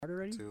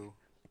Already? 2,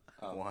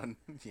 1.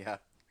 Yeah,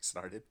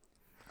 started.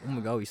 Oh my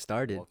god, we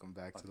started. Welcome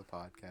back to the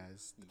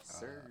podcast. Yes,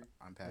 sir.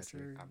 I'm Patrick.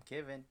 sir. I'm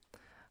Kevin.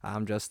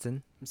 I'm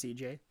Justin. I'm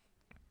CJ.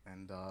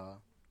 And I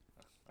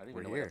don't even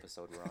We're know here. what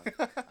episode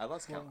we're on. I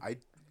lost count.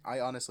 I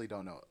honestly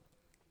don't know.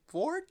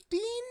 14,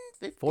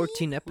 15?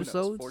 14 Who knows?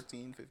 episodes?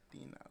 14,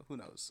 15, who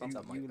knows?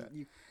 Something You- like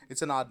that.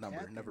 It's an odd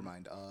number. Never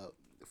mind.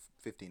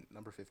 15,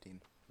 number 15.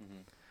 Mm-hmm.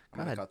 I'm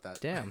gonna God cut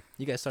that. damn.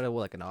 You guys started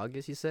what, like in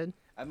August, you said?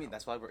 I mean,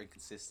 that's why we're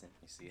inconsistent.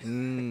 You see.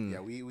 Mm.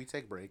 Yeah, we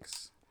take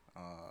breaks.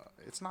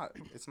 It's not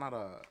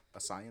a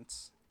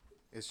science.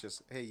 It's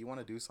just, hey, you want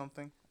to do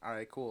something? All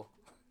right, cool.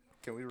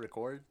 Can we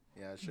record?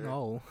 Yeah, sure.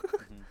 No. Yeah,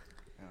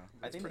 I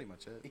that's think pretty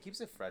much it. It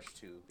keeps it fresh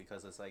too,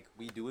 because it's like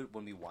we do it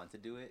when we want to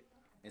do it,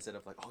 instead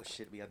of like, oh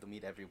shit, we have to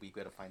meet every week. We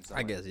have to find I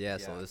someone. guess, yeah,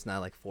 so it's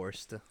not like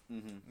forced.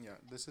 Mm-hmm. Yeah,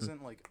 this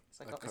isn't like It's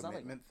like a it's not like-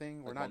 commitment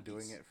thing. We're like not One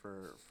doing Piece. it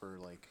for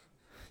like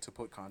to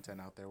put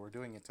content out there. We're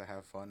doing it to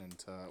have fun and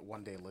to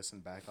one day listen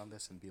back on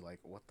this and be like,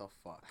 what the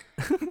fuck?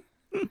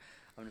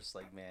 I'm just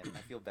like, man, I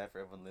feel bad for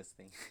everyone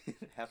listening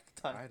half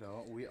the time. I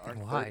don't. We are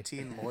Why?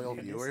 13 loyal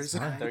This is viewers.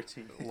 fine.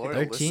 13. Loyal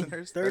 13?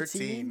 listeners.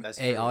 13? That's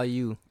Hey, true. all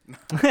you.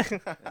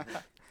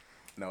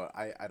 No,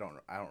 I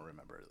don't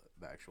remember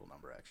the actual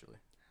number actually.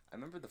 I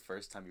remember the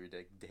first time you were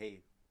like,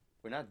 hey,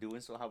 we're not doing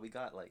so how we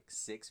got like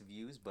 6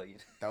 views, but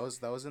That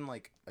was in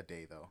like a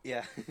day though.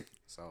 yeah.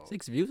 So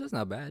 6 views? That's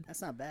not bad.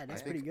 That's not bad.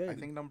 That's I pretty think, good. I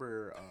think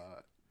number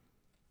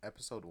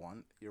episode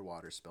 1, your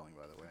water's spilling,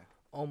 by the way.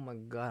 Oh my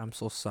god, I'm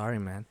so sorry,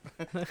 man.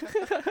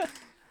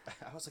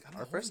 I was like, I'm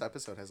Our first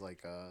episode has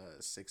like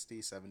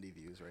 60, 70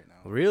 views right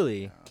now.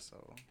 Really? Yeah,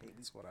 so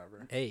it's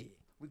whatever. Hey.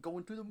 We're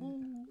going to the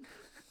moon.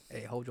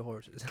 Hey, hold your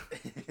horses.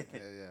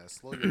 Yeah.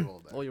 Slow your roll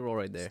there. Hold your roll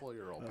right there. Slow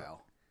your roll, Oh.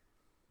 pal.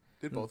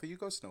 Did both of you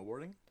go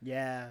snowboarding?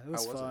 Yeah, it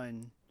was How was it?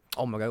 fun.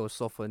 Oh my god, it was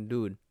so fun,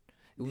 dude.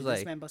 It was Dude, like,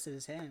 this man busted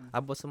his hand. I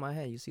busted my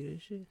head. You see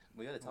this shit?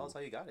 We gotta tell us how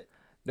you got it.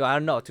 No, I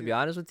don't know. To be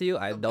honest with you,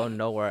 I don't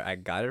know where I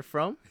got it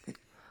from.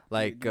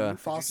 Like, You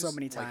fall you so just,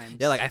 many like- times.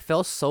 yeah, like I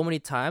fell so many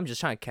times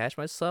just trying to catch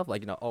myself.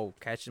 Like,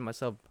 catching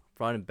myself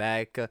front and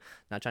back,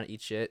 not trying to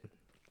eat shit.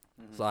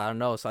 So I don't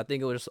know. So I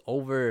think it was just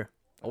over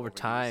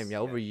time. Overuse,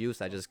 Yeah, yeah.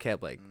 overuse. I just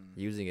kept like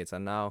using it. So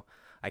now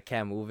I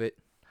can't move it.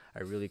 I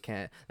really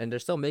can't. And they're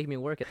still making me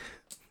work it.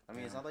 I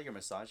mean, it's not like you're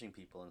massaging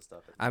people and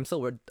stuff. I'm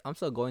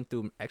still going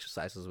through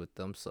exercises with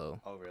them. So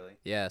Oh, really?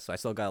 yeah. So I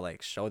still gotta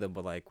like show them,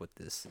 but like with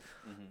this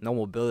Mm-hmm. no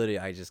mobility,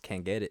 I just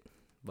can't get it.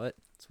 But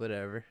it's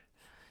whatever.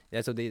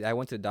 Yeah. So I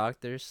went to the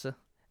doctors.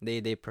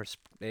 They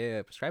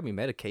prescribed me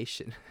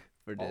medication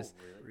for this.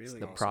 Oh, really? Really?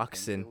 The Some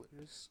Proxen.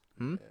 painkillers?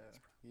 Hmm?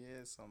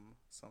 Yeah,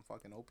 some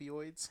fucking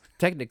opioids.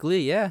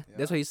 Technically, yeah.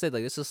 That's Yeah. what he said.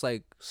 Like, this is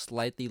like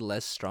slightly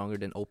less stronger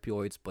than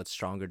opioids, but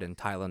stronger than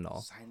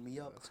Tylenol. Sign me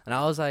up. And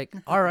I was like,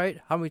 all right,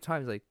 how many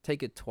times? Like,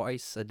 take it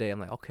twice a day. I'm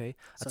like, okay.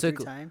 so I 3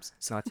 took times.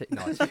 no,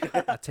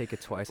 I take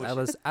it twice.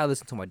 I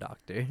listen to my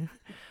doctor.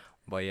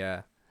 But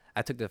yeah,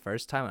 I took the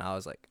first time and I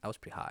was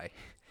pretty high.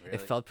 Really?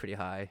 It felt pretty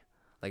high.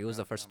 Like it was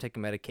the first time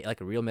taking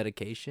like a real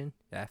medication.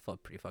 Yeah, I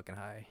felt pretty fucking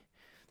high.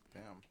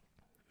 Damn.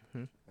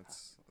 Mhm.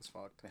 That's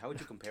fucked. How would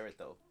you compare it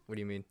though? What do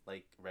you mean?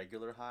 Like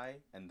regular high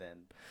and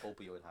then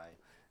opioid high.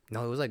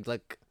 No, it was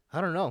like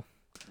I don't know.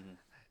 Mhm.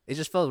 It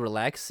just felt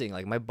relaxing.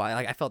 Like my body,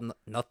 like I felt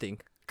nothing.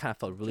 Kind of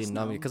felt really Just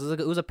numb numb? because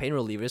it was a pain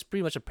reliever. It's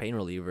pretty much a pain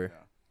reliever.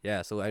 Yeah.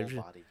 Yeah. So I Whole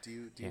just, body. Do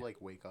you Yeah. like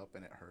wake up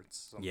and it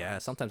hurts? yeah.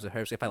 Sometimes it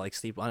hurts if I like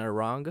sleep on it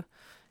wrong.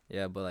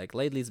 Yeah, but like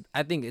lately,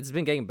 I think it's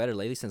been getting better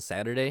lately since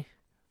Saturday.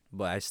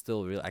 But I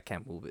still I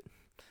can't move it.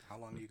 How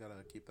long do you gotta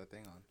keep that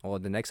thing on? Well,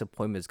 the next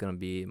appointment is gonna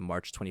be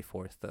March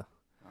 24th.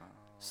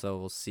 So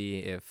we'll see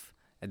if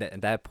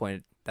at that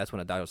point that's when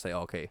the doctor will say,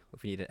 oh, okay,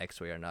 if we need an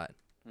X-ray or not.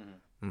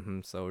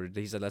 Mm-hmm. So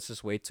he said, let's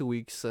just wait 2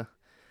 weeks,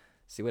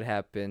 see what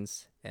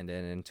happens, and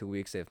then in 2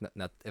 weeks, if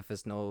if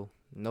it's no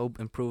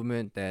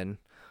improvement, then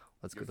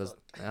let's You're go.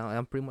 fucked.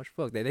 I'm pretty much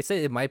fucked. They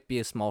say it might be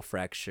a small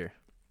fracture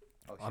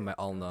Oh, on my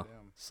ulna,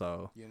 Damn.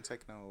 so You didn't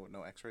take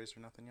no X-rays or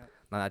nothing yet?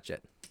 not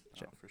yet.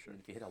 Oh, for sure.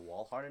 If you hit a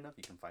wall hard enough,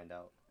 you can find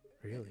out.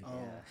 Really? Oh.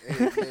 Yeah.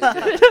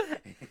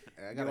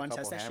 Hey, I You got a wanna couple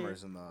test that shit?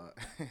 hammers in the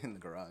in the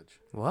garage.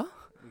 What?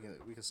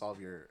 We can solve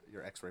your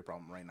X-ray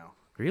problem right now.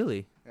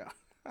 Really? Yeah.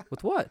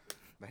 With what?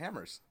 The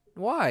hammers.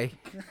 Why?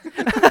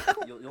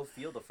 You'll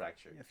feel the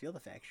fracture. I feel the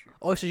fracture.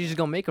 Oh, so you're just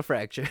gonna make a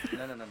fracture?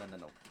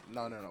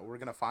 No. No. We're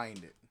gonna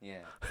find it. Yeah.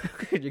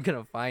 You're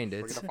gonna find We're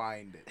it. gonna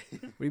find it.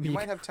 What do you You mean?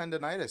 might have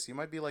tendonitis. You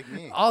might be like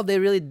me. Oh, they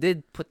really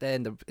did put that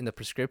in the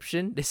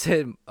prescription. They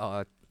said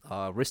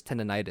wrist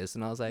tendonitis,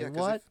 and I was like, Yeah, 'cause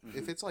what?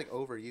 If it's like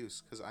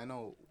overuse, because I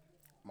know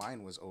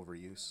mine was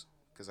overuse,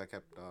 because I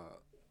kept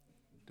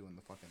doing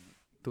the fucking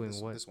Doing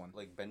this, what? This one.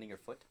 Like bending your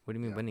foot. What do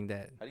you mean Yeah. bending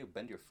that? How do you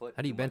bend your foot?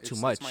 How do you bend too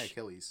It's much? my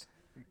Achilles.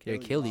 Your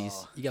Achilles.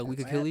 Oh, You got weak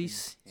that's what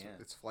Achilles. Yeah.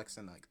 It's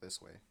flexing like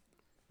this way.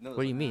 No.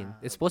 What do you mean?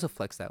 It's supposed to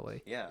flex that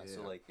way. Yeah.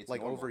 So like it's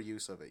like normal.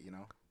 overuse of it.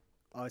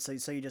 Oh,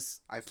 so you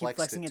just I keep flexed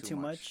flexing it it too too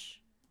much.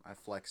 much? I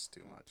flex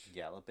too much.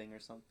 Galloping or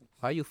something.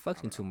 Why are you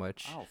flexing too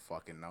much? I don't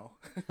fucking know.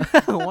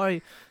 Why? Are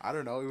you... I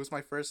don't know. It was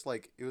my first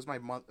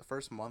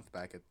first month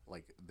back at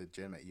like the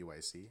gym at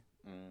UIC.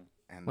 Mm.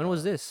 And When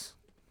was this?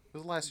 It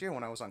was last year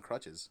when I was on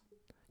crutches.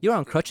 You were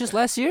on crutches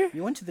last year?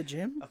 You went to the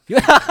gym?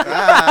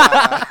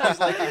 Ah! He's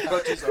like, your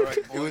coaches are right,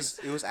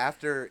 It was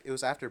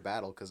after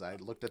battle because I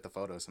looked at the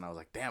photos and I was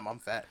like, damn, I'm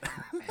fat.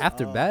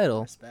 After Oh,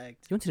 battle?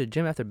 Respect. You went to the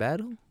gym after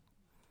battle?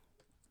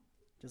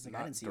 Just like I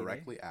Not didn't see you there.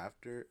 directly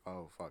after.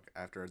 Oh fuck!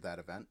 After that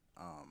event,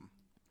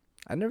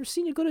 I've never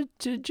seen you go to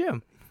the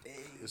gym.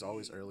 it was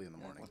always early in the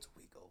morning. Once a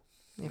week, go.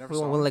 You never We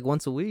saw went me? like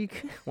once a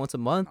week, once a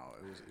month.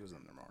 No, it was in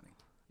the morning.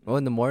 Oh,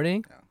 in the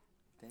morning? Yeah.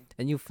 Dang.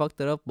 And you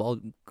fucked it up while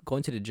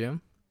going to the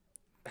gym?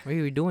 What are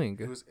you doing?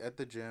 It was at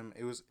the gym.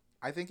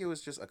 I think it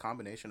was just a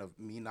combination of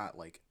me not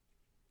like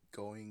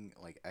going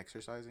like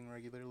exercising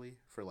regularly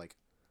for like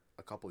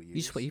a couple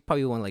years. You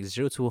probably went like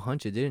 0 to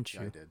 100, didn't you?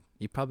 Yeah, I did.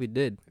 You probably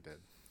did. I did.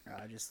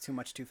 Just too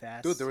much too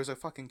fast. Dude, there was a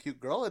fucking cute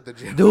girl at the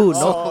gym. Dude,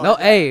 Oh, no,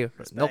 yeah. hey,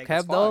 Respect, no it's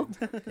cap though.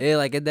 fun. Yeah,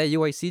 like at that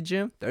UIC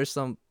gym, there's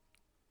some,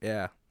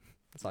 yeah.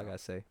 That's all I gotta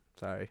say.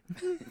 Sorry,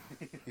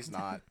 He's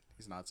not.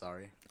 He's not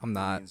sorry. I'm He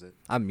not. means it.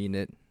 I mean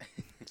it.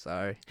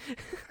 Sorry.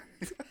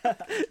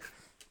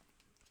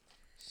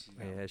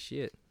 Yeah,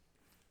 shit.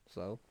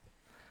 So,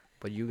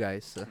 but you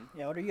guys,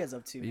 Yeah, what are you guys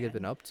up to? what you guys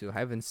man? been up to? I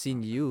haven't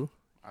seen you.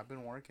 I've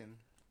been working.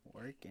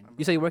 Working.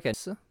 You say you work at?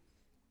 Uh,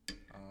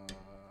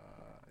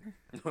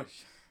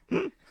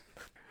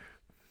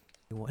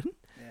 What?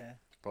 Yeah,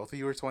 both of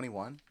you are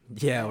 21.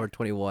 Yeah, we're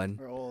 21.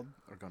 we're old.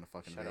 We're going to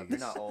fucking Shut up. Vegas.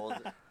 You're not old.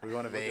 We're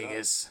going to Look it up.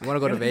 Vegas. You want to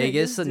go to Go to Vegas,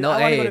 Vegas? dude. No,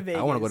 I wanna go hey, to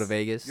I want to go to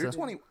Vegas. Vegas. You're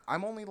 20.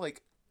 I'm only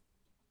like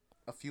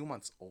a few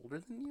months older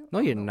than you. No,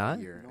 Oh, you're a not.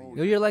 year, a No, Yo,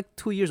 year. you're like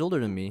 2 years older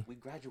than me. We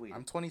graduated.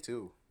 I'm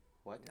 22.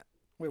 What?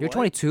 Wait, You're what?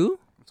 22?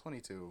 I'm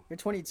 22. You're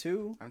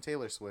 22. I'm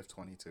Taylor Swift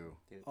 22.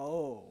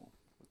 Oh.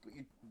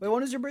 You- Wait,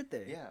 when was your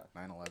birthday? Yeah.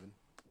 9/11.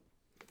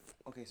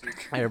 Okay, so.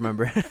 I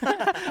remember.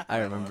 I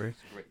remember. It's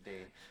a great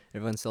day.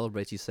 Everyone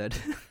celebrates, you said.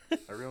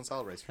 Everyone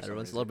celebrates for some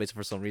Everyone reason. celebrates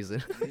for some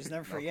reason. You just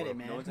never forget it,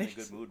 man. No one's in a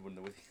good mood when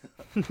they're with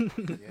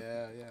you.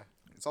 Yeah, yeah.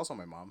 It's also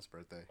my mom's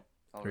birthday.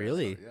 All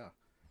Really? So, yeah.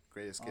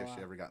 Greatest gift Oh, she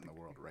wow. ever got in the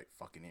world right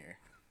fucking here.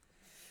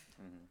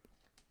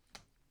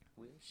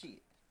 Well,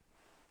 shit.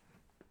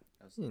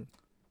 That was- Hmm.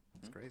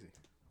 It's crazy.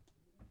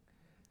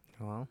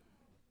 Well,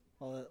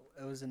 Well,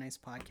 it was a nice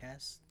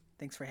podcast.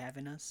 Thanks for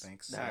having us.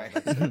 Thanks. All right.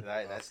 That's All it.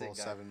 right, A that's full it,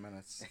 guys. 7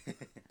 minutes.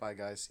 Bye,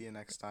 guys. See you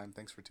next time.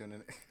 Thanks for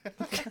tuning in.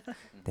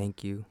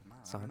 thank you. Nah,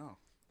 I Sorry. don't know.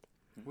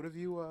 What have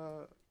you,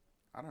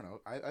 I don't know.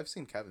 I've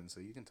seen Kevin, so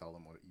you can tell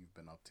them what you've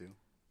been up to.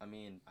 I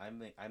mean,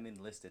 I'm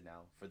enlisted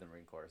now for the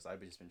Marine Corps. So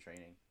I've just been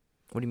training.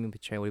 What do you mean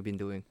betray? What have you been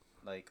doing?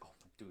 Like, oh,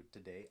 dude,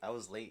 today I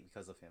was late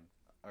because of him.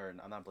 Or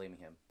I'm not blaming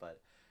him, but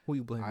Who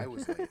you blaming? I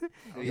was late.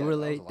 You were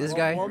late. This last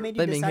guy? year. What made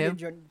you blaming decide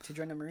him? to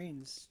join the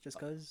Marines? Just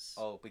cause?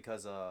 oh,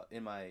 because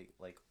in my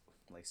like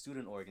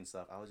student org and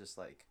stuff, I was just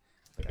like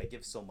I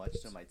give so much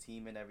to my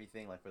team and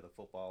everything, like for the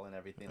football and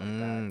everything like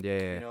that.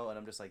 Yeah. You know, and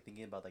I'm just like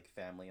thinking about like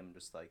family. I'm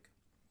just like,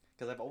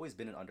 because I've always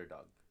been an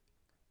underdog,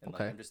 and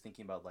Okay. like I'm just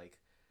thinking about like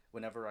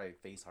whenever I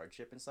face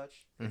hardship and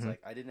such, it's Mhm.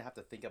 like I didn't have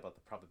to think about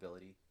the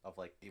probability of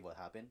like it will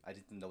happen. I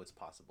didn't know it's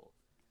possible.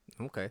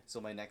 Okay. So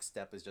my next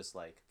step is just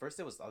like first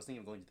I was thinking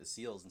of going to the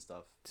SEALs and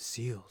stuff, The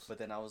SEALs. but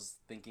then I was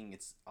thinking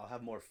I'll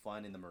have more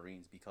fun in the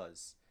Marines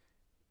because,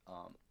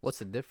 What's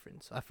the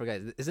difference? I forgot.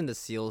 Isn't the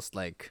SEALs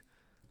like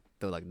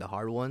the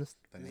hard ones?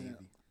 The Yeah.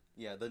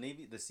 Navy.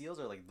 yeah, the SEALs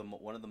are like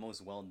one of the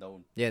most well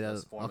known. Yeah.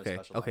 That's form of okay.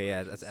 special Okay. Yeah.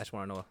 operations. I just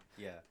want to know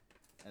Yeah,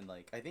 and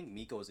like I think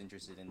Miko is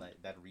interested in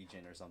like that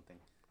region or something.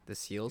 the He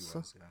SEALs.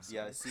 was,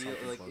 Yeah, SEAL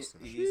Something like close to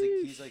that.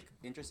 he's like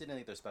interested in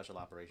like their special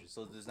operations.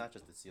 So there's not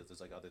just the SEALs. There's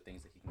like other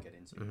things that he can get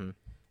into. Mhm.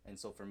 And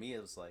so for me, it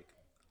was like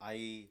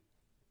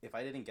if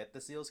I didn't get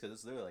the SEALs, because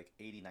it's literally like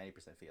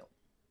 80-90% fail.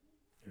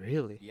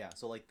 Really? Yeah,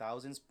 so like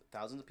thousands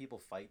of people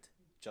fight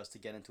just to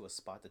get into a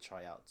spot to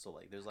try out. So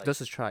like there's like Just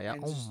to try out.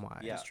 And Oh just- my.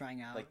 Yeah. Just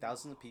trying out. like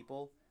thousands of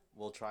people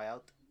will try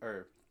out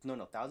or no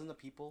thousands of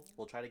people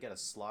will try to get a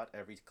slot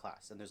every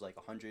class, and there's like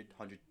 100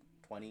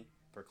 120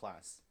 per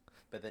class,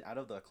 but then out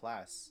of the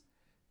class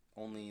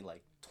only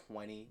like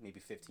 20 maybe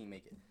 15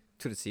 make it.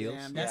 To the SEALs.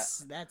 Damn,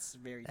 that's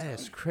very tough.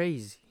 That's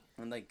crazy.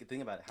 And like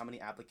think about it, how many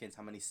applicants,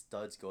 how many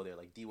studs go there,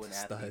 like D1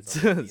 athletes,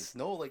 Studs. Olympians.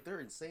 No, like they're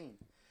insane.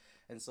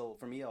 And so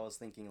for me, I was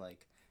thinking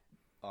like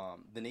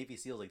the Navy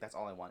SEALs, like that's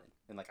all I wanted,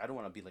 and like I don't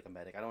want to be like a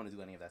medic, I don't want to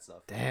do any of that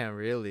stuff. Damn.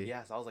 Really?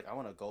 Yeah, so I was like, I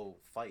want to go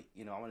fight,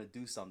 you know, I want to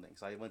do something.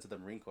 So I went to the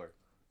Marine Corps.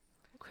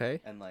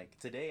 Okay. And like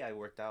today I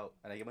worked out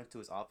and I went to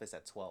his office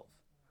at 12.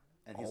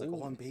 And he's like, Oh.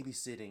 "Oh, I'm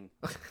babysitting.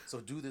 So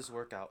do this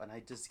workout." And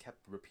I just kept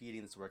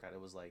repeating this workout. It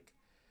was like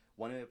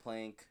 1-minute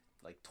plank,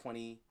 like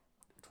 20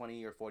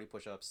 or 40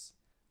 push-ups,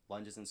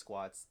 lunges and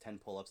squats, 10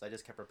 pull-ups. I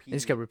just kept repeating. You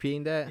just kept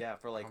repeating that. Yeah,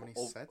 for like How many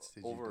o- sets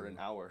did you over do? an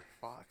hour.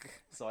 Fuck.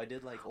 So I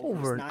did like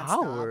Over an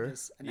Non-stop, hour?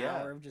 Just an Yeah.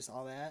 hour of just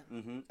all that.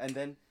 And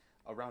then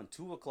around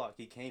 2 o'clock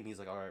he came. He's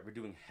like, "All right, we're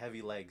doing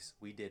heavy legs."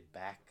 We did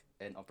back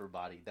and upper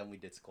body. Then we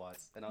did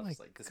squats. And I was My just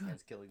like, "This God.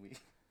 man's killing me."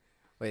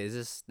 Wait,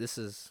 this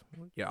is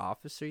your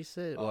officer? You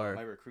said, My or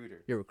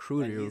recruiter. your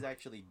recruiter? And he's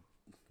actually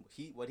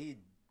what he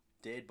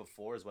did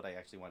before is what I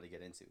actually wanted to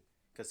get into,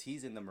 because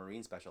he's in the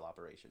Marine Special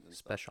Operations and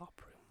stuff. Special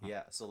operator.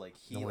 Yeah, so like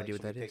he No like idea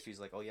what showed me that is. pictures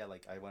like, oh yeah,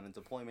 like I went in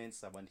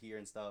deployments, I went here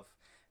and stuff,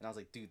 and I was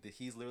like, dude,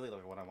 he's literally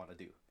like what I want to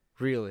do.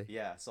 Really?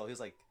 Yeah, so he's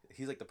like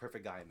the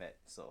perfect guy I met.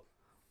 So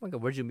Oh my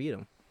god, where'd you meet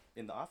him?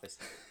 in the office.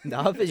 The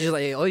office, just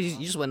like, oh, you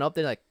just went up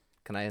there like,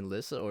 can I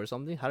enlist or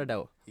something? How did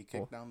that? He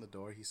kicked down the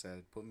door. He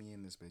said, "Put me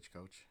in this bitch,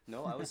 coach."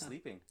 No, I was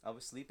sleeping. I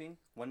was sleeping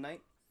one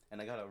night, and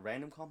I got a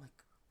random call. I'm like,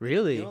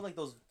 Really? you know, like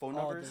those phone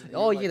Oh, numbers. the- and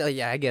Oh you're like,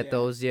 yeah, I get yeah.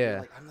 those. you're Yeah.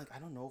 like, I'm like, I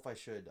don't know if I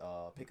should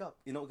pick up,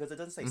 you know, because it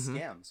doesn't say Mhm.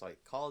 scam. So I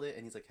called it,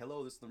 and he's like,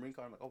 "Hello, this is the Marine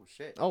car." I'm like, "Oh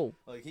shit!" Oh,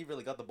 Like he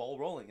really got the ball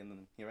rolling, and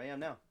then here I am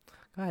now.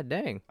 god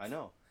dang. I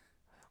know.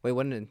 Wait,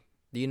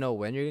 do you know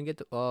when you're gonna get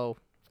to? Oh,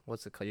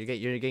 what's it called? You're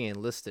getting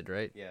enlisted,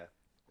 right? Yeah.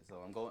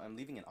 So I'm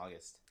leaving in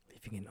August.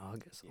 Leaving in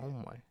August. Yeah. Oh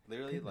my.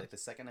 Literally, Goodness. like the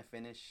second I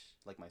finish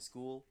like my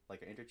school,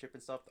 like an internship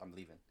and stuff, I'm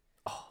leaving.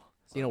 Oh,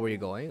 do you know where you're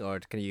going, or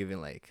can you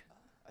even like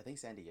I think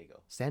San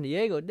Diego. San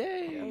Diego? Yeah,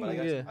 Dang. but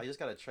Yeah. I just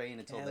gotta train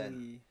until then,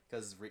 Cali.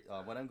 because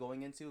what I'm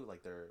going into,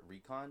 like their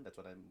recon, that's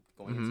what I'm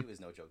going Mhm. into, is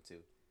no joke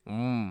too.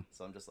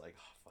 So I'm just like,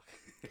 oh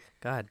fuck.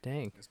 God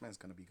dang. This man's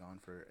gonna be gone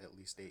for at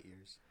least 8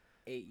 years.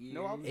 8 years.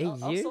 No, I'll 8 I'll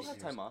still years? have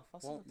time off. I'll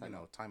still Well, have time you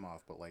know, off. time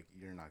off, but like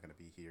you're not gonna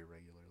be here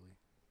regularly.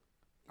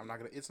 I'm not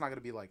gonna. It's not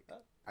gonna be like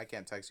I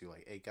can't text you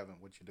like, "Hey Kevin,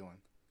 what you doing?"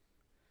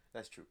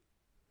 That's true.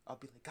 I'll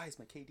be like, guys,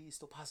 my KD is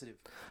still positive.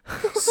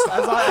 as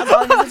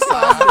long as it's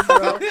positive,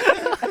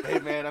 bro. Hey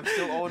man, I'm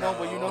still 0-0,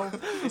 but you know,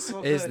 it's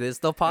so Is good. this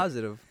still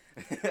positive?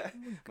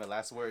 My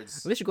last words.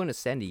 At least you're going to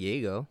San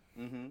Diego.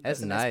 Mm-hmm. That's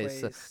That's a nice nice.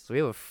 place. So we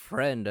have a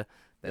friend that's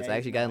Yeah, he's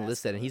actually in got Alaska.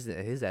 enlisted,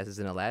 and his ass is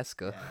in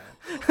Alaska.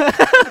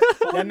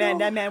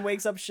 That man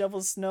wakes up,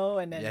 shovels snow,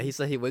 and then Yeah, he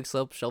said he wakes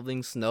up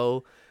shoveling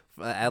snow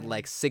at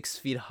like 6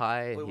 feet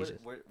high. Wait, He's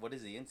just, what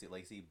is he into?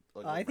 Like, is he?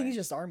 Like, I think he's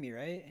just army,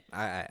 right?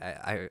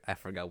 I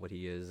forgot what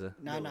he is.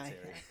 Nah.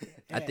 Military.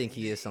 I think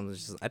he is something.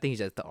 I think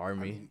he's at the I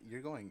army. mean,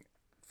 you're going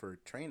for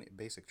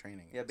basic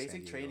training. Yeah, in San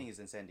basic Diego. training is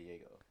in San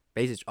Diego.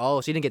 Basic.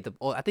 Oh, so he didn't get the.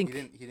 Oh, I He think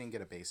didn't. He didn't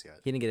get a base yet.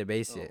 he didn't get a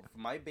base So yet.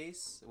 my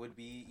base would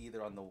be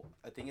either on the.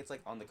 I think it's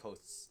like on the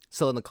coasts.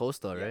 Still in the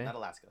coastal, Yeah, right? not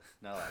Alaska.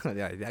 Not Alaska.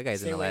 Yeah, that guy's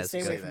Stay in away- Alaska.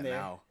 stay Say away that from there.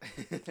 now.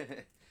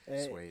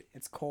 Eh, Sweet.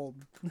 it's cold.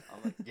 I'm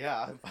like,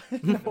 yeah.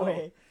 No No.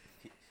 way.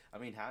 I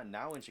mean,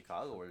 now in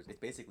Chicago, where it's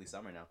basically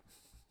summer now.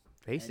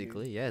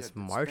 Basically, yeah, it's this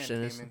March man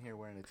and it's came in here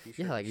wearing a t-shirt.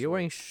 yeah, like and you're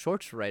wearing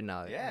shorts. shorts right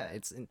now. Yeah.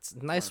 it's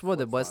nice Wearing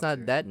weather, but it's not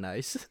flip-flops that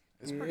nice.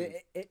 It's Dude, pretty.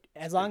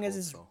 as long as cold,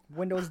 it's so.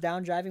 windows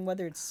down driving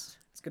weather, it's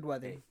good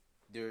weather. Hey,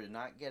 they're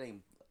not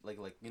getting like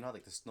you know,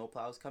 like the snow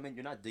plows come in.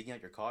 You're not digging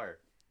out your car.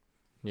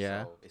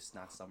 Yeah. So it's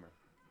not summer.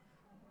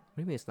 What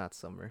do you mean it's not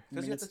summer? I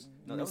 'Cause mean, you have it's, to-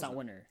 no, that it's was not the-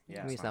 winter. What Yeah.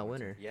 do you mean it's not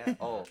winter? Yeah.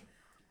 Oh.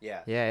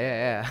 Yeah.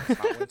 Yeah.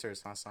 It's not winter.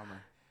 It's not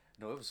summer.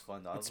 No, it was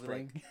fun. Though. I It's was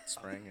like, spring.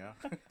 Spring,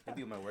 yeah.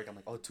 maybe at my work, I'm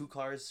like, oh, 2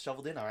 cars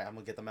shoveled in. All right, I'm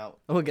gonna get them out.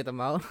 We'll get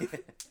them out.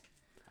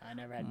 I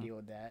never had to deal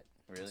with that.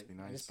 Really? Must be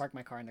I nice. just park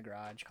my car in the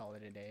garage, call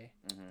it a day.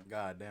 Mm-hmm.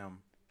 God damn.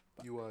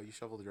 You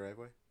shovel the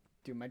driveway?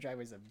 Dude, my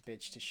driveway's a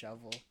bitch to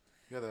shovel.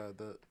 You got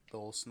the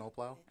old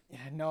snowplow? Yeah,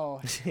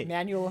 no,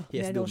 manual, He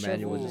has to do manual a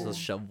manual, shovel. just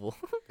a shovel.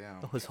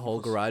 Damn. His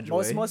whole garage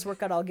Most way. most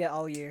workout I'll get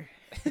all year.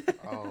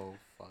 Oh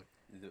fuck.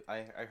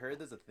 I heard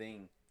there's a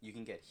thing you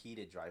can get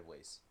heated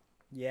driveways.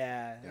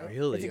 Yeah, Yeah.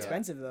 Really? It's Yeah.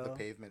 expensive The though.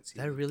 pavements. Is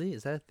that really?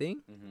 Is that a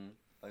thing? Mm-hmm.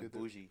 Like Dude,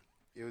 bougie.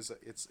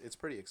 It's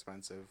pretty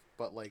expensive,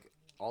 but like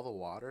all the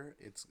water,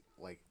 it's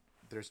like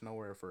there's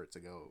nowhere for it to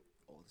go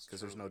Oh, that's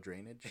because there's true. no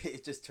drainage.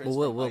 It just turns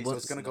Well, from well, ice So well, to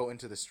it's gonna snow. go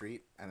into the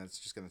street and it's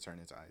just gonna turn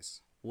into ice.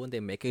 Wouldn't they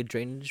make a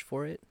drainage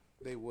for it?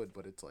 They would,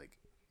 but it's like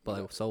But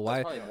Yeah, like, so That's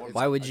why probably more- it's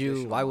why would you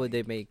additional why would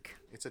money. they make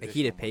it's a additional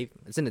heated money.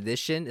 pavement? It's an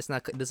addition. It's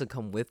not. It doesn't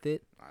come with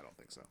it. I don't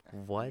think so. I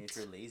mean, What? if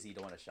you're lazy, you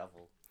don't want to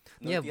shovel.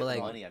 Yeah, if you but have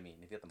the like- money, I mean,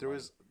 if you have the There money.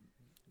 was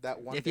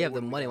that one. If day you have the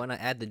when we money, got- why not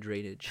add the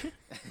drainage?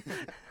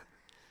 that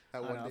I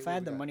one don't know. day If when I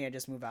had we the got- money, I'd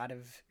just move out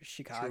of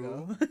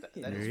Chicago.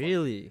 That is fun.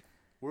 Really?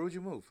 Where would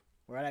you move?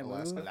 Where'd I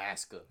Alaska. move?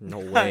 Alaska. No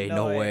way. No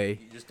no way. way.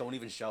 You just don't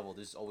even shovel.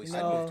 There's always No.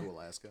 I'd snow. move to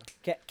Alaska.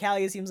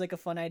 Cali seems like a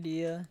fun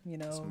idea, you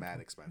know. It's mad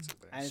expensive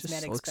there. And It's it's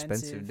just mad so expensive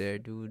expensive. there,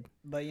 dude.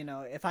 But you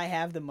know, if I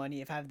have the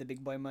money, if I have the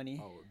big boy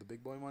money, Oh, the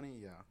big boy money?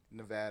 Yeah.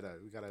 Nevada.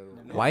 We gotta.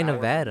 Why an hour-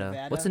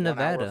 Nevada? What's in 1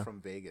 hour Nevada? from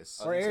Vegas.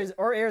 Oh, or is it?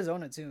 or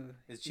Arizona too.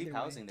 It's cheap Either way.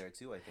 housing there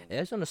too, I think.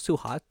 Arizona's too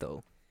hot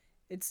though.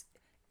 It's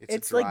a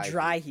it's like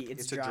dry heat. heat.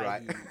 It's a dry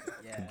heat.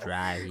 Yeah.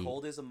 Dry.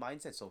 Cold is a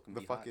mindset, so it can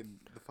The be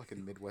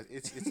fucking Midwest.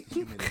 It's the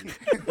humidity.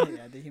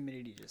 Yeah, the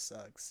humidity just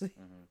sucks. hot.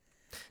 Mm-hmm.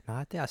 No,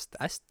 I think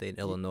I stayed in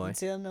Illinois. You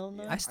stay in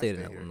Illinois? I stayed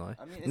in stay here. Illinois.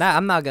 I mean, it's Nah,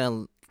 I'm not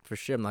gonna for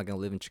sure. I'm not gonna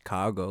live in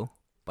Chicago,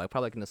 but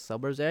probably like in the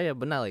suburbs area,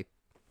 but not like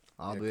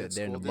all Yeah, the way good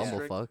there in the school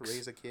district, bumblefucks.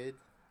 Raise a kid.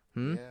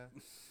 Hmm? Yeah.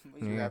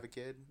 If you Yeah. have a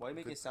kid. Why do you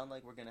make good- it sound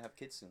like we're gonna have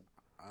kids soon?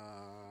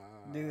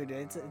 Dude,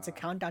 it's a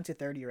countdown to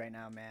 30 right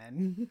now,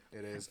 man.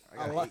 It is. I A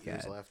got lot. 8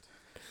 years God. left.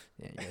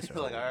 Yeah, you guys are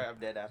like, old. all right, I'm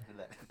dead after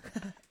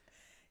that.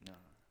 No.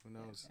 Who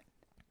knows?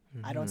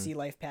 I don't Mhm. see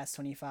life past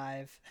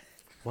 25.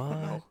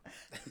 What?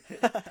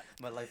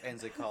 My life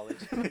ends at college.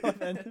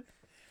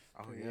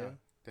 Oh Yeah. yeah.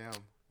 Damn.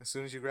 As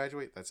soon as you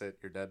graduate, that's it.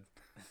 You're dead.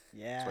 That's why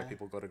Yeah.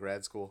 people go to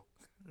grad school.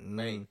 Hey,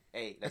 Mm.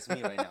 hey, that's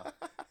me right now.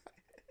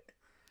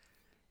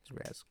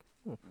 grad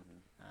school.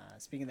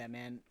 Speaking of that,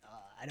 man,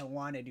 I don't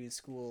want to do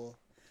school.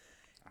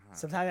 Uh-huh.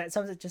 Sometimes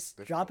just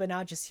Difficult. dropping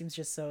out just seems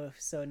just so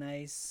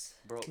nice.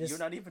 Bro, Just- you're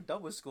not even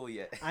done with school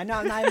yet. I know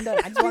I'm not even done.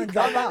 I just want to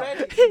drop out.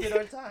 Already, we did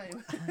our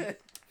time.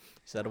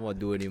 So I don't want to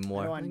do it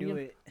anymore. I don't want to do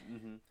it.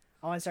 Mm-hmm.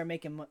 I want to start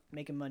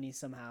making money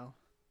somehow.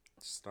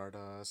 Start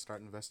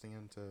investing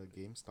into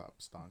GameStop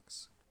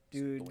stocks.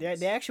 Dude, Doinks.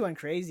 they actually went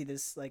crazy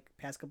this like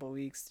past couple of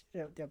weeks.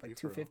 They're up Are like you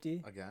for real?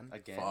 250.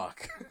 Again.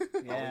 Fuck.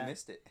 Yeah. We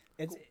missed it.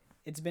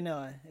 It's been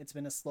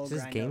a slow Is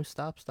this grind. up.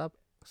 GameStop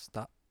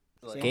stop?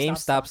 Like, GameStop GameStop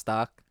stock.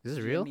 stock. Is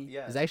this real? GME.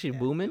 yeah. Is it actually Yeah.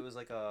 booming? It was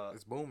like a.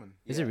 It's booming.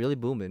 Is it really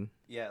booming?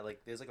 Yeah,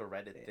 like there's like a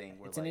Reddit thing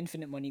where It's like an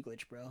infinite money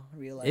glitch, bro.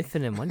 Real life.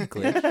 Infinite money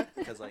glitch.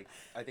 because like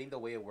I think the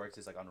way it works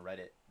is like on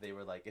Reddit they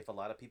were like if a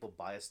lot of people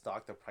buy a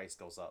stock the price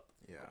goes up.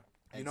 Yeah.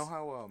 And You know s-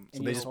 how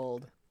and they you just-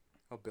 hold.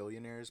 how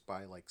billionaires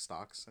buy like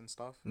stocks and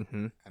stuff,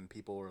 Mm-hmm. and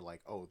people were like,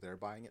 "Oh, they're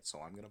buying it,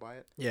 so I'm gonna buy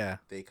it." Yeah.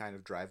 They kind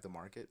of drive the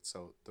market.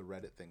 So the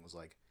Reddit thing was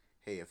like,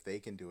 "Hey, if they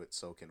can do it,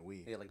 so can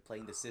we." Yeah, like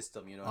playing the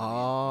system, you know what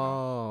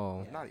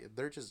Oh. Not,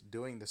 they're just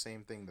doing the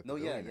same thing that I the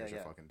mean? No, yeah, billionaires yeah.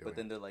 are fucking doing. But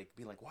then they're like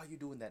being like, why are you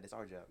doing that? It's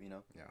our job, you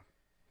know?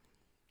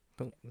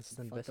 Don't let's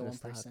Fuck invest the in a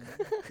 1%.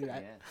 stock. Dude, Yeah.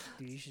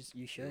 dude, you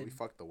Yeah, should. we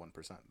fucked the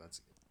 1%.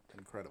 That's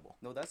incredible.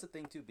 No, that's the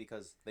thing too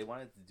because they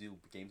wanted to do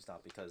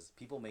GameStop because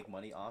people make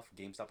money off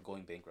GameStop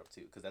going bankrupt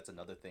too because that's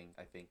another thing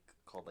I think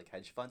called like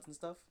hedge funds and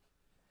stuff.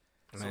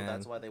 So Man.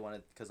 that's why they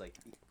wanted because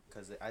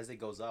as it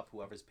goes up,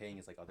 whoever's paying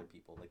is like other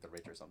people, like the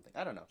rich or something.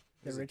 I don't know.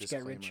 The Here's a rich get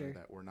disclaimer richer.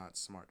 That we're not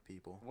smart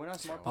people. We're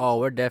not smart So, people. Oh,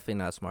 we're definitely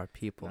not smart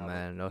people, No,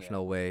 man. There's yeah.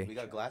 no way. We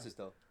got glasses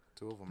though.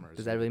 2 of them are.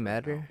 Does that really Zoom right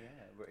matter? now. Yeah.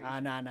 We're Nah,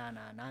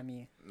 not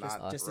me.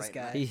 Not just this right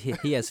guy. now.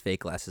 He has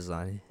fake glasses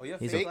on. Oh, you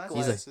have He's fake a,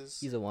 glasses?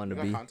 he's a You got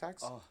wannabe.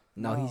 contacts? Oh,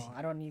 No, he's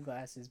I don't need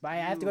glasses. But I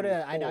have to go to You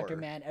an eye doctor,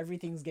 whore. man.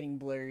 Everything's getting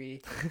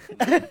blurry.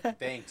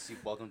 thanks.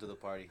 Welcome to the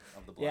party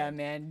of the blind. Yeah,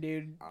 man,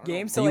 dude. I don't know.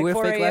 Games Do till you like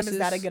wear 4 fake a.m. is not a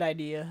glasses? good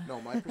idea.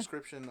 No, my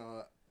prescription.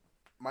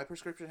 My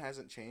prescription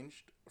hasn't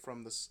changed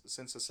from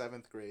since the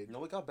 7th grade.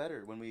 No, it got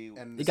better when we.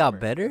 And It this got summer-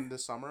 better? In the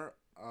summer,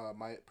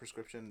 my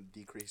prescription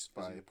decreased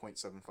by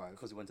 0.75.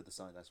 Because we went to the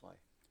sun. That's why.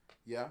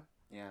 Yeah.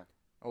 Yeah.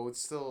 Oh,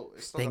 it's still.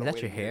 Dang, gotta that's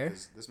wait your a year hair?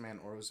 'cause this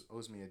man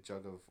owes me a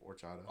jug of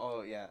horchata.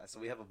 Oh yeah. So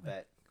we have a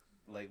bet.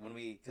 Like when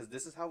because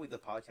this is how the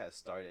podcast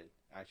started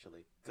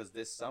actually. Because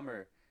this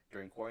summer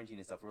during quarantine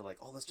and stuff, we were like,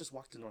 oh, let's just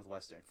walk to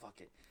Northwestern.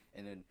 Fuck it.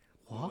 And then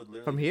we would what?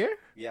 literally From just- here?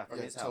 Yeah, from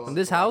his to- house. From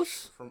this to watch-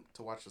 house?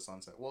 to watch the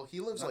sunset. Well, he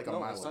lives No, like a no,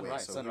 mile away,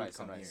 sunrise, so sunrise, he would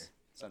come sunrise. here.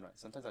 Sunrise.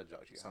 Sometimes I'd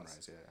jog to your house.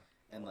 Sunrise,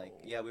 yeah. And like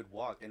yeah, we'd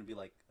walk and it'd be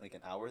like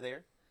an hour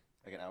there,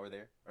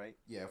 right?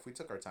 Yeah, if we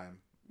took our time.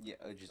 Yeah,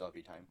 just off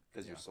your time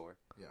because you're Yeah. sore.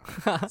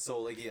 Yeah.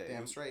 So like yeah,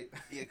 Damn straight.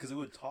 yeah, because we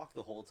would talk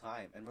the whole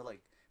time, and we're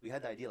like, we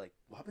had the idea like,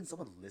 what happens if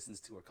someone listens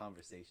to our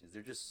conversations?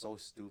 They're just so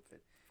stupid.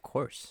 Of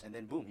course. And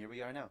then boom, here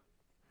we are now.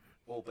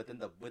 Well, but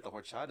then with the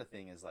horchata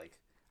thing is like,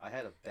 I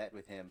had a bet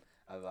with him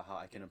about how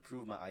I can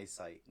improve my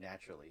eyesight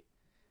naturally,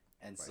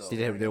 and By so Did it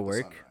staring at the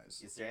work? sunrise.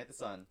 you're staring at the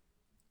sun,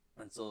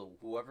 and so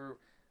whoever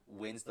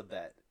wins the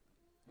bet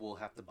will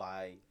have to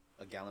buy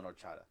a gallon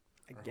horchata.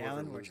 A Or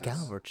gallon whoever or loses-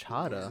 Gallon who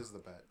horchata? loses the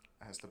bet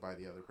has to buy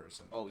the other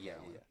person. Oh yeah,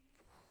 Gallon. yeah.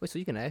 Wait, so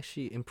you can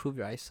actually improve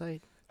your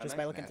eyesight just I'm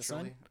by act- looking at the sun.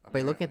 Naturally,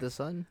 by looking at apparently. the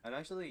sun? I'm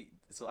actually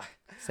so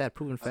Is that a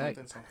proven fact?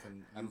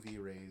 Something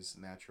UV rays,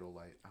 natural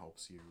light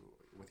helps you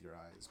with your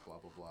eyes. Blah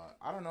blah blah.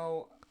 I don't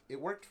know. It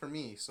worked for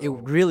me. So It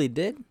really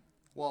did?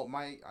 well,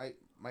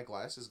 my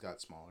glasses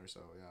got smaller. So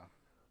yeah,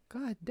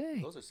 God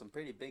dang. those are some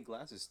pretty big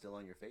glasses still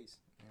on your face.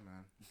 yeah,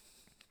 man.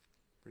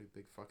 Pretty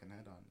big fucking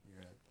head on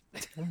your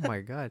head. Oh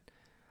my god.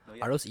 No,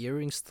 yeah. Are those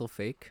earrings still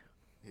fake?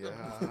 Yeah.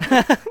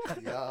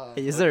 Yeah.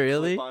 Is it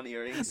really? Clip-on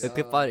earrings. The Yeah.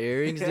 clip-on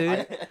earrings,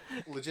 dude?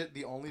 Legit,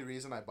 the only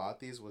reason I bought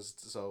these was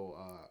so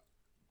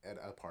at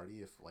a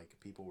party, if like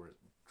people were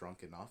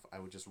drunk enough, I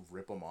would just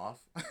rip them off,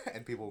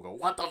 and people would go,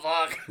 "What the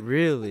fuck?"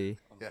 Really?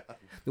 Yeah.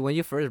 Dude, when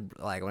you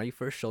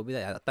first showed me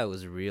that, I thought it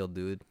was real,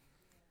 dude.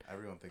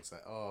 Everyone thinks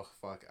that. Oh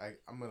fuck!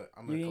 I'm gonna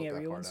You gonna cut get that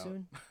real part ones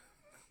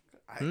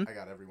out. soon? I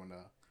got everyone to.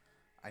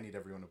 I need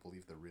everyone to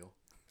believe they're real.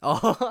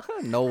 Oh,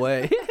 no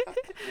way.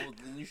 Well,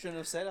 then you shouldn't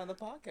have said it on the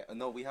podcast.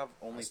 No, we have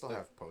only I still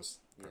have post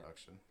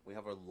production. we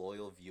have our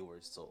loyal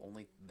viewers, so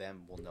only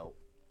them will know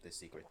the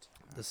secret.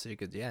 The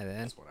secret, yeah, man.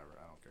 That's whatever.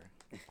 I don't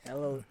care. A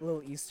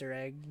little Easter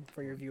egg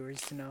for your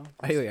viewers to know.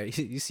 Wait,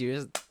 are you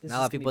serious? This Now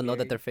a lot is of gonna people be know that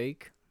buried. they're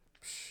fake?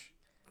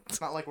 It's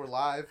not like we're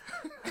live.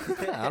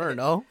 I don't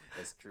know.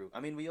 That's true.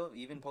 I mean, we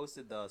even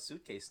posted the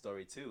suitcase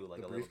story too,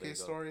 like The a little bit briefcase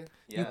ago. story.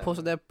 Yeah. You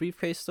posted that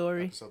briefcase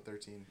story? Episode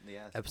 13.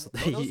 Yeah. Episode.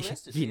 No, those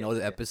listed, you yeah, know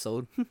the yeah.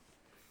 episode.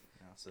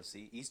 So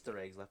see, Easter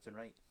eggs left and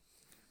right.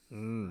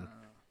 Mm.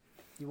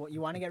 You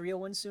want to get real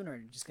ones soon, or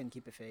just gonna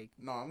keep it fake?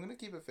 No, I'm gonna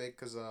keep it fake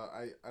because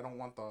I don't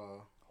want the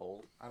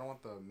Hold.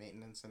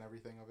 maintenance and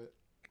everything of it.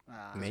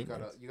 Ah, Mate.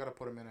 You gotta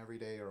put them in every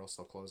day or else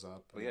they'll close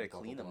up. We and gotta blah,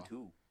 clean blah, them blah.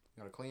 too. You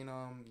gotta clean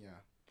them. Yeah.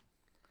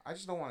 I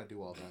just don't want to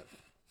do all that.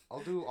 I'll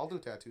do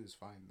tattoos.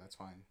 Fine, that's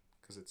fine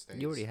because it stays.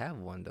 You already have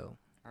one, though.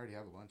 I already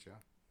have a bunch. Yeah.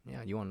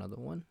 Yeah, you want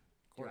another one?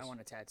 Of course. I want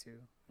a tattoo.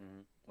 Mm-hmm.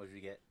 What did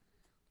you get?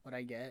 what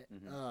I get.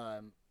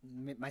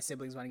 My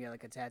siblings want to get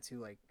like a tattoo,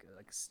 like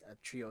a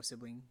trio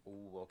sibling,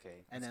 Ooh,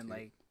 okay. and That's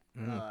then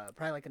cute. like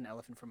probably like an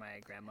elephant for my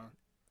grandma.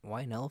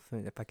 Why an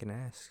elephant, if I can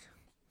ask?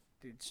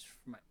 Dude, it's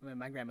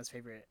my grandma's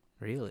favorite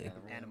Really?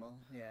 animal.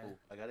 Yeah. Ooh,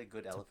 I got a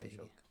good elephant big-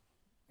 joke.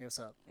 Hey, what's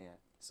up? Yeah.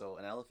 So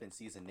an elephant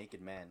sees a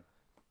naked man,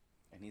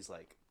 and he's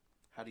like,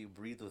 "How do you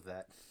breathe with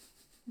that?"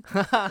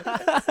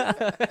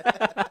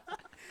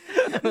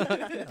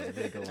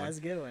 That's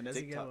a good one. That's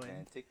a TikTok, good one.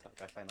 man. TikTok.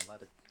 I find a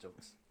lot of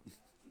jokes.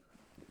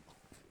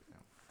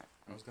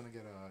 I was gonna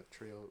get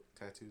trio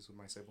tattoos with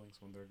my siblings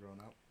when they're grown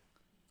up.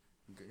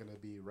 Gonna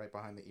be right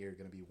behind the ear.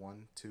 Gonna be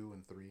 1, 2,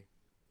 and 3.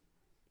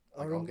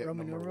 Oh, I'll get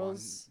Roman number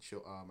numerals. 1.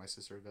 She'll my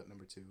sister got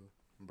number 2.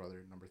 My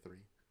brother number 3.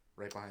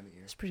 Right behind the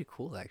ear. It's pretty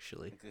cool,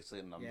 actually. Like, it's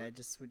like a number. Yeah,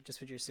 just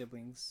with your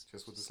siblings.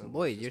 Just with the So, siblings.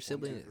 boy, just your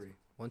 1, 2, sibling- 3.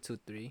 1, 2,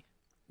 3.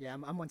 Yeah,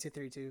 I'm 1, 2,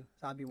 3 too.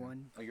 So I'll be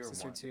 1. Oh, you're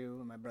Sister 1. 2,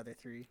 and my brother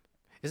 3.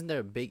 Isn't there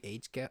a big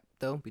age gap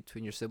though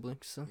between your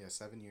siblings? Yeah,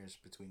 7 years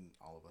between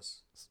all of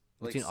us.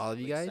 Between all of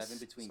you like guys? 7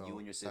 between So you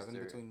and your sister.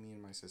 7 between me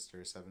and my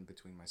sister. 7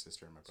 between my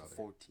sister and my So brother.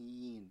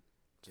 14.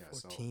 Yeah,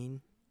 so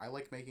 14. I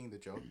like making the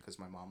joke because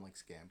my mom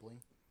likes gambling.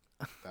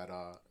 That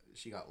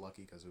she got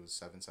lucky because it was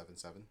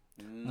 777.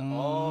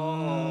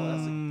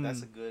 Oh,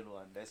 that's a good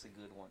one. That's a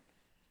good one.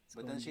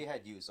 But then cool. she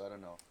had you, so I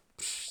don't know.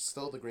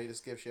 Still the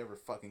greatest gift she ever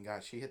fucking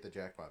got. She hit the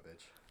jackpot,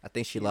 bitch. I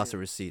think she lost a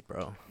receipt,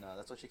 bro. No,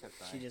 that's what she kept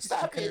She trying. just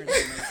Stop she it.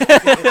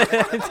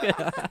 couldn't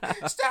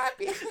remember. Stop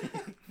it.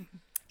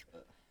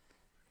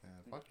 Yeah,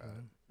 fuck that.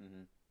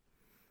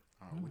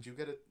 Mm-hmm. Would you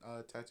get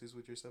tattoos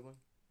with your sibling?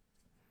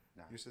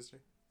 Nah. Your sister?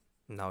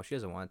 No, she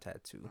doesn't want a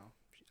tattoo. No.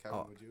 Kevin,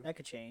 Oh. would you? That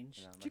could change.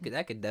 Yeah, She could,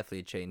 that could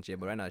definitely change it,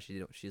 but right now she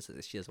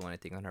doesn't want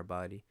anything on her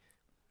body.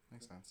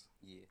 Makes sense.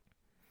 yeah.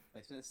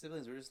 My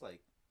siblings were just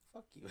like,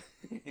 fuck you.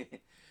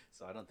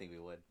 So I don't think we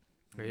would.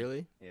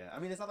 Really? Yeah. I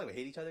mean, it's not like we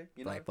hate each other,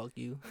 you know? Like fuck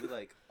you. We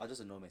like, I'll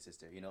just annoy my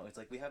sister, you know? It's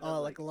like we have that,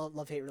 Oh, like a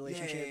love hate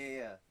relationship.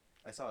 Yeah.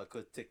 I saw a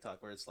good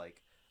TikTok where it's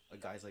like, a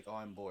guy's like, oh,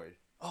 I'm bored.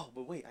 Oh,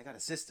 but wait, I got a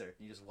sister.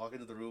 You just walk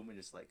into the room and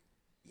just like,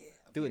 yeah.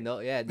 I'm Dude, here. no,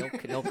 yeah,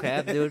 no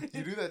cap, dude.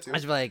 You do that too? I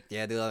just be like,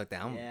 yeah, dude, like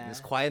that. I'm Yeah.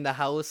 just quiet in the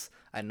house.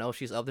 I know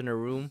she's up in her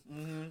room.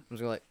 Mm-hmm. I'm just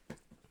gonna like,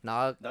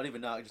 knock. Not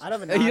even knock. Just I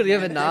don't even You knock, don't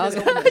even man. knock?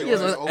 Just open the You You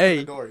just door. just like, open hey.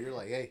 the door. You're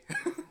like, hey.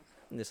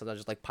 And then sometimes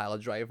just like pile a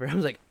driver. I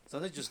was like,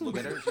 Sometimes just look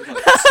at her. She's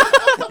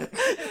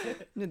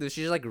like, dude,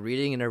 she's like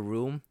reading in her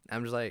room.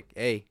 I'm just like,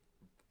 hey,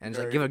 and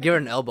just like Very- give her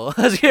an elbow.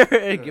 Just give her,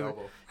 An give her,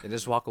 elbow. and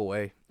just walk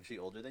away. is she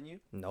older than you?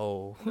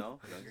 No. No?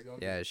 Younger?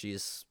 Younger? Yeah,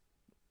 she's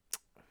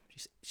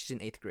in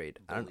 8th grade.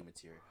 I don't Bully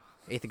material.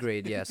 8th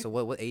grade. Yeah. So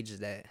what age is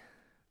that?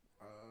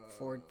 Uh,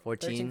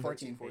 14?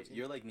 14. 14.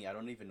 You're like me. I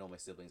don't even know my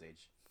siblings'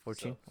 age.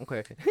 14. So,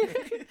 Okay.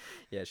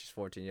 Yeah, she's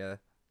 14. Yeah.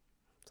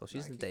 So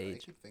she's I in the keep- I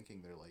age. keep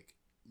thinking they're like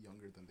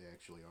younger than they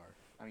actually are.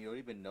 I mean, you don't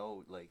even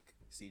know like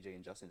CJ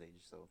and Justin's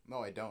age, so No,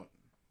 I don't.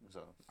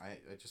 I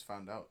just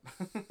found out.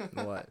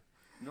 What?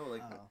 no,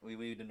 like Oh. we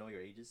need to know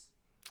your ages.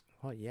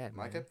 Oh yeah, I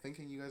man. kept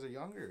thinking you guys are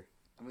younger.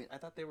 I mean, I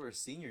thought they were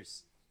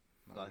seniors.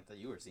 No. I thought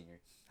you were a senior.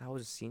 I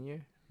was a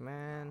senior,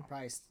 man.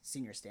 Probably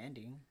senior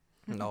standing.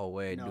 No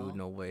way, No. dude.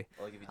 No way.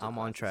 Or, like, if you took I'm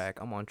on classes. track.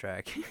 I'm on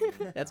track.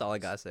 That's all I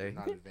gotta say.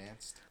 Not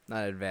advanced.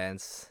 Not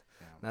advanced.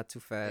 Yeah. Not too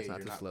fast. Hey, not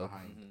you're too not slow.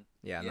 behind. Mhm.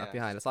 Yeah, I'm Yeah. not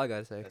behind. That's all I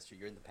gotta say. That's true.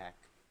 You're in the pack.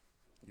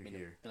 You're Minnow.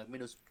 here. You're like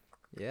minnows.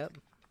 Yep.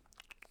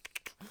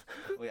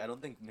 Wait, I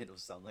don't think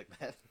minnows sound like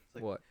that. It's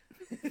like, What?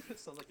 it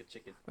sounds like a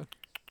chicken.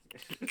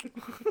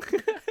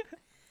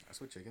 That's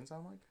what chickens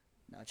sound like?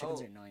 No, chickens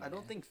Oh, are annoying. I don't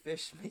man. think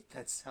fish make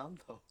that sound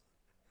though.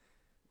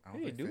 I don't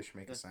Yeah, think dude. fish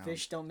make a sound.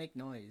 Fish don't make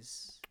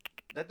noise.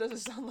 That doesn't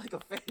sound like a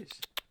fish.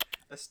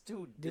 That's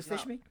dude. Do it's fish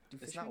not, make? Do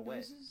It's fish not make wet.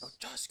 noises? Oh,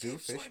 just Do keep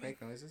fish swimming.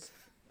 make noises?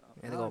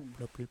 And they go Um,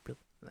 blub, blub, blub,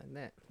 like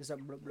that. There's a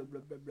blub, blub,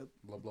 blub, blub, blub.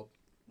 Blub blub.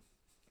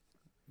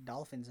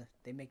 Dolphins,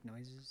 they make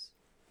noises.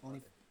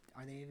 Only,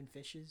 are they even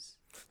fishes?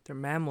 They're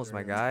mammals,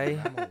 my They're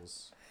guy.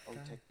 Mammals. Oh,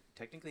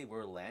 technically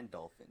we're land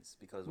dolphins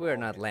because We're all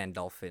not hair- land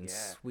dolphins.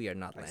 Yeah. We are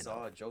not I land saw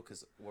dolphins. a joke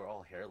because we're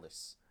all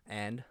hairless.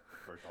 And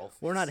We're dolphins.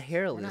 we're not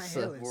hairless.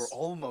 hairless. We're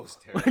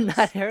almost hairless. We're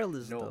not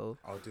hairless No. though.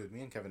 Oh, dude,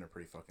 me and Kevin are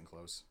pretty fucking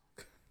close.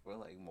 We're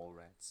like mole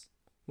rats.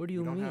 What do We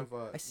you don't mean? have.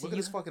 I see Look at you.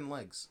 his fucking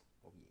legs.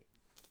 Oh yeah.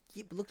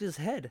 Yeah, but look at his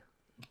head.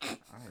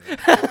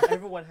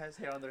 Everyone has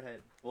hair on their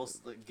head. Well,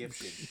 like,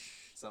 gifted.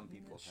 Some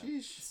people have.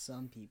 Sheesh.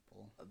 Some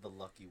people. The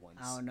lucky ones.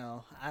 I don't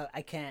know.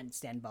 I can't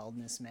stand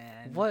baldness,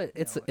 man. What?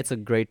 It's No, a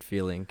great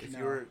feeling. If No.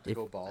 you were to If-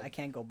 go bald, I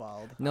can't go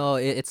bald. No,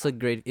 it's a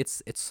great.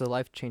 It's a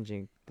life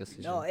changing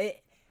decision. No,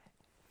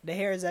 the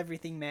hair is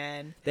everything,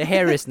 man. The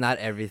hair is not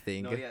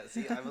everything. No, yeah.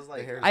 See, I was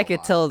like, hair is I a could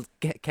lot. tell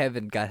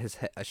Kevin got his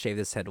shaved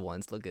his head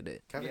once. Look at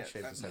it. Kevin Yeah,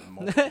 shaved his I'm- head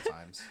multiple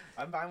times.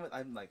 I'm fine with.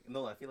 I'm like,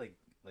 no. I feel like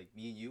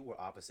me and you were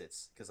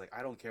opposites because like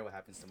I don't care what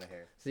happens to my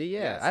hair. See,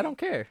 yeah, Yeah, I see? don't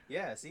care.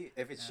 Yeah. See,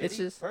 if it's shitty, It's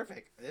just-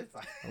 perfect. It's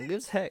fine. Who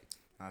gives a heck?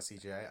 Nah,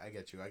 CJ, I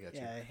get you. I get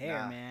Yeah, you. hair,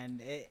 Nah.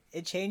 man.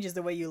 It changes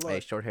the way you look. Hey,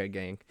 short hair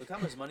gang. Look how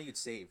much money you'd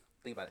save.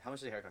 Think about it. How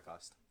much does a haircut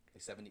cost?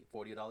 Like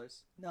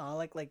 $40. No,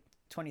 like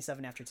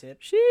 27 after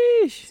tip.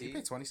 Sheesh. See, You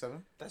pay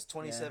 27. that's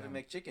 27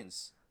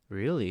 McChickens.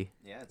 Really?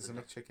 Yeah, Is it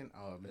McChicken?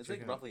 it's like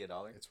McChicken. roughly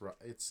 $1.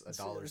 It's a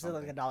dollar Is it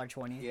like something.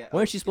 $1.20? Yeah.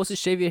 Weren't you supposed to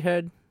shave your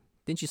head?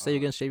 Didn't you say you're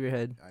Uh, gonna shave your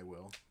head? I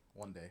will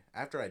one day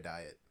after I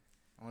dye it.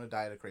 I want to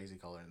dye it a crazy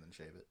color and then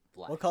shave it.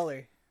 Black. What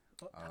color?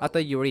 I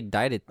thought you already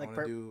dyed it. I Like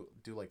want to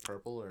do like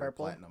purple or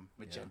purple? platinum.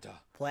 Yeah. Magenta.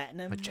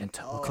 Platinum?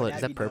 Magenta. Oh, What color is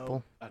that'd that? be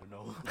Purple. I don't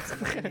know. Some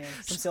green hair,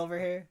 some silver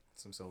hair.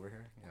 Some silver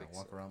hair. Yeah,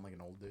 walk around like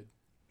an old dude.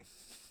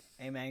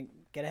 Hey man,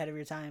 get ahead of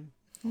your time.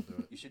 I'll do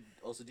it. You should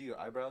also do your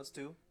eyebrows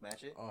too.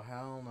 Match it. Oh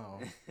hell no!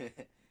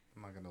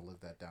 I'm not gonna live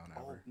that down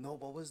Oh ever. no!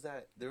 What was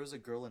that? There was a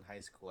girl in high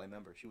school. I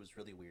remember she was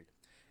really weird,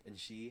 and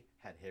she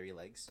had hairy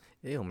legs.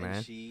 Ew, man.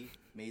 And she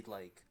made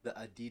like the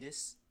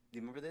Adidas. Do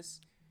you remember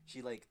this?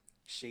 She like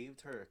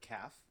shaved her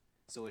calf,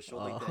 so it showed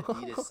like the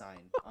Adidas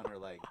sign on her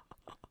leg.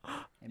 Hey,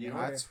 You man, know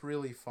we're- That's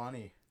really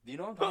funny. Do you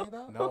know what I'm talking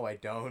about? No, I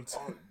don't.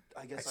 Oh,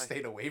 I I guess I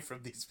stayed away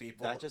from these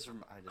people. That just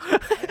I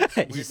just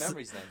weird Just-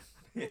 memories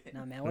then.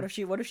 No man, what if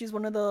she's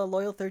one of the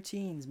loyal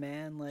 13s,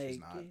 man? Like She's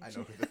not. I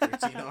know who the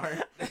 13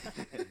 are.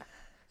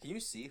 Can you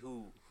see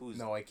who's?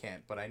 No, I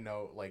can't. But I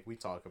know, like, we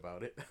talk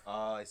about it.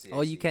 Oh, I see.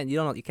 Oh, you can't. You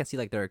don't. You can't see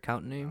like their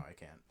account No, name. I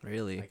can't.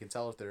 Really? I can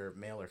tell if they're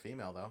male or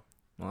female, though.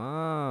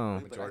 Wow.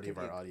 The majority of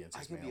our audience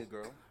I is can be a male.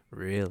 girl.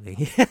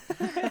 Really?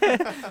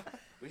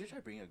 We should try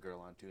bringing a girl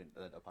on to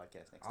a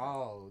podcast next time.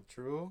 Oh,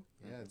 true.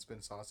 Yeah, it's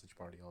been sausage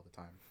party all the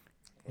time.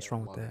 What's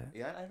wrong with love it. that?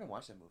 Yeah, I haven't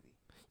watched that movie.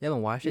 You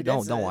haven't watched it? Dude,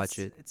 Don't that's- watch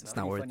it. It's not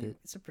pretty worth funny. it.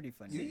 It's a pretty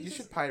funny. You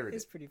should pirate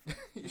It's it. pretty funny.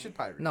 You should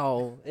pirate it.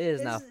 No, it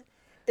is not.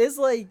 It's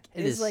like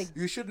It it's is. like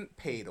You shouldn't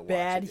pay to watch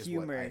Bad it. is what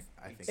humor.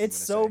 I think it's I'm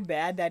so gonna say.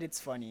 bad that it's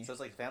funny. So it's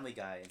like Family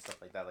Guy and stuff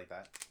like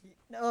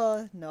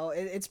that, No,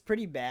 it's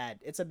pretty bad.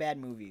 It's a bad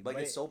movie. Like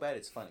but it's so bad,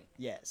 it's funny.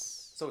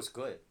 yes. So it's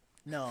good.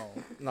 No.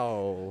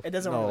 No. It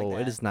doesn't no, work like it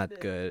that. is not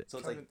good. So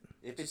it's Kevin, like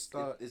if it's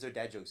just, is there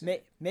dad jokes? In May,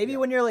 it? maybe Yeah.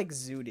 when you're like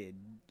zooted,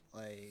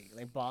 like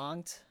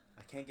bonked.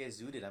 I can't get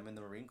zooted. I'm in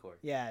the Marine Corps.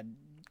 Yeah.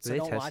 So they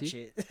don't test watch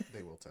you? it.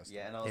 They will test.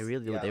 Yeah, it. and I They was,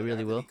 really will, yeah, they like, I really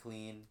have to will. be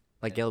clean.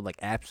 Like and, yo, like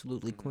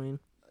absolutely Mhm. clean.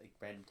 like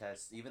random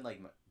tests, even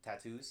like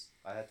tattoos.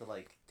 I had to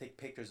like take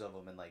pictures of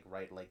them and like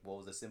write like what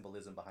was the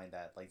symbolism behind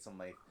that. Like some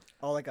like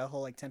Oh, like a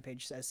whole like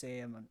 10-page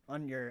essay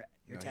on your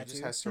No, he tattoo.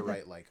 just has to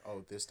write like,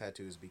 "Oh, this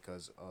tattoo is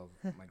because of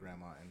my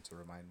grandma and to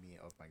remind me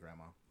of my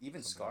grandma."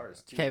 even Something like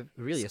scars too. Okay,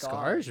 really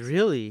scars? Scars.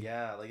 Really?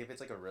 Yeah, like if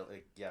it's like a real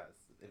like yeah,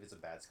 if it's a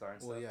bad scar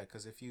and stuff. Well, yeah,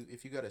 because if you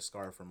got a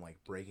scar from like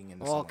breaking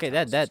into. Well, someone's okay, house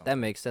that or that something,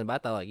 makes sense. But I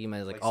thought like you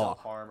meant like, like oh, self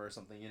harm or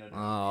something. You know what I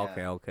mean? oh, Yeah.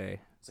 okay, okay.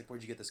 It's like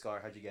where'd you get the scar?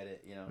 How'd you get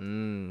it? You know.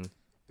 Mm.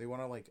 they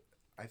want to like.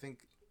 I think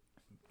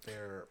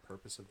their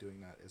purpose of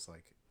doing that is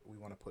like we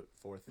want to put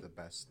forth the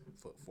best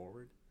foot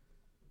forward.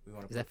 We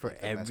want to. Is that for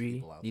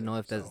every? You know,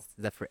 if that's is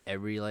that for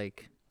every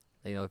like,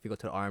 you know, if you go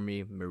to the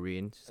army,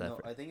 marines, is that No,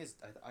 for? I think it's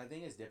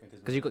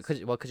different Cause you go,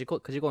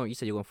 cause you're going. You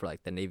said you're going for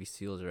like the Navy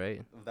SEALs,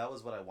 right? that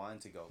was what I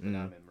wanted to go, but now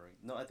I'm in Marine.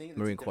 No, I think it's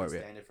Marine a different Corps,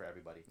 yeah. standard for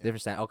everybody.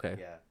 Different stand. Okay.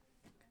 Yeah.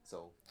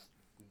 So,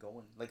 I'm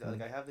going like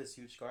I have this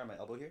huge scar on my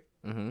elbow here,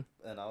 Mm-hmm.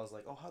 and I was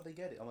like, oh, how'd they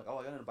get it? I'm like, oh,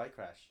 I got in a bike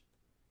crash.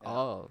 And I-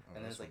 Oh.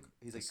 and then it's like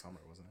he's like, summer,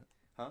 wasn't it?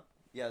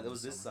 yeah, that this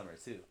was this summer.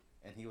 summer too.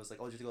 And he was like,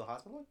 oh, did you go to the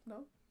hospital?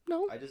 No,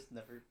 No. I just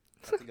never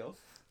had to go.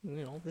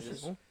 You know, this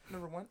is Just-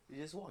 Never went. You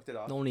just walked it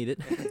off. don't need it.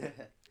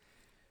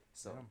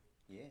 So Damn.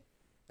 yeah,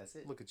 that's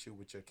it. Look at you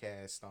with your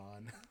cast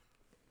on.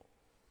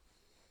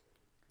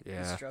 You're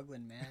Yeah.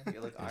 struggling, man.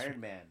 You're like Iron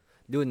Man.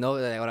 Dude, no,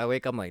 that when I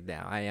wake up, I'm like,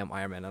 damn, I am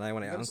Iron Man. And then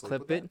when I You gotta sleep unclip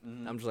with it, that?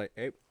 Mhm. I'm just like,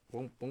 hey,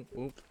 boom, boom,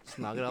 boom. Just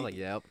knock it out. Like,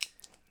 yep.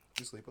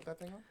 You sleep with that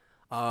thing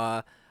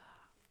on?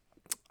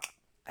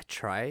 I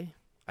try.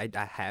 I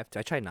have to.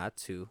 I try not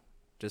to,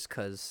 just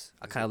cause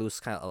I kind of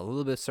lose a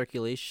little bit of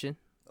circulation.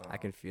 I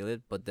can feel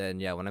it, but then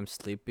yeah, when I'm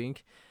sleeping,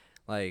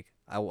 like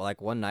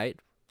like one night,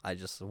 I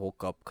just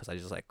woke up because I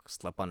just like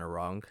slept on the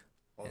wrong.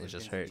 All It the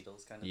just pins and hurt.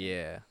 needles kind of thing.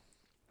 Yeah.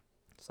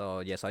 So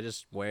yeah, so I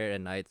just wear it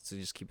at night to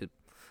just keep it,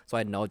 so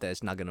I know that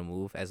it's not gonna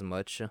move as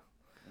much. You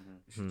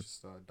should Mhm.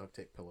 just duct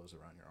tape pillows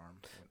around your arm.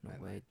 No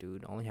at way, night.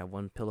 dude. I only have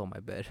one pillow on my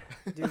bed.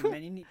 Dude,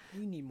 man, you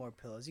need more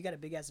pillows. You got a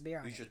big ass bear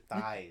on Use you. your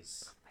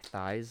thighs. My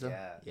thighs.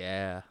 Yeah.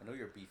 Yeah. I know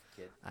you're a beefy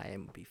kid. I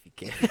am a beefy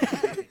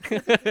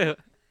kid.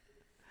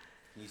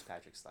 Use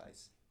Patrick's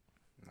thighs.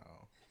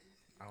 No,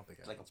 I don't think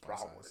I Like a that's my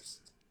size.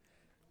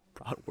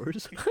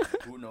 bratwurst.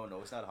 Bratwurst. Ooh, no,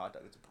 it's not a hot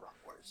dog. It's a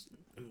bratwurst.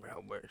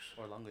 Bratwurst.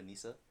 Or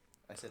longanisa.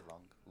 I said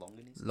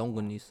longanisa.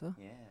 Longanisa.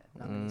 Yeah.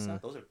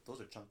 Longanisa. Those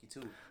are chunky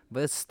too.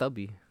 But it's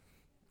stubby.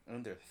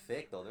 And they're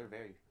thick though. They're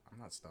very. I'm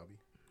not stubby.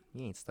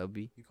 You ain't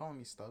stubby. You calling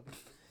me stubby?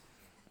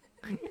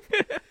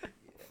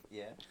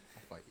 Yeah.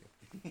 I'll fight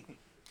you.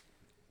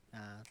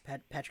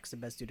 Patrick's the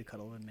best dude to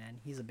cuddle with, man.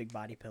 He's a big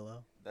body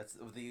pillow. That's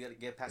you gotta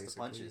get past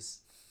Basically. the punches.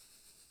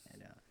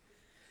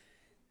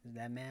 And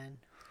that man.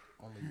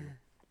 Only you.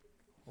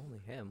 Only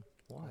him.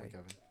 Why? Only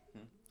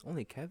Kevin.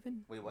 Only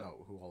Kevin? Wait, what?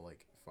 No, who all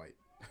like fight.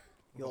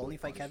 You only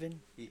fight Kevin?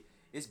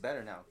 It's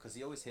better now because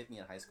he always hit me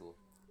in high school.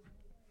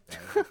 Yeah,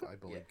 I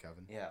bullied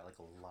Kevin. Yeah, like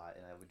a lot,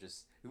 and I would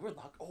just we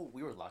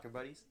were locker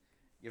buddies.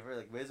 You ever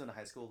like when in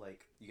high school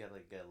like you got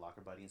like get a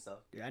locker buddy and stuff?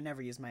 Dude, I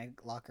never used my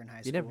locker in high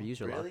You school. never used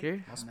your Really?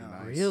 locker? Must be No.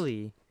 nice.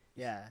 Really?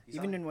 Yeah, You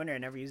even sound- in winter, I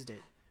never used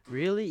it.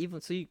 Really?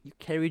 Even so, you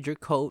carried your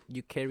coat,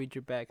 you carried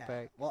your Yeah.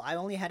 backpack. Well, I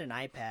only had an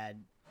iPad,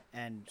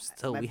 and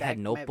Still, my we had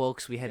my-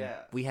 notebooks. We had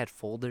Yeah.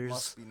 folders.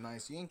 Must be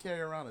nice. You didn't carry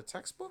around a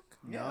textbook?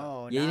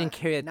 No, Yeah, you didn't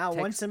carry a not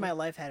once in textbook? my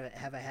life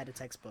have I had a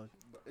textbook.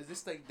 Is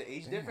this like the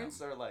age Damn.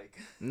 difference or like?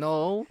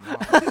 No. No,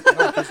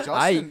 because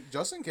I-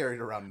 Justin carried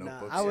around No,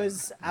 notebooks. I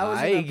was in a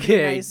I pretty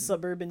get- nice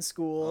suburban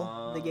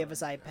school. They gave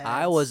us iPads.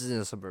 I was in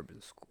a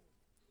suburban school.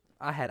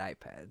 I had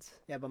iPads.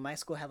 Yeah, but my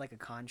school had like a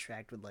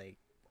contract with like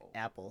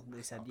Apple.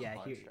 They said, A yeah,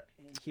 contract.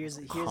 here's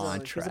a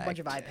bunch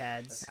of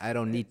iPads. I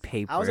don't need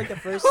paper. I was like the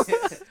first.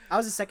 I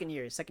was the second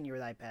year with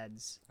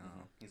iPads.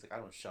 He's like, I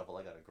don't shovel.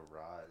 I got a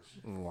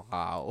garage.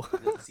 Wow. I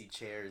didn't see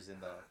chairs in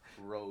the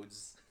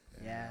roads.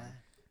 Yeah.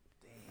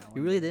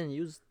 You really didn't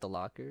use the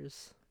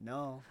lockers?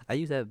 No. I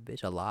used that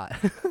bitch a lot.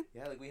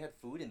 Yeah, like we had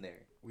food in there.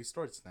 We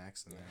stored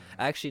snacks in there.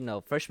 Actually,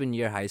 no. Freshman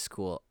year high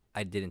school,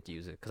 I didn't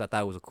use it because I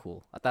thought it was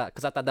cool. I thought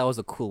that was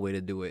a cool way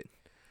to do it.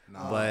 No,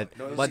 But-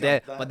 No, it was but like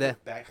then- not but then-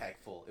 the backpack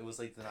full. It was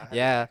like not having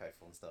Yeah. the backpack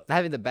full and stuff. Not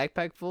having the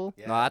backpack full?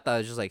 No, Yeah. I thought it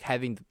was just like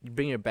having you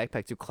bring your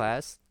backpack to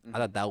class. I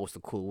thought that was the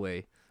cool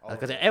way Oh,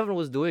 because everyone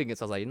was doing it.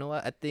 So I was like, you know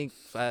what? I think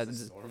this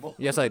is normal.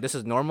 yeah, so like this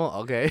is normal.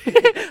 Okay,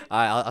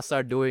 I'll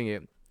start doing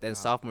it. Then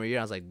sophomore year,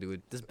 I was like,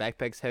 dude, this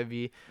backpack's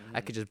heavy.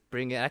 I could just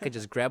bring it. I could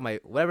just grab my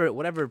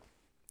whatever,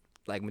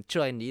 like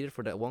material I needed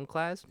for that one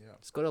class. Yeah.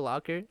 Just go to the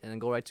locker and then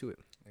go right to it.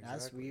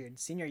 That's Exactly. weird.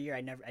 Senior year,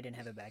 I didn't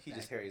have a backpack. He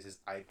just carries his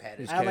iPad. He and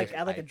just I carries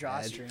had like a iPad.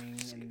 drawstring,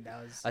 and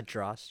that was. A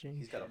drawstring.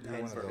 He's got a You're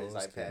pen one of for his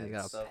those iPad. kids. You and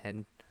got a stuff.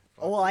 pen.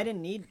 Oh well, I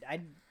didn't need. I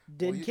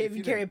did you- ca- if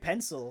you carry a didn't-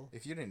 pencil.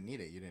 If you didn't need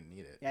it, you didn't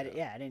need it.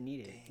 Yeah, I didn't need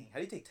it. Dang. How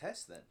do you take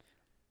tests then?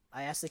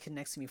 I asked the kid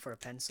next to me for a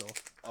pencil.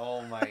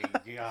 Oh my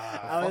god.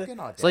 I was-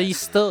 Fucking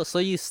So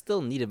you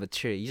still needed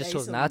material. You just Yeah, you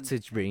chose still not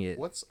need- to bring it.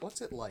 What's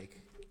it like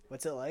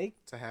What's it like?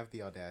 to have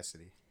the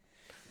audacity?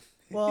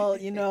 Well,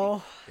 you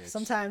know, Bitch.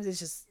 sometimes it's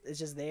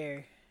just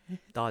there.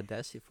 The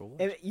audacity for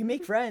what? You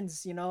make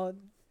friends, you know,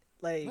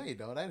 like No, you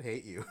don't. I'd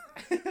hate you.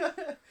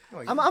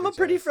 Like, I'm you a bitch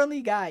pretty ass.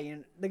 friendly guy. You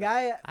know, the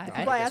guy I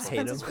people I just ask hate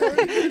pencils him.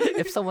 for.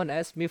 If someone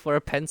asked me for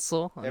a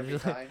pencil, I'm Every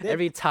just like- time?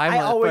 every time I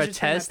for always a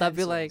return my test, I'd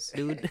be like,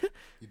 pencils. dude.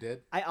 You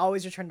did? I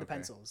always return the Okay.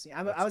 pencils.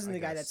 Yeah, I That's- wasn't I the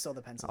guy that guess. stole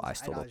the pencils. Oh, I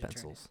stole the always return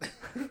pencils.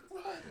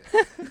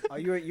 it. Oh,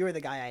 you were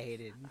the guy I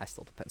hated. I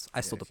stole the pencil.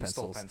 I stole the if you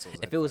stole pencils. pencils,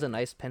 If I'd it was a fight you.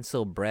 nice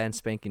pencil, brand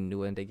spanking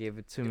new, and they gave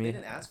it to If me. they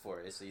didn't ask for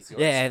it, it's yours.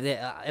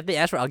 Yeah, if they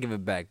ask for it, I'll give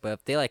it back. But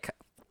if they like,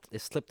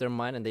 it slipped their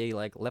mind and they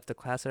like left the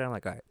class there, I'm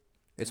like, all right,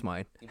 it's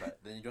mine. But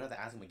then you don't have to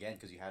ask him again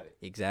because you have it.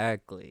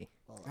 Exactly.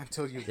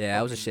 Until you. Yeah,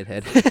 I was a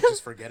fucking shithead.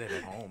 Just forget it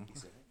at home.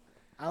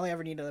 I only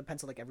ever need a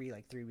pencil like every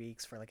 3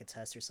 weeks for like a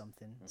test or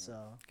something. So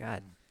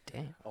God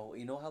damn. Oh,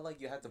 you know how like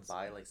you had to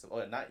buy like some.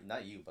 Oh,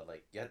 not you, but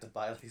like you had to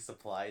buy like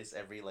supplies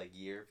every like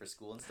year for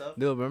school and stuff.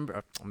 No,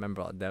 I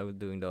remember that was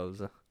doing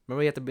those.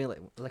 Remember you had to be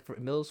like for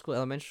middle school,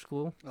 elementary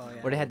school, oh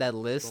yeah. where they had that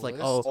list, The like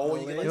list? oh,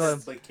 You get like you know,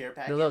 this like care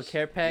package. the little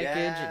care package.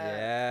 Yeah.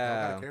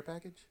 Yeah. Got a care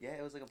package? Yeah,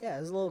 it was like a. Yeah,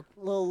 there's a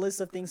little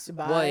list of things to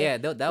buy. Well, yeah,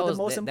 that but was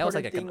the most that was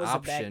important like thing an was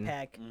option. a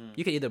backpack.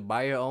 You could either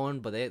buy your own,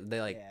 but they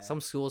like Yeah.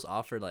 some schools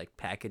offer like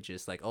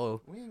packages. Like,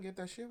 oh, We didn't get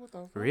that shit. What the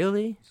fuck?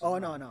 really? Oh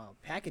no,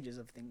 packages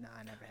of things. Nah,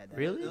 I never had that.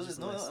 Really? It was just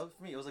no, a list.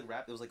 for me. It was like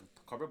wrapped. It was like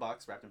a cardboard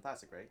box wrapped in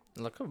plastic, right?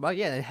 Like, but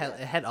yeah, it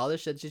had all the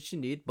shit that you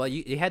need, but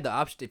you had the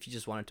option if you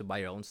just wanted to buy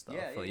your own stuff.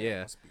 Yeah, So yeah,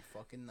 yeah. Must be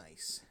fucking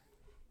nice.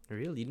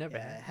 Really, you never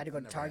Yeah, I had. had to go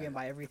to Never Target had and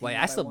buy everything. Wait, one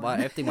I by still one. bought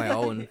everything my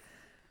own.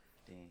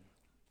 Dang.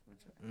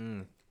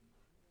 Mm.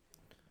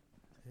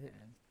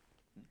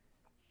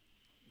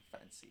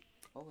 Fancy.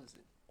 What was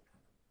it?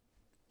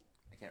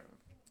 I can't remember.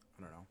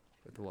 I don't know.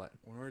 With what?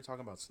 When we were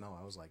talking about snow,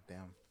 I was like,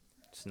 damn.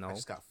 Snow. I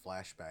just got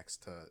flashbacks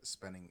to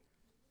spending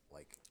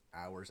like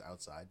hours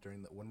outside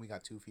during when we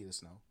got 2 feet of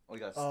snow. Oh,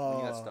 you got when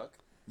you got Oh. stuck.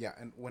 Yeah,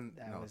 and when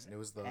That no, was it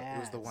was the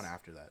one ass.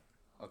 after that,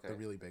 Okay. the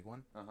really big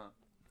one. Uh huh.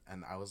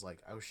 And I was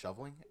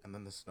shoveling, and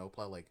then the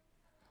snowplow like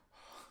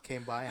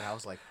came by, and I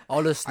was like,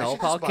 All the should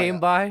snowplow just buy came a-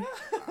 by.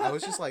 I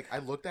was just like, I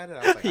looked at it,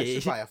 I was like, I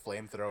should buy a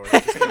flamethrower,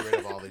 just get rid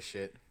of all this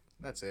shit.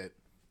 That's it.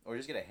 Or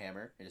just get a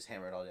hammer and just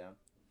hammer it all down.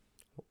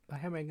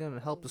 How am I gonna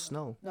help the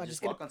snow? No, just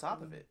just walk get on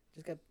top of it.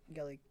 Just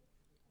get like.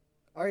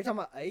 Are you talking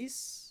about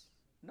ice?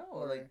 No,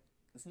 Or- like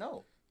it's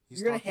no. He's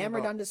You're gonna talking hammer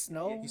about- down the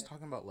snow? He's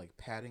talking about like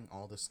patting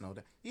all the snow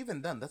down.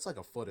 Even then, that's like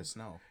a foot of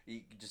snow.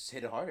 You could just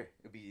hit it harder.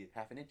 It'd be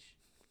half an inch,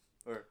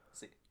 or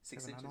six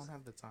Kevin, I inches. don't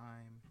have the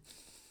time.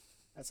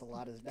 That's a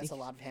lot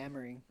of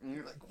hammering. And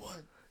you're like,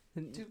 what?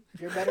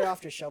 You're better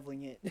off just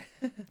shoveling it.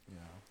 Yeah.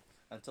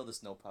 Until the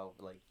snowplow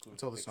like.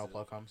 Until the fixes it.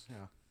 snowplow comes,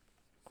 yeah.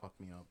 Fuck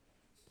me up.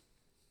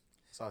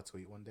 I saw a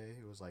tweet one day.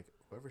 It was like,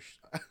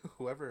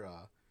 whoever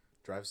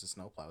drives the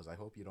snowplows, I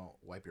hope you don't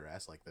wipe your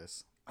ass like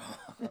this.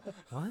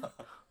 What?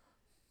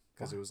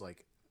 Because it was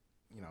like,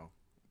 you know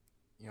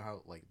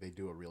how like they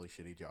do a really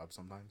shitty job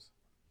sometimes.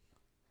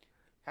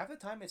 Half the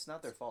time, it's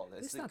not their fault.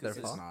 It's like, not their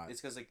 'cause fault. Not.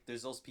 It's because like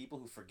there's those people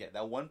who forget.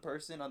 That one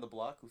person on the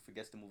block who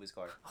forgets to move his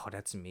car. Oh,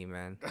 that's me,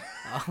 man.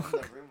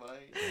 Never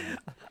mind.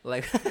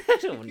 Like,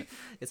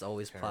 it's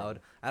always plowed.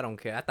 I don't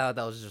care. I thought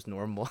that was just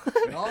normal.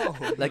 No,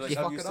 Like, Like, you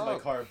I'm fuck used it to my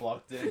up. car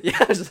blocked in.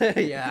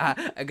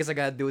 yeah. I guess I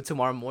gotta do it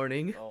tomorrow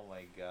morning. Oh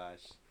my gosh.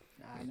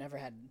 Nah, I never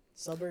had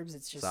suburbs.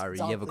 It's just Sorry, it's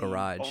you all have a clean.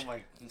 garage. Oh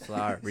my.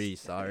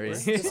 Sorry.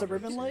 It's the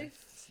suburban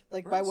life,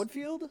 like by Where's-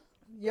 Woodfield.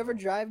 You ever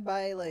drive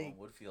by like?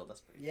 Oh, Woodfield.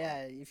 That's pretty. Yeah,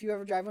 if you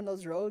ever drive on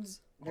those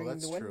roads during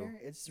that's the winter, true.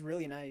 it's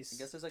really nice. I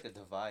guess there's like a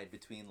divide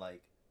between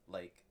like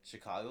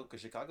Chicago, because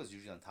Chicago's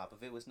usually on top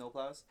of it with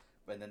snowplows,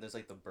 but then there's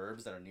like the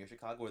burbs that are near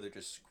Chicago where they're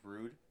just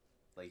screwed,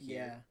 like here.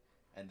 Yeah,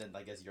 And then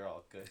I guess you're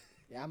all good.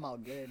 yeah, I'm all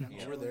good. I'm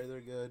Yeah. Over chilling. there,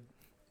 they're good.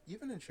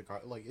 Even in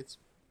Chicago, like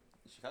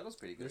Chicago's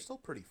pretty they're good. still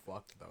pretty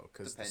fucked though,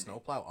 because the Depending.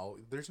 snowplow.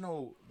 There's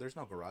no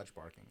garage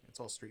parking. It's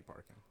all street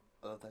parking.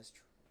 Oh, that's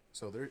true.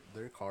 So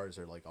their cars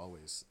are like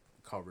always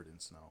covered in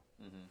snow.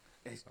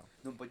 Mm-hmm. So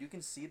No, but you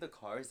can see the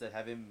cars that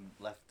haven't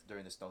left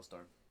during the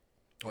snowstorm.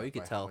 Oh, you by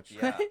could how tell. much-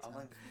 Yeah, I'm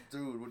like,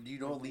 dude, you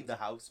don't leave the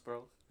house,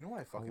 bro. You know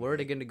what I fucking Where are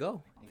they hate? gonna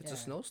go? If it's a Yeah.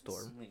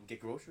 snowstorm.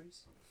 Get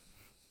groceries.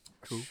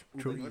 True,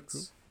 Uber true,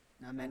 Eats.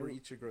 Nah, man. Uber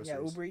Eats your groceries. Yeah,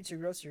 Uber Eats your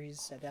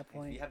groceries at that If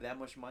point. you have that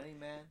much money,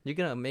 man. You're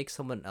gonna make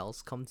someone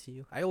else come to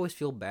you. I always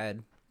feel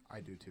bad. I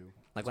do too.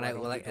 Like That's when why I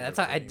don't like do that's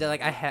how I delivery did.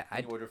 Like anymore. I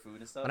You order food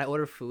and stuff. when I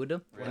order food,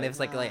 and Really? if it's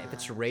like if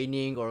it's Ah.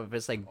 raining or if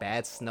it's like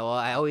bad snow,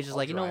 I always just I'll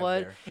like, you know drive what?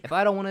 there. If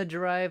I don't want to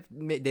drive,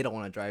 they don't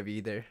want to drive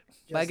either.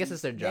 But I guess Just-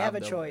 it's their job. They have a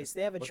though. choice.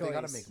 They have a But choice. they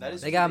gotta make That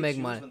is They true, gotta make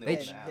choose money. when They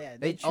make ch- an app. Yeah,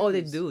 They they oh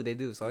they choose. do they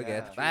do. So I Yeah.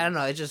 get. But I don't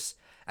know. I just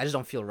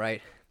don't feel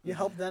right. You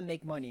help them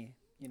make money.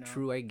 You know.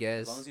 True, I As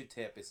guess. long as you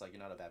tip, it's like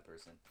you're not a bad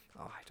person.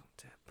 Oh, I don't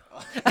tip.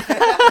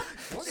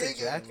 What a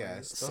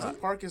jackass!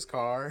 Doesn't park his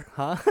car.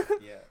 Huh?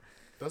 Yeah.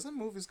 Doesn't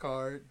move his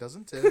car.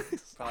 Doesn't tip.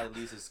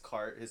 Probably leaves his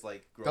cart, his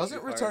like. grocery Doesn't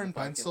cart in return the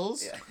parking-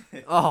 pencils.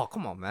 Yeah. Oh,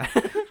 come on, man.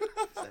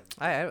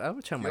 I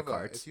return If my you have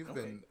cards. if you've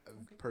been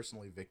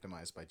personally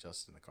victimized by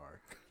just in the car,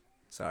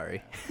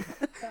 Sorry.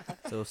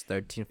 Those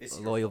 13 It's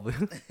your loyal.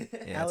 fault.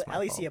 Yeah, it's my At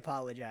least he fault.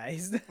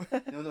 apologized.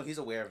 No, he's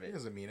aware of he it.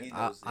 doesn't mean it. He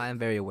I knows it. am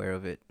very aware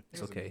of it. He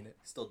It's doesn't okay. mean it.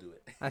 Still do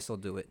it. I still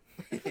do it.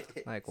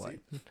 Like what?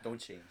 Don't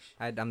change.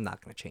 I'm not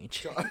gonna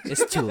change.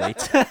 It's too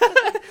late.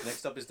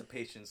 Next up is the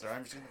patience, or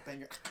I'm just gonna bang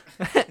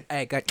your.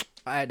 Hey, got.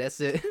 Alright, that's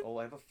it. Oh,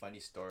 I have a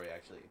funny story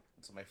actually.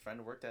 So my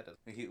friend worked at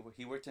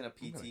he worked in a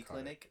gonna PT cut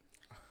clinic,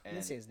 I and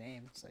didn't say his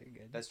name, so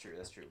you're good. that's true.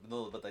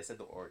 No, but I said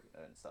the org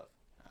and stuff.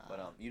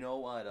 But you know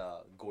what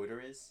goiter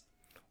is?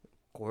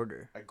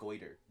 Goiter. A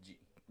goiter.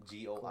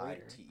 Goiter.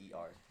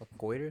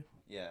 Goiter?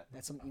 Yeah.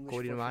 That's some English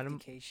Goiter 450 madam?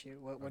 K shit.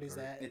 What is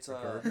that? It's A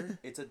a girder?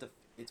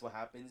 it's what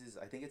happens is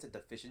I think it's a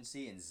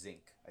deficiency in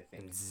zinc. I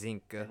think. And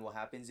zinc. And what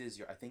happens is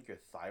your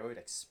thyroid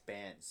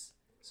expands.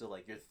 So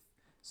like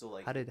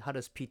How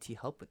does PT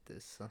help with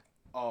this?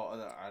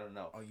 I don't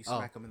know. Oh, you Oh.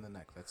 smack him in the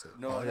neck. That's it.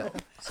 No, Oh, no. yeah.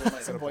 So my, Some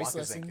Instead of voice block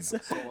his zinc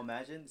lessons. in so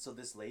imagine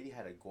this lady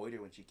had a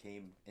goiter when she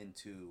came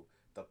into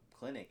the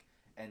clinic,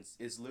 and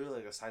it's literally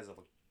like the size of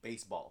a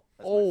baseball.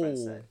 That's what my friend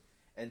Oh. said.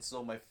 And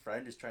so my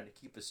friend is trying to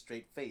keep a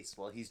straight face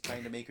while he's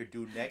trying to make her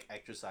do neck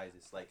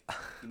exercises. Like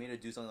he made her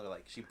do something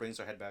like she brings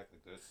her head back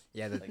like this.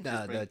 Yeah, Like,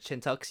 just bring- the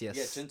chin tucks, yes.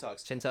 Yeah, chin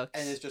tucks. Chin tucks.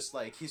 And it's just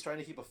like he's trying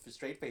to keep a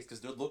straight face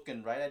because they're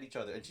looking right at each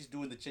other, and she's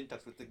doing the chin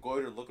tucks with the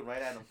goiter looking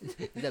right at him.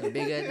 that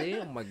big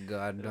idea? Oh my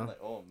god, And I'm no.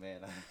 like, oh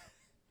man.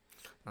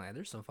 Oh, yeah,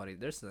 there's some funny.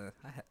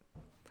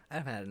 I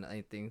haven't had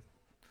anything.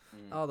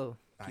 Mm. Although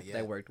Not people that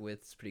I yet. worked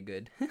with is pretty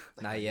good.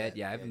 Not yet.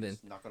 Yeah, I haven't been.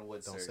 just knock on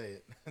wood, Don't sir. say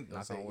it. Don't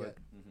Knock say on it wood. yet.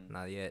 Mm-hmm.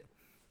 Not yet.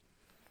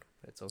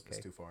 But it's It's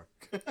okay. too far.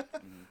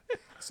 Mm-hmm.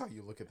 That's how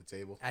you look at the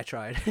table. I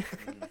tried.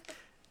 Mm-hmm.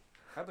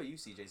 How about you,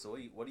 CJ? So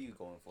what are you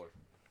going for?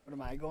 What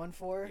am I going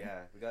for?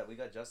 Yeah, we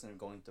got Justin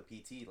going to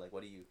PT. Like,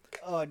 what are you?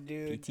 Oh,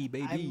 dude. PT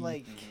baby. I'm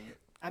like, Mhm.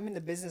 I'm in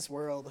the business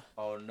world.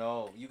 Oh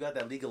no, you got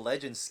that League of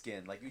Legends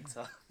skin. Like you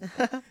tell.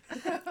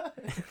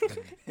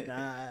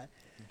 Nah.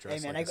 You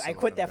dress Hey man, like a I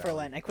quit Silicon that for Valley.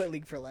 Lent. I quit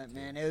League for Lent,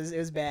 man. It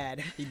was bad.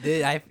 He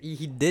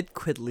did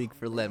quit League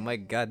for Lent. My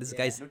god, this Yeah.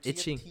 guy's No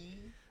itching. TFT,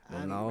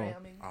 I'm- No.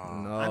 ramming?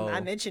 No.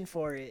 I'm itching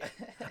for it.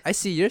 I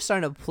see you're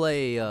starting to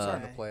play. I'm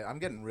starting to Sorry. play. I'm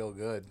getting real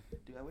good.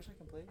 Dude, I wish I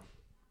can play.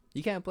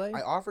 You can't play.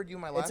 I offered you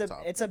my It's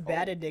laptop. a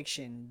bad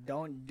addiction.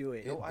 Don't do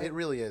it. It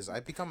really is.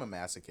 I've become a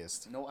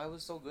masochist. No, I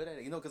was so good at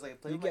it. You know, because I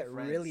play You with my get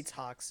friends. really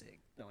toxic.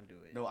 Don't do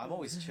it. No, I'm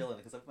always chilling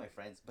because I'm with my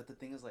friends. But the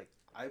thing is, like,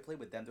 I play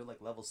with them. They're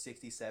like level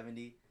 60,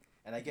 70,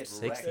 and I get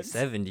 60, wrecked.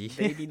 70.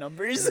 Baby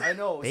numbers. I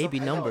know.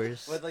 Baby I know.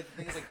 numbers. But like the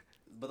thing is, like,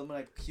 but then when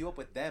I queue up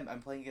with them,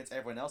 I'm playing against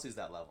everyone else who's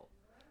that level.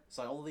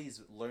 So I always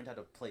learned how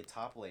to play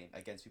top lane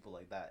against people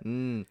like that.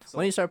 Mm. So-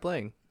 When you start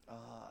playing?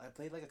 I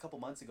played like a couple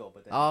months ago,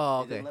 but then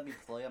Oh, they didn't okay. let me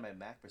play on my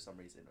Mac for some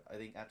reason. I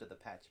think after the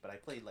patch, but I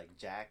played like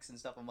Jax and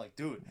stuff. I'm like,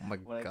 dude, Oh my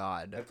when I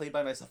god. played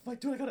by myself. I'm like,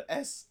 dude, I got an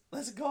S.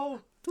 Let's go.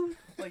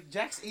 Like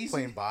Jax easy.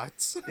 Playing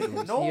bots.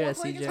 No, Yeah, I'm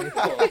playing CJ. against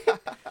people.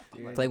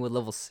 Dude, Playing with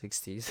level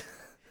 60s.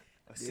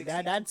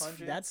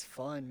 dude, that's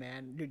fun,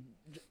 man. Dude,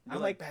 I'm I'm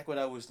like like, back when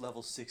I was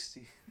level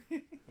 60.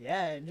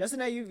 yeah.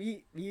 Justin and I,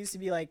 we used to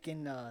be like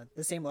in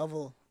the same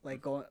level,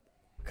 like going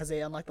because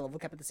they unlock the level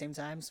cap at the same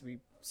time, so we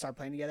start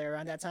playing together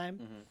around that time.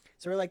 Mhm.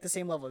 So we're like the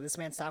same level. This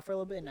man stopped for a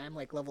little bit, and I'm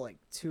like level like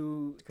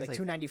like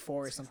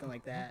 294 or something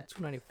like that.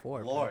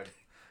 294. Lord,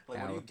 like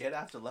Yeah, what do you well- get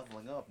after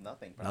leveling up?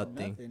 Nothing. Bro.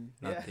 Nothing.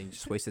 Nothing. Yeah.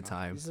 Just wasted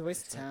time. This is a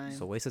waste of time.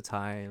 It's a waste of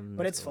time.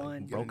 But it's like,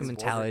 fun. Broken Getting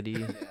this mentality.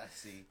 Yeah,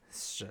 see.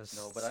 It's just.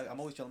 No, but I'm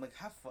always chilling. I'm like,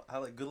 have fun.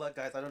 Like, good luck,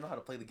 guys. I don't know how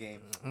to play the game.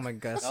 Oh my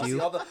god, I'll that's you.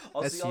 see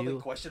all the you.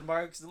 question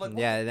marks. They're like, what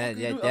Yeah, the that, fuck are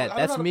you yeah, doing? yeah. I don't know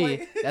That's how to me.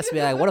 play. That's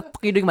me. Like, what the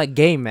fuck are you doing in my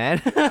game,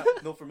 man? Yeah.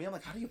 No, for me, I'm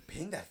like, how do you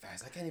ping that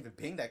fast? I can't even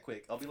ping that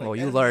quick. I'll be like, Oh,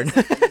 you enemy learn. is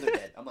like, and they're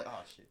dead. I'm like, oh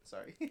shit,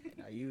 sorry.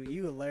 No,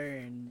 you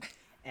learn,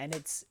 and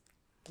it's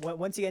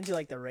once you get into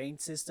like the rank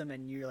system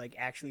and you're like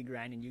actually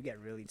grinding, you get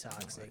really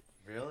toxic.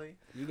 Really?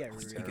 You get You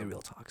really, get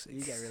real toxic.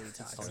 you get really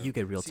toxic. You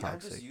get real See, I'm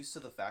just toxic. used to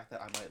the fact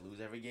that I might lose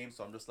every game,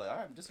 so I'm just like,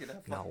 alright, I'm just gonna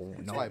have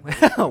fun. No, why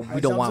no. both-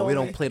 we don't want. We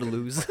Zombie. don't play to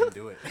lose. Fucking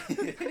do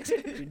it.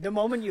 Dude, the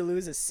moment you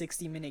lose a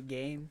 60-minute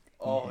game,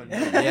 Oh no.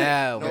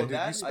 Yeah, No, when- dude,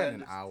 that- you spend I an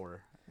understand.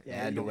 hour. Yeah, Yeah,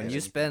 You dude, don't when get you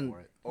anything spend. for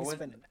it. Or You when,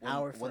 spend an when,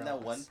 hour for when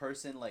that one us.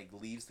 person like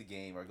leaves the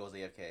game or goes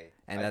AFK.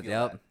 And I that, feel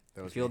yep. that.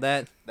 That You was feel me.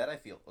 that? That I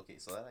feel. Okay,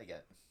 so that I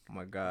get. Oh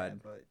my yeah,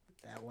 god. but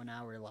that 1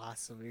 hour loss,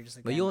 so we are just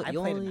like. But "Damn, you I you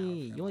played an hour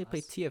only for you only loss."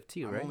 play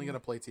TFT, I'm right? only gonna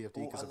play TFT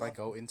Oh, because I if I love-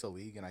 go into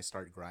League and I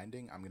start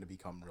grinding, I'm gonna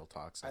become real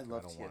toxic. I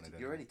love don't want TFT. it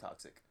You're already anymore.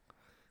 toxic.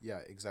 Yeah,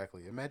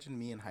 exactly. Imagine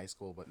me in high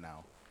school, but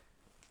now.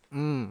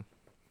 Mm.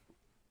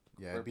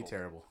 Yeah, it'd be Crippled.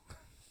 terrible.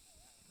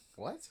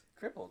 What?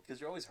 Crippled, because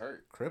you're always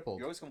hurt. Crippled.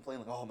 You're always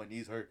complaining like, oh, my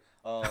knees hurt.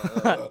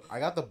 I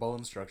got the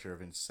bone structure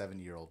of a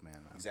 70-year-old man.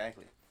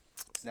 Exactly.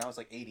 So now it's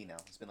like 80 now.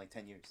 It's been like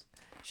 10 years.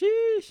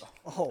 Sheesh.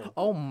 Oh,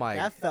 Oh my.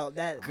 that felt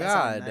that. God,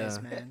 That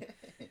sounded nice, man.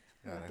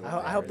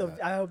 God, I hope they the heard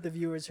that. I hope the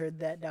viewers heard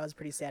that. That was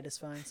pretty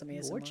satisfying. Some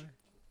ASMR. Where'd you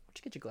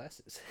get your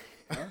glasses?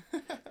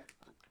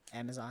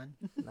 Amazon.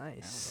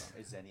 Nice.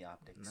 It's Zenny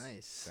Optics.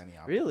 Nice. Any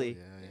optical- Really?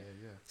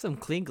 Yeah. Some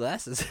clean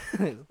glasses.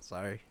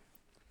 Sorry.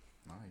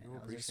 Nah, you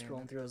I was just appreciate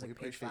scrolling it. through, I was We like,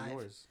 page appreciate 5.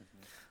 yours.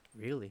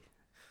 Really?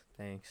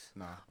 Thanks.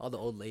 Nah. All the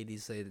old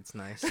ladies say it's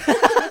nice.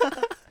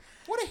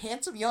 What a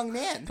handsome young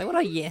man. Like, what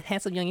are you,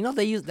 handsome young? You know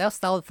they use that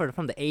style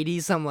from the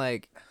 80s. I'm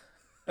like,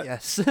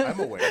 yes. I'm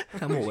aware.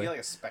 I'm Did you aware. get like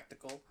a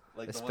spectacle?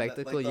 Like A the one that-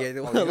 spectacle, like the- yeah. The,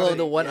 oh, one- you gotta-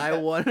 the one yeah. eye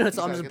one. So I'm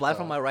gotta just get blind the-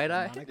 from my right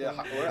eye. Monocle. Yeah,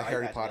 wear The an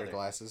Harry iPad Potter together.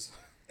 glasses.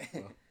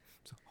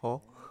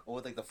 Oh. Or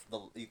with like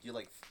you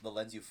like the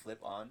lens you flip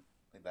on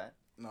like that.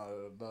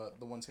 No,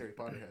 the ones Harry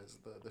Potter has,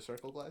 the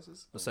circle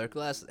glasses. The circle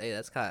glass. Hey,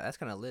 that's kind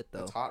of lit though.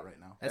 That's hot right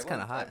now. That's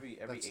kinda Everyone- hot.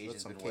 Every That's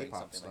Asian's some been wearing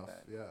K-pop something like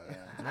stuff. that.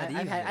 Yeah. Not I've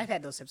even.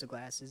 had those types of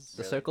glasses.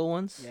 The Really? circle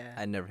ones. Yeah.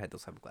 I never had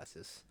those type of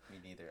glasses. Me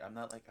neither. I'm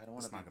not like I don't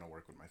want It's to be. not gonna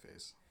work with my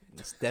face.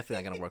 It's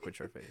definitely not gonna work with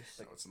your face.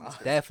 No, it's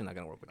not. Definitely not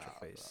gonna work with Nah,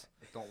 your face.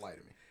 bro. Don't lie to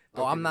me. Oh,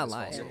 Don't I'm give me not this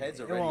lying. false Your hope. head's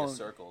It already a won't-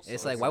 circle. So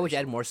It's like, why would you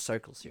add more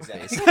circles to your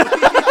Exactly. face?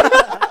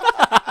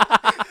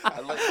 I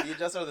like you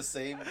just are the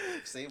same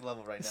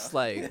level right now. It's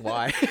like,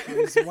 why?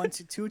 There's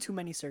too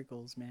many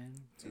circles, man.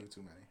 Too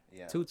many.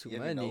 Yeah. Too You have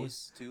your many.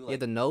 nose, too, Yeah,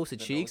 the nose, the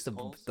the cheeks, nose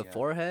the holes, the yeah.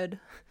 forehead.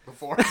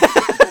 Before.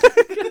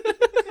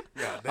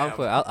 Yeah, I'm damn.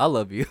 cool. I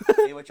love you. Hey, but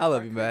I you're love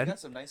part you, Korean. man. You got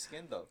some nice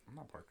skin though. I'm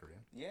not part Korean.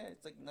 Yeah,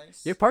 it's like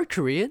nice. You're part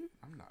Korean?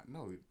 I'm not.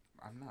 No,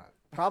 I'm not.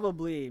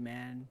 Probably,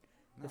 man.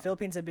 The No.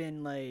 Philippines have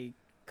been like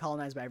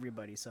colonized by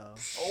everybody, so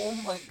Oh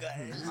my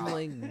god. Oh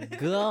my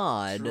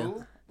god.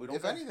 True. We don't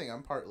If got- anything,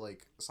 I'm part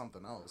like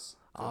something else.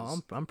 Oh,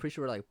 'cause I'm pretty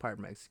sure we're like part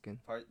Mexican.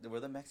 We're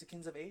the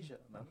Mexicans of Asia,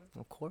 remember?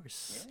 Of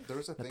course. Yeah. there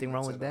was a Nothing thing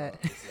wrong that with said,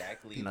 that.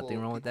 Exactly. people- Nothing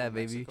wrong with people that,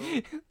 in baby.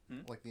 Mexico, Hmm?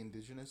 like the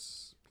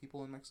indigenous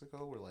people in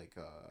Mexico were like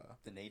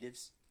The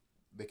natives.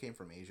 they came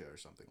from Asia or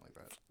something like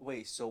that.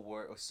 Wait,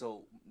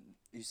 so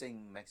you're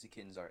saying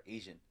Mexicans are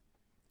Asian?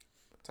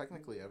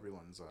 Technically,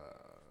 everyone's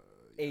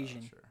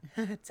Asian.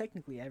 Sure.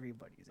 Technically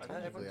everybody's I thought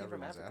Asian. everyone Technically, came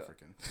from everyone's Africa.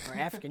 African. Or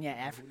African, yeah, Who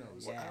African.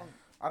 knows? Yeah.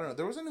 I don't know.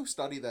 There was a new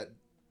study that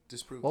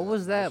disproved. What that,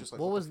 was and I that? just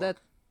like, What the was that?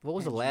 fuck? What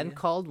was the land Pangea.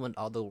 called when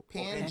all the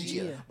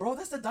Pangea. Bro,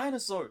 that's the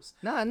dinosaurs.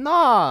 Nah.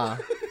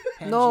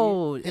 Pangea.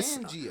 No, it's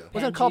Pangea.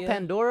 was it called Pangea?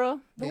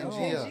 Pandora?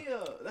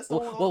 Pangea. That's the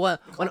Well, one. well, when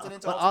the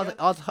continents all,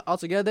 together? all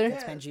together? Yeah.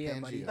 It's Pangea,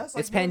 buddy. Pangea. That's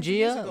It's like millions of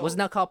years Pangea. ago. Wasn't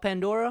that called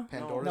Pandora?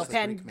 Pandora's No, the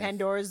Greek myth.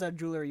 Pandora's the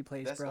jewelry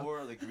place, That's bro. more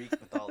of the Greek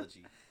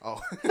mythology. Oh,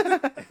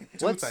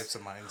 two What's- types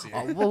of minds here.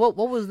 What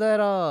was that?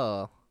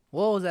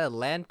 What was that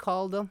land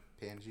called?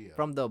 Pangea.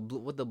 From the blue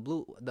with the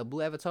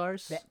blue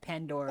avatars.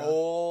 Pandora.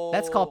 Oh,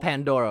 That's called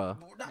Pandora.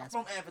 Not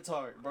from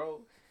Avatar,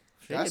 bro.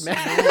 That's man.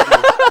 a movie.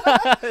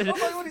 I'm like,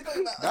 what are you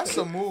talking about? That's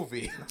a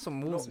movie. That's a No,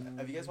 movie.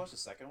 have you guys watched the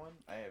second one?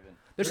 I haven't.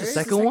 There's a There is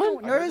second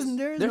one. There is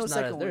no There's not a-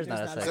 second one. there's not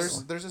a second There's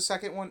one. there's a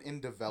second one in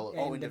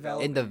development. Oh, in In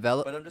development. In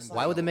develop. But I'm just Why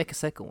like, would they make a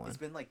second one? It's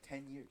been like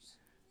 10 years.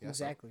 Yeah, so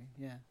Exactly.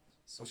 Yeah.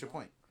 So what's your long.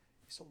 point?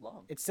 It's so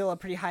long. It's still a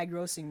pretty high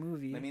grossing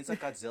movie. I mean, it's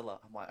like Godzilla.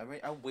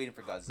 I'm waiting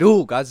for Godzilla.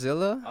 Dude,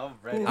 Godzilla. I'm Who-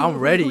 ready. who- I'm who-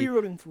 ready. Who are you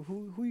rooting for?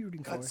 Who are you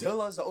rooting for?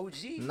 Godzilla's the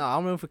OG. No,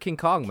 I'm rooting for King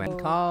Kong, man. Oh,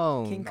 King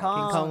Kong. King No, Kong.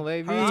 King Kong,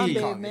 baby. Harambe,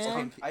 King Kong, it's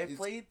man. King- I it's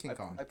played. King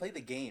Kong. I played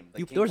the game. The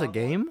You- King there was a Kong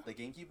game? One, the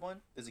GameCube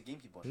one. There's a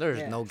GameCube one. There's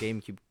Yeah. no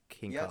GameCube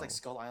King Yeah, Kong. it's like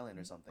Skull Island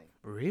or something.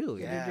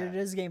 Really? Yeah.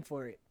 There's a game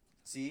for it.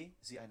 See,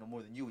 I know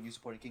more than you when you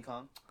supporting King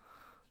Kong.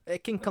 Hey,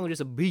 King Kong is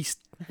just a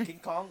beast. King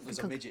Kong was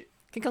a Kong- midget.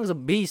 King Kong's a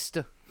beast.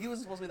 He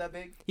wasn't supposed to be that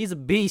big. He's a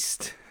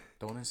beast.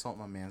 Don't insult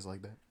my man's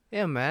like that.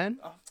 Yeah, man.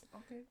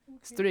 Okay.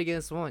 It's 3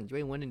 against 1. You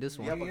ain't winning this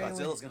one. Yeah, but You ain't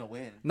Godzilla's gonna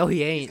win. No, he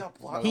He's ain't. got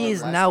block. He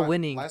is Last now time-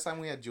 winning. Last time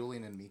we had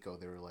Julian and Miko,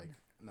 they were like,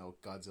 no,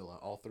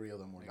 Godzilla. All 3 of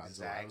them were Godzilla.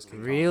 I was Exactly. King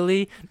Kong.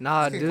 Really?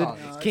 Nah, King dude. Kong.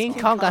 No, it's King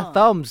King Kong Kong. got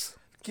thumbs.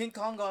 King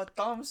Kong got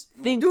thumbs.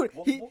 Think- Dude,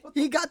 What- he, what-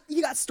 he got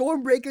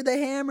Stormbreaker the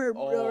hammer,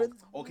 bro.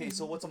 Oh, okay.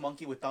 So what's a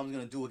monkey with thumbs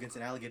gonna do against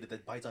an alligator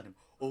that bites on him?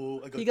 Oh,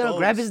 I got He gonna thumbs,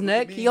 grab his look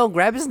neck. at He me. gonna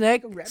grab his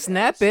neck, Grab his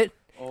snap neck. it,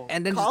 Oh,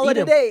 and then Call just it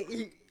eat a him.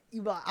 day.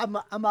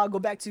 I'm gonna go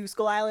back to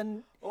Skull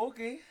Island,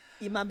 okay.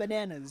 eat my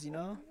bananas. You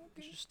know.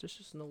 There's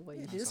just no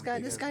way. This Some guy-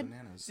 big this ass guy-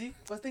 bananas. See,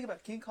 but think about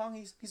it. King Kong.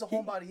 He's a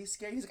homebody. He's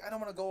scared. He's like, I don't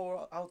want to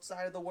go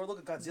outside of the world. Look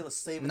at Godzilla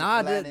saving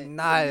Nah, the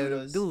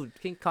planet. dude.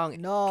 King Kong.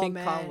 No, King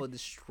man. Kong will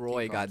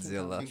destroy King Kong,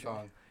 Godzilla. King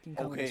Kong. King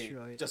Kong Okay,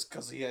 destroyed. just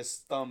because he has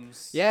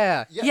thumbs.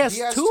 Yeah, Yeah, he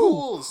has two.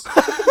 tools.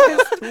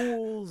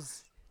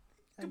 Tools.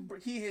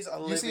 He is a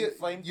you see, living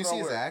flamethrower. you see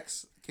his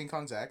axe? King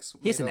Kong's axe?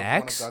 He has made an of one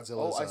of axe? Godzilla's,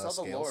 Oh, I saw the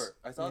scales. lore.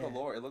 I saw the Yeah.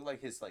 lore. It looked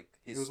like his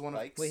It was one of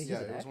spikes. Wait, he's yeah,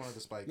 an it was axe? one of the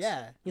spikes.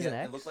 Yeah. He's yeah, an It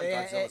axe. looked like It,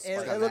 Godzilla's it,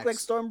 spikes. it looked like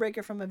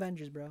Stormbreaker from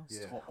Avengers, bro.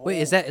 Yeah.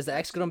 Wait, is the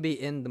axe gonna be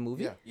in the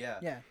movie? Yeah. Yeah.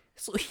 Yeah.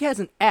 So he has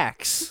an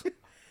axe,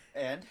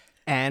 And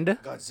and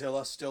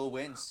Godzilla still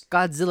wins.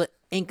 Godzilla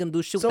ain't gonna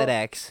do shit So- with that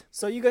axe.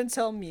 So you gonna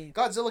tell me?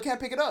 Godzilla can't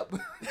pick it up.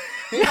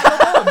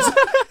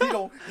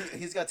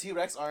 He's got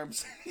T-Rex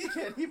arms. He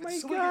can't even My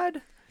swing it.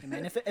 God. Hey,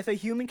 man, if a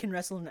human can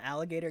wrestle an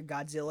alligator,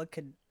 Godzilla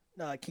could.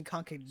 King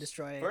Kong could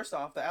destroy it. First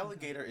off, the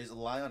alligator is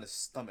lying on his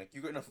stomach.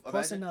 You're gonna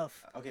Close imagine.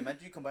 enough. Okay,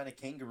 imagine you combine a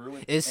kangaroo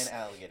and Is an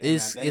alligator.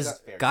 is Then is that's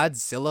fair.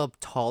 Godzilla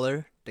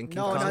taller than King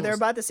No, Kong? no, they're was-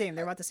 about the same.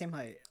 They're about the same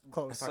height. I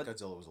Close. thought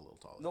Godzilla was a little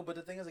taller. No, but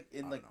the thing is, like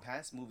in don't like know.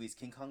 past movies,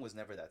 King Kong was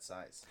never that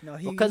size. No,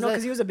 he Well, 'cause because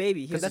that- he was a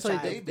baby. He was Because a that's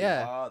what child. he did. baby.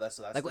 Yeah. That's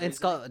Like the in reason.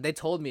 Skull, they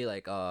told me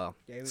like Yeah,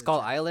 he was a Skull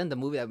child. Island, the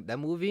movie that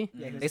movie.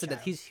 Yeah, he was They a said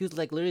that child. he was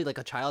like literally like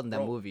a child in that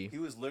Bro, movie. He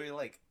was literally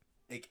like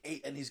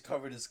 8 and he's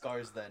covered in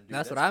scars. Then dude,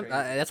 That's what I'm. crazy.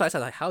 That's why I said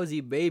like, how is he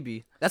a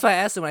baby? That's why I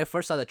asked him when I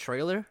first saw the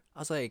trailer. I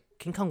was like,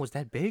 King Kong was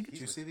that big? Did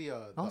you see the? I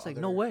was the like,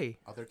 other, no way.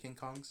 Other King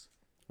Kongs?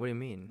 What do you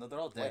mean? No, they're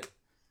all dead.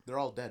 They're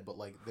all dead, but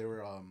like they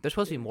were. There's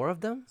supposed to be more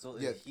of them. So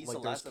Yeah, he's like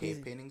the there's last of cave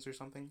his. paintings or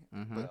something.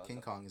 Mhm. But King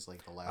Kong is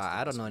like the last. I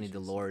of don't the know any of the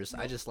species. lores.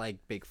 I just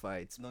like big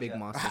fights, No, big yeah.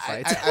 monster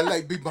I, fights. I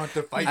like big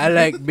monster fights. I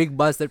like big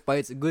monster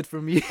fights. Good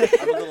for me.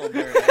 I'm a little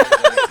nerd.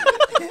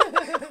 I don't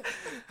get into it.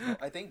 No,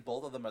 I think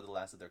both of them are the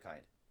last of their kind.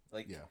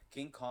 Like Yeah.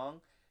 King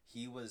Kong,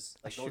 he was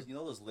like Sure. those. You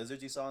know those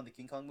lizards you saw in the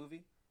King Kong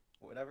movie,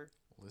 or whatever.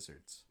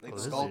 Lizards. Like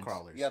Lizards? Skull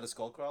crawlers. Yeah, the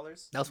skull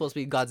crawlers. That was supposed to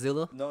be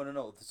Godzilla.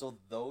 No. So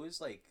those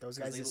like Those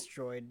 'cause guys they-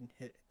 destroyed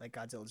like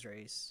Godzilla's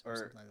race or, or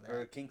something like that.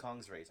 or King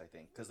Kong's race, I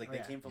think, because like Oh, they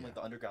yeah. came from like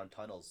Yeah. the underground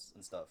tunnels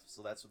and stuff.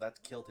 So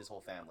that killed his whole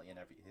family and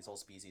his whole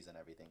species and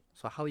everything.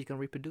 So how are you gonna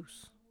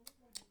reproduce?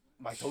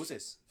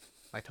 Mitosis,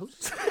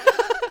 Mitosis?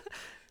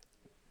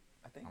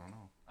 I think. I don't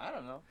know. I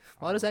don't know.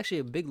 Well, there's actually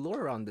a big lore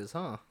around this,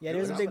 huh? Yeah,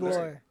 there's a It's big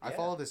amazing. lore. I Yeah.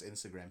 follow this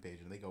Instagram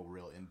page and they go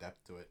real in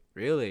depth to it.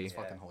 Really? It's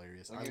Yeah. fucking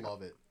hilarious. When I you-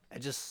 love it. I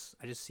just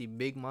see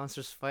big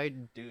monsters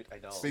fight, Dude, I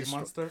know. Big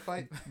monster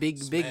fight. big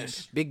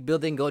Smash. big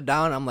building go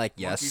down. I'm like,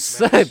 Monkey yes,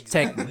 smash.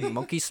 take Exactly.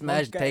 monkey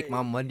smash, take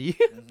my money.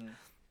 Mm-hmm.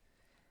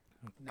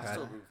 I God.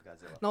 still root for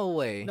Godzilla. No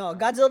way. No,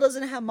 Godzilla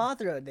doesn't have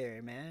Mothra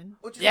there, man.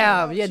 What you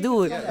Yeah, mean? yeah, She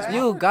dude, can come back.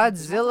 you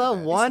Godzilla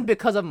It's won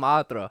because of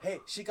Mothra. Hey,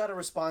 she got a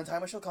respawn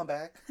time and she'll come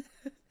back.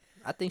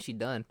 I think she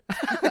done.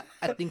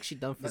 I think she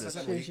done for This this.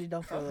 isn't She, league. she's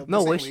done for a little No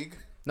This way. ain't She, league.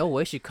 no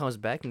way she comes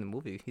back in the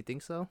movie. You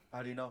think so?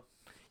 How do you know?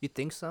 You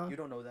think so? You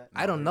don't know that.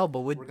 I don't know, but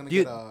would We're gonna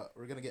you? get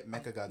we're gonna get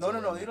Mecha Godzilla. No. in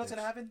You that know what's bitch.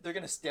 gonna happen? They're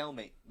gonna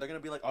stalemate. They're gonna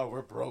be like, "Oh,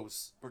 we're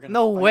bros. We're gonna."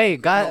 No fight." way,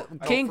 God,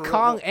 no, King for real,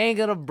 Kong no. ain't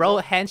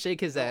gonna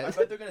handshake his I ass.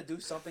 bet they're gonna do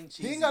something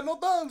cheesy. He ain't got no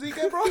thumbs. He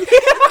can't bro.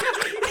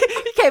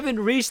 He can't even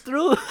reach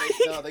through.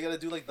 No, they're gonna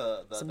do like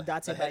the Some the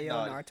Date head Bayo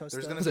nod. Naruto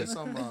There's stuff. gonna be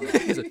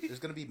some. There's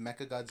gonna be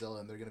Mecha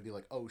Godzilla, and they're gonna be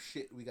like, "Oh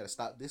shit, we gotta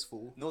stop this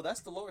fool." No, that's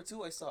the lore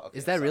too. I saw. Okay,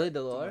 Is that sorry, really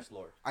the too lore? much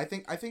lore. I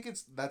think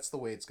that's the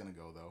way it's gonna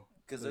go though.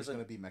 Because There's there's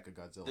gonna be Mecha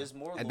Godzilla. there's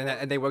more. And lore.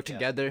 then they work Yeah.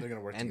 together. They're gonna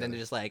work and then together. they're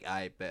just like,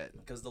 I bet.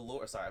 Because the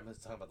lore. Sorry, I'm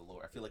just talking about the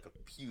lore. I feel like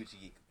a huge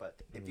geek, but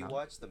if you No.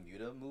 watch the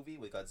Muta movie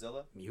with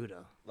Godzilla,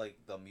 Muta. like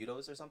the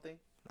Mutos or something,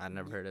 I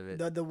never heard of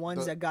it. The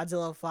ones The- that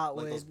Godzilla fought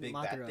Like with those big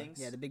bat Mothra. things?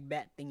 Yeah, the big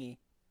bat thingy.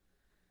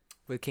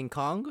 With King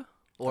Kong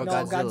or No,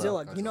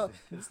 Godzilla? Godzilla. You know,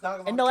 it's not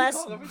about in the King last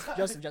Kong every time.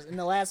 just in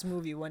the last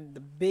movie when the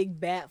big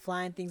bat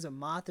flying things of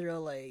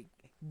Mothra like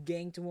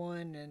ganked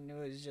one and it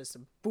was just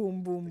a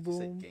boom boom Like you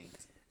said, boom.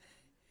 ganked.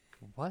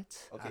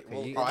 What? Okay,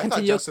 well, you Oh, I thought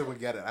continue. Justin would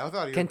get it. I thought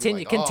he would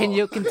Continue, be like,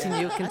 continue, oh.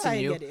 continue, I thought you'd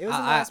continue. get it. It was the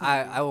last movie.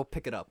 I will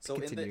pick it up. So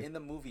Continue. in the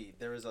movie,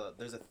 there's a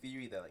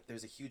theory that like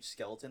there's a huge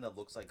skeleton that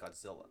looks like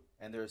Godzilla,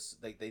 and there's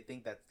like they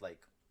think that's like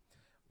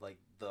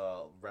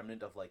the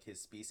remnant of like his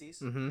species,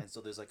 Mhm. and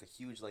so there's like a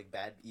huge like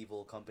bad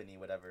evil company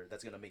whatever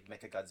that's gonna make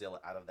Mecha Godzilla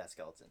out of that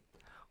skeleton.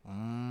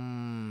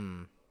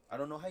 Mmm. I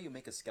don't know how you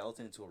make a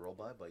skeleton into a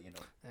robot, but you know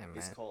Hey,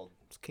 it's man. called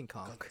It's King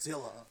Kong.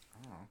 Godzilla.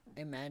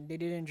 Hey man, they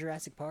did it in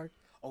Jurassic Park.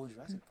 Oh,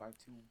 Jurassic Park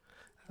 2.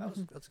 That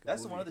was, That's a good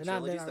that's movie. one of the They're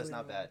not- they're trilogies not that's really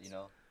not bad, robots. you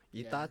know.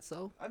 You Yeah. thought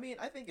so? I mean,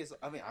 I think it's.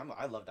 I mean,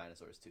 I love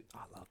dinosaurs too. I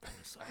love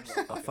dinosaurs.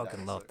 I love I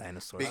fucking love dinosaurs.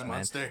 dinosaurs, Big man.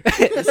 monster.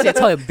 See, I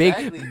tell you, big,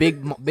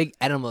 Exactly. big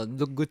animal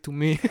look good to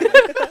me. You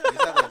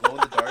just have like glow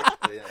in the dark.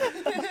 But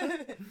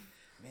yeah.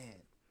 Man,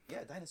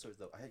 yeah, dinosaurs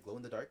though. I had glow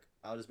in the dark.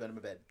 I'll just bed in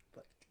my bed.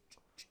 But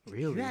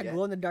Really? You had Yeah.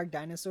 glow in the dark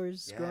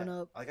dinosaurs yeah, growing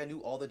up. like I knew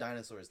all the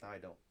dinosaurs. Now I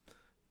don't.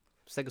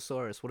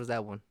 Stegosaurus. What is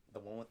that one? The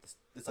one with the,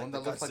 it's One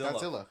like that the looks like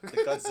Godzilla. Godzilla. The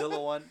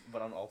Godzilla one,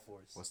 but on all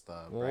fours. What's the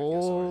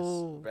Brachiosaurus?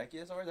 Oh.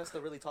 Brachiosaurus? That's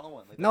the really tall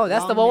one. Like No, that.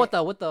 that's the long one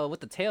neck. with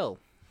the tail.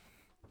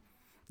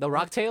 The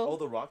rock tail. Oh,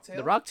 the rock tail.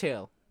 The rock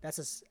tail. I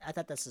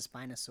thought that's the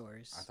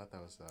Spinosaurus. I thought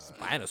that was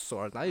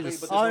Spinosaurus. Now you Wait,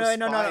 just. but Oh there's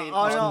no, no no, no, spine oh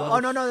on no, the- oh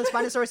no, no, the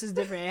Spinosaurus is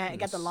different. It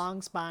got the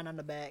long spine on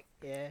the back.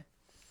 Yeah,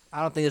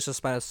 I don't think there's a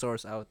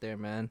Spinosaurus out there,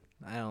 man.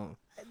 I don't.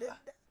 I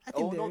think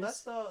Oh no,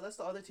 there's. that's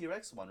the other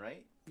T-Rex one,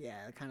 right?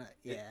 Yeah, kind of.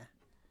 Yeah.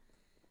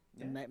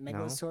 The Yeah.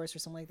 Megalosaurus or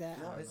something like that.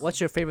 No, I don't it's- know. What's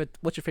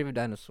your favorite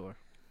dinosaur?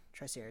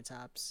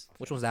 Triceratops.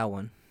 Which one's that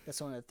one? That's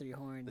the one with 3 The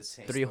horns.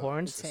 tank. Three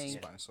horns? The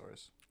tank.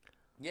 Spinosaurus.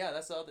 Yeah,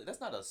 that's the other. That's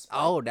not a. Spine.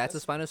 Oh, that's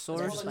a That's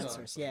Spinosaurus. a like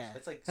Spinosaurus, yeah.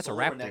 It's like That's a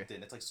Solar raptor.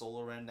 Renekton. It's like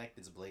Solar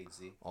Renekton's blade.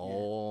 See,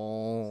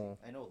 Oh,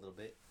 I know a little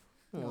bit.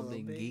 A little little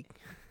big bit. geek,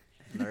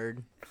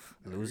 nerd,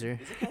 loser.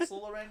 Is it called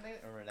Solar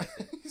Renekton or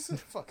Renekton? He's a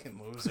fucking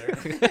loser.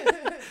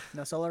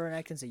 No, Solar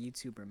Renekton's a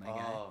YouTuber, my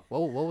guy.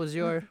 Oh,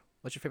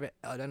 What's your favorite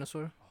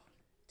dinosaur?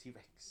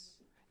 T-Rex.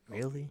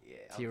 Really?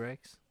 Yeah, T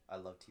Rex. I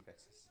love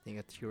T-Rexes. Think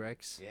of T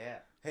Rex. Yeah.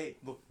 Hey,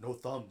 look, no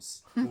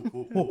thumbs.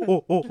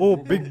 Oh,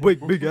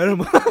 big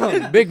animal,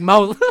 big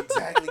mouth.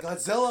 Exactly,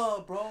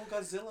 Godzilla, bro.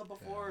 Godzilla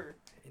before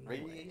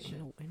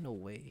radiation. Ain't no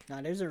way.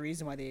 Nah, there's a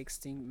reason why they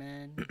extinct,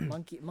 man.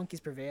 Monkeys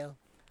prevail.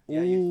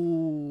 Yeah,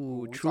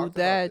 Ooh, true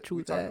that.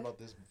 We talked about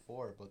this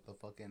before, but the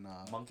fucking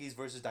Monkeys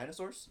versus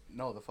dinosaurs.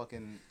 no, the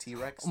fucking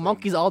T-Rex.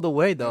 Monkeys all the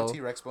way though.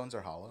 T-Rex bones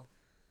are hollow.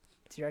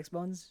 T-Rex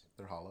bones.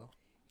 They're hollow.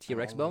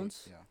 T-Rex Only-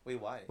 bones. Yeah,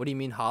 Wait, why? What do you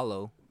mean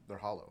hollow? they're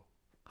hollow.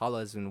 Hollow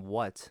is in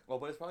what? Well,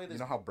 but it's probably this. You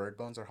know how bird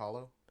bones are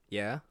hollow?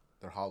 Yeah.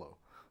 They're hollow.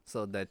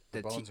 So that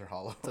The the bones are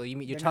hollow. so you're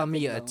They're telling not me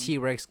big a bone.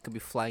 T-Rex could be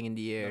flying in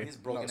the No, air? his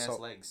broken ass so-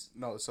 legs.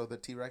 No, so the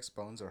T-Rex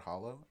bones are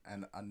hollow,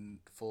 and a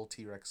full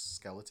T-Rex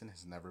skeleton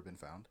has never been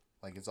found.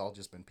 Like it's all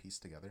just been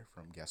pieced together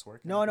from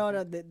guesswork. and No, no,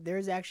 everything. no.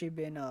 There's actually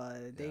been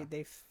Yeah.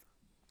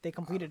 they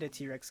completed a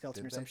T-Rex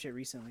skeleton did or some they? shit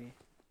recently,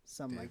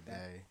 something Did like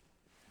that. they?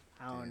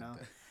 I don't Did know.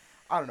 they?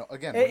 I don't know.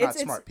 Again, It- we're not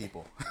it's- smart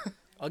people.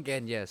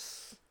 Again,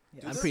 yes. Yeah.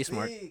 Dude, I'm they're pretty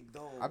smart. big,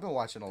 though. I've been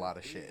watching a lot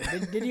of shit.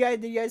 Did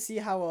you guys see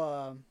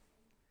how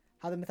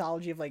the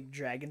mythology of like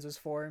dragons was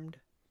formed?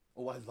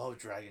 Oh, I love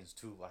dragons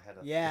too. I had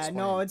a. Yeah, Explain.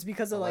 no, it's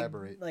because of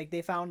Elaborate. like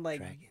they found like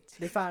Dragons.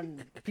 they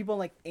found people in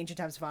like ancient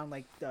times found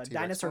like T-Rex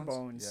dinosaur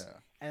bones,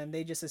 Yeah. and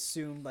they just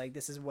assumed like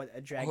this is what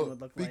a dragon Oh, would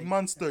look big like.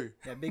 monster.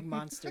 Yeah, big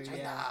monster.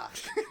 Yeah. Ah,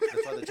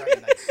 that's why the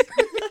dragon knights.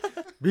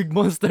 Big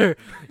monster.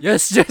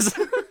 Yes, yes.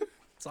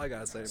 That's all I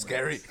gotta say. man.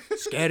 Scary.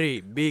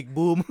 Scary. Big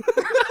boom.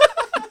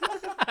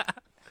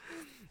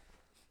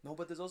 No,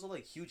 but there's also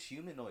like huge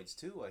humanoids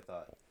too. I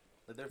thought.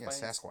 Like they're Yeah,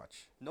 finding.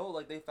 Sasquatch. No,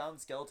 like they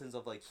found skeletons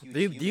of like huge. Do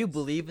you humans.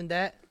 believe in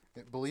that?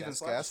 Believe in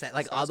Sasquatch? Sasquatch?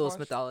 Like all those Sasquatch?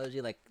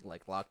 mythology, like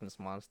Loch Ness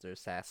monster,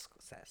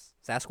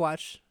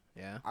 Sasquatch.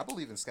 Yeah. I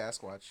believe in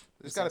Sasquatch.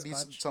 There's got to be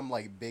Sasquatch? some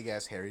like big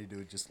ass hairy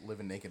dude just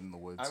living naked in the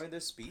woods. I mean,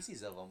 there's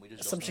species of them. We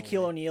just Some don't know.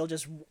 Shaquille O'Neal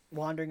just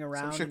wandering Some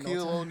around. in no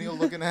Shaquille time. O'Neal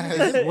looking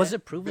ass. Was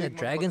it proven Big that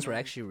dragons motherfucking were man.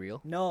 actually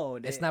real? No,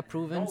 It's not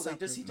proven. No, they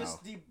just he No. just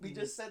we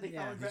just said they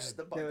Yeah. found Just-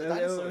 the It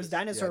dinosaurs. was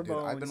dinosaur Yeah, dude,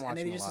 bones, I've been and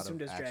watching they a just lot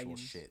assumed of it was actual dragons.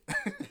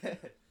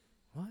 shit.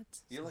 What?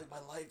 You're like, my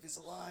life is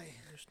a lie.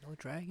 There's no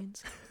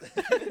dragons.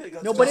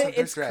 No, but There's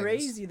it's dragons.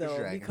 crazy There's though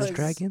dragons. because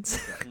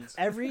dragons.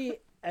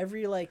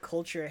 every like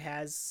culture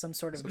has some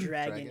sort of Some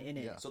dragon dragon, in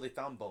it. yeah. So they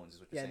found bones. Is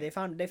what you're Yeah,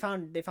 saying.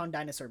 they found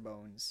dinosaur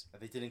bones.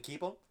 And they didn't keep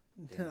them.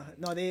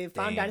 No, they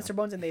found Damn. dinosaur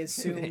bones and they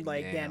assumed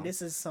like, damn, Damn.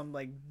 this is some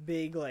like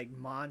big like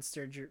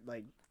monster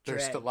like. They're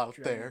still out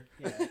dragon.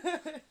 Yeah,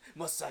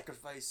 Must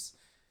sacrifice.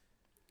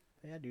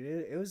 yeah,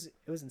 dude, it was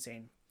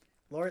insane.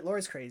 Lore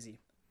is crazy.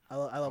 I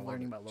love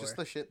learning about lore. Just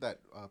the shit that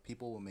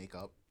people will make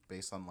up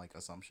based on like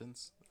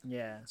assumptions.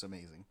 Yeah. It's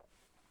amazing.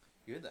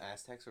 You heard the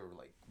Aztecs were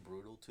like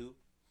brutal too.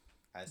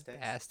 Aztecs.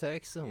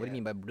 Aztecs? What do Yeah. you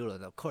mean by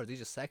brutal? Of course, they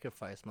just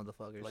sacrifice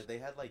motherfuckers. Like they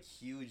had like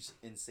huge,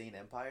 insane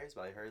empires,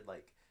 but I heard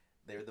like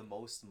they're the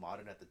most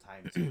modern at the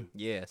time too.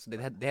 Yeah, so they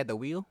had the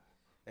wheel.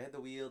 They had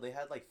the wheel. They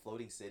had like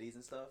floating cities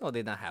and stuff. Oh, they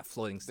did not have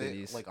floating They,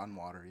 cities. like on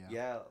water, yeah.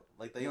 Yeah,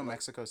 like they. You know like,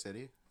 Mexico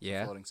City?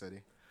 Yeah. Floating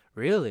city.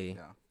 Really?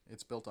 Yeah.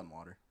 It's built on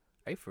water.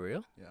 Are you for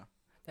real? Yeah.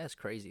 That's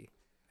crazy.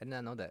 I did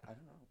not know that. I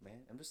don't know, man.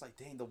 I'm just like,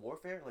 dang, the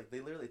warfare. Like they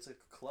literally, it's like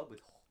a club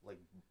with like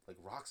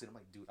rocks, and I'm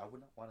like, dude, I would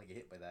not want to get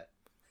hit by that.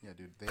 Yeah,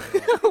 dude. They,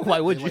 Why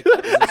would they, you?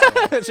 like,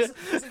 It's like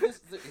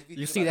this- if You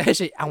think see about that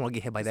shit? I want to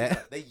get hit by it,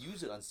 that. They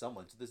use it on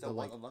someone. So there's that they'll,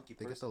 one like, unlucky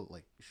they get person. the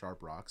like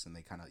sharp rocks and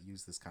they kind of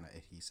use this kind of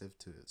adhesive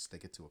to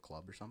stick it to a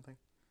club or something.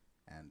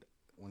 And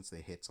once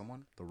they hit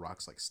someone, the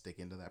rocks like stick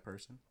into that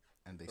person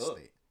and they Ugh.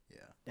 stay. Yeah.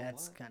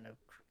 That's what? kind of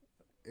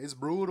It's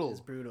brutal. it's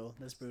brutal.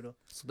 That's brutal.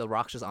 So the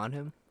rocks just on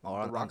him? Or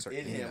The on, rocks are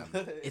in in him.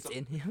 them. It's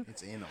in him?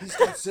 It's in them. He's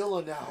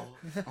Godzilla now.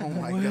 Oh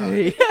my god.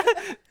 Wait.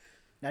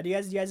 Now, do you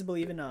guys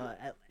believe in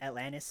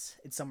Atlantis?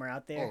 It's somewhere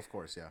out Oh, there. of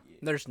course, yeah.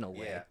 There's no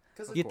way. Yeah.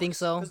 Because You think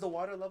so? the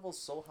water level's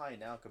so high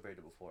now compared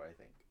to before, I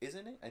think.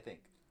 Isn't it? I think.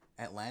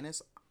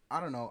 Atlantis. I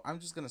don't know. I'm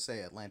just gonna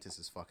say Atlantis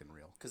is fucking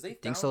real. Because they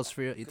Think so? It's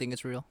real? You think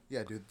it's real?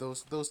 Yeah, dude.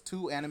 Those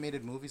two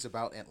animated movies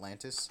about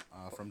Atlantis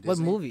from Disney. What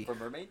movie? For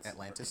mermaids?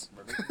 Atlantis.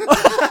 Mermaids?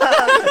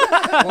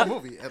 What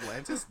movie?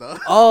 Atlantis, though.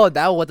 Oh,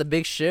 that one with the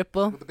big ship.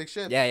 With the big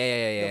ship. Yeah.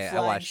 The I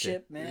flying watched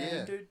ship, it.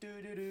 man. Yeah.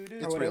 Or It's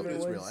real. whatever it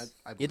It's real. was.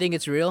 I You think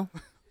it's real?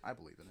 I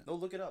believe in it. No,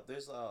 look it up.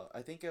 There's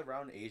I think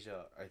around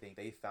Asia, I think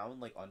they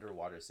found like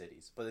underwater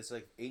cities, but it's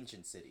like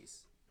ancient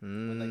cities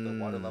when like the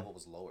water level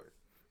was lower.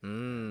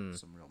 Some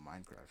real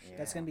Minecraft shit.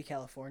 That's gonna be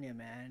California,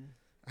 man.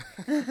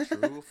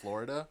 True.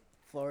 Florida.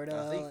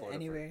 Florida, I think Florida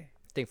anywhere.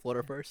 Think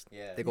Florida first.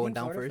 Yeah. They're You going think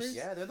down Florida first.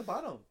 first? Yeah, they're the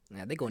bottom.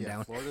 Yeah, they're going Yeah,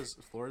 down.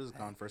 Florida's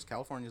gone first.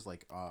 California's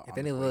like If on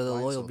any of Great the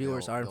Line, loyal so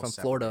viewers they'll- are they'll from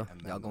separate Florida,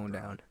 and then y'all they'll going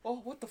drop. down. Oh,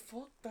 what the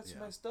fuck? That's Yeah.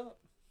 messed up.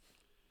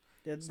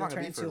 They're It's not gonna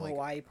turning be for, into like,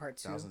 Hawaii Part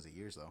 2. Thousands of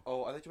years though.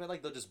 Oh, I thought you meant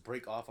like they'll just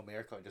break off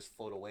America and just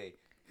float away.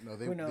 No, Who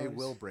they knows?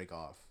 will break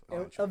off.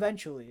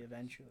 Eventually.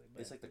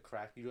 But It's like the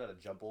crack you gotta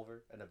jump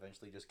over and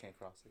eventually just can't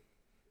cross it.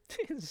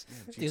 There's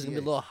gonna be a GTA.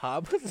 little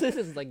hub.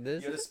 It's like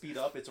this. You gotta speed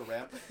up. It's a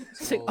ramp.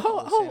 It's like,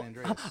 San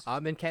Andreas.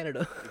 I'm in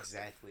Canada.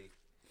 Exactly.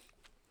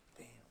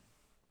 Damn.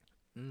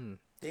 Mm.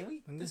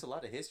 Damn, there's a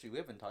lot of history. We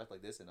haven't talked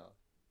like this in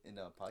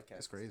a podcast.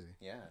 That's crazy.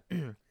 Yeah.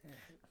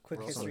 quick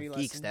We're also history Geeks,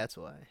 lesson. that's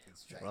why.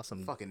 We're all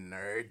some Fucking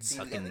nerds.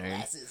 fucking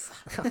nerds.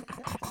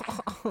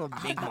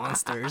 Big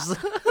monsters.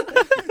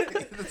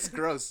 That's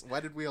gross. Why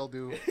did we all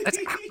do?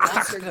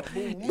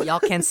 Y'all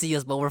can't see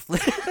us, but we're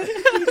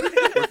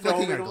We're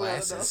flicking our No.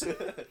 glasses.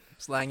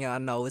 slanging. I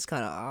know it's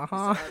kind of You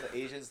see how the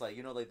Asians like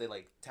like they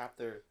like tap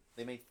their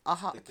they make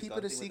Aha, like, the keep gun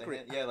it a thing with their secret.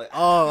 hand. Yeah, like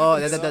Oh,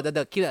 You know?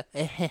 the cute.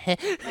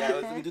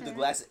 Yeah, we do the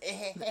glasses.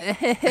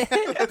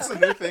 That's a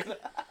new thing.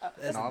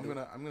 No,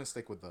 I'm gonna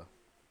stick with the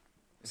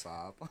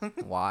sob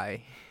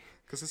Why?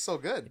 because it's so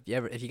good.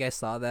 If you guys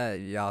saw that,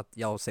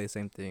 y'all say the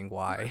same thing.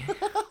 Why?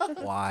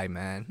 Why,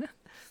 man?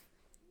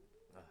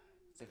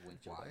 It's like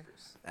windshield Why?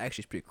 wipers.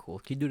 Actually, it's pretty cool.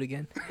 Can you do it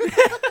again?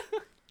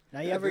 Now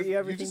you ever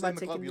think just about in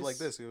the club, taking you this? like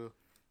this. You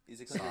He's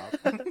like,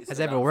 sob Has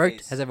it ever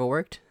worked? Has it ever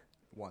worked?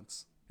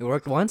 once. It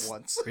worked once.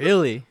 Once.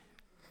 Really?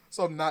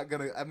 So I'm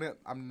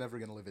never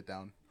gonna live it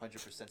down. 100%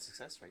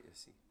 success rate. You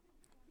see,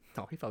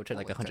 No, he probably tried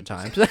like Like 100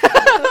 10%. times.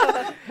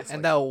 It's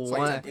and like- that it's like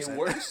one, 10%. it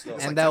works though.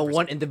 It's and like that 10%.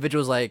 one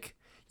individual's like,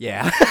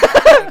 yeah,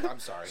 I'm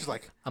sorry. She's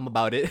like, I'm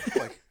about it.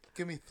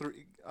 give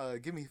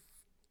me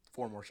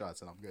 4 more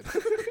shots and I'm good.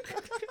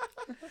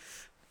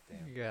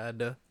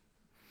 God.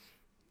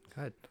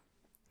 God.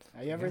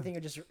 Now you ever think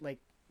of just like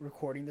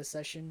recording the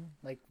session,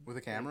 like With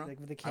a camera? Like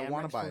with a I camera.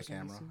 want to buy a just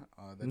posting camera.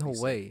 this? That'd No be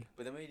sick. way.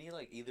 But then we need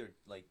like either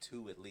like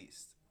two at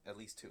least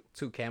 2.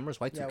 2 cameras?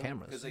 Why 2 Yeah, Because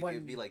cameras? like One-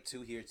 it'd be like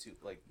 2 here, 2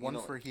 like you One know,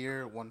 for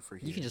here, one for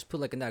here. You can just put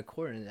like in that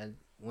corner and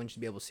one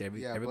should be able to see yeah,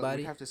 but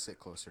everybody. we have to sit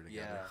closer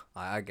together.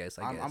 yeah. I guess.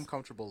 I'm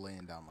comfortable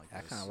laying down like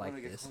I this. kind of Wanna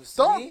like get this. close to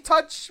Don't me?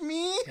 touch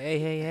me.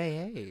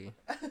 Hey.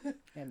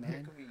 Yeah,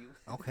 man. Could be you.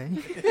 Okay.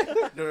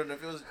 No, if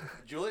it was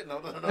Juliet,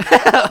 no.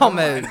 Oh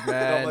man, No,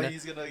 but man.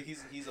 he's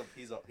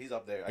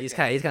up there. He's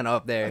kind of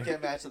up I there.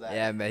 can't match that.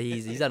 Yeah, man.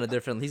 He's on a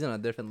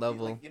different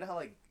level. Like, you know how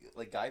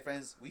like guy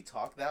friends we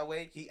talk that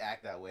way, he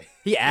act that way.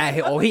 He act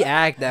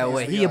that He's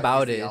way. the, He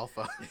about he's it. The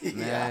alpha.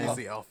 Man. He's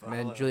the alpha.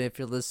 Man, Julia, if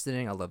you're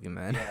listening, I love you,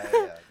 man.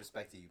 Yeah.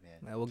 Respect to you,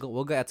 man. Man,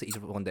 we'll go out to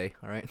eat one day,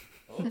 all right?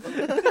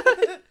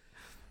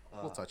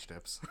 We'll touch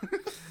tips.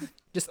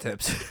 Just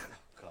tips.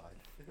 God,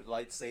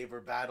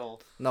 lightsaber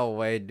battle. No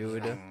way,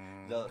 dude.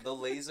 The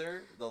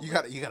laser. The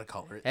You gotta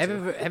color it. Have too.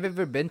 you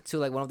ever been to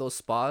like one of those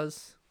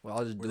spas? Where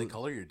I'll just Where do they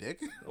color your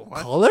dick?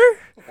 What? color?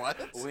 What?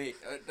 Wait,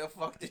 the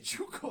fuck did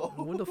you go?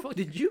 Where the fuck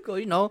did you go?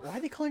 You know, Why are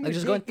they calling like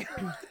you just dick?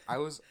 going I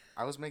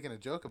was making a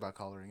joke about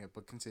coloring it,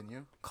 but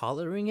continue.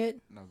 coloring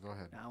it. No, go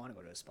ahead. Nah, I want to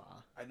go to a spa.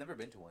 I've never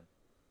been to one.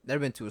 Never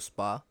been to a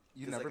spa.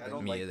 You 'Cause, never like, I been.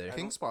 don't Me like- either. I don't-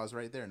 King Spa's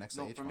right there next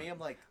No, to H. for me, I'm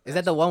like. Is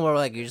that the one where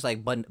like you're just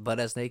like butt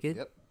ass naked?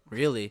 Yep.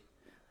 Really?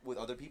 with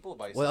other people or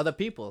by With yourself? other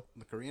people?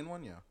 The Korean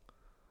one, yeah.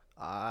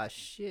 Ah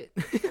shit.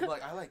 I'm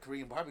like, I like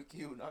Korean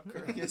barbecue, not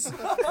Korean.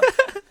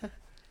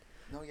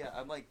 No, yeah,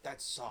 I'm like,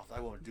 that's soft. I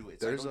won't do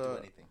it. So There's I don't a- do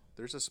anything.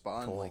 There's a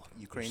spa in Oh, like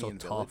you're so Ukrainian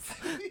village.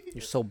 tough.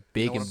 You're so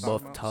big what and I'm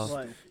buff, talking about? tough.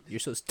 What? You're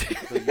so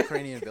The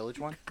Ukrainian village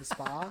one. The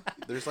spa?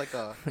 There's like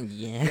a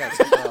yeah.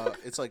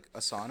 it's like a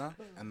sauna,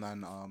 and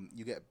then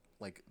you get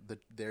like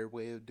their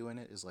way of doing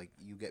it is like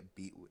you get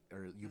beat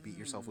you beat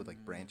yourself with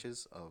like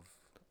branches of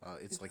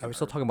it's like Are we an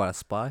still herb. talking about a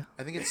spa?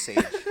 I think it's sage.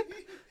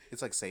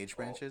 It's like sage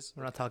branches.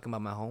 We're not talking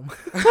about my home.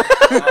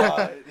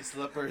 The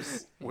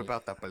slippers. Whip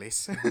out the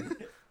police.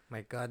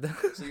 My God.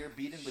 So you're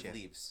beaten with Shit.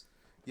 leaves.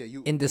 Yeah,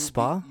 you In this you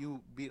spa? you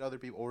beat other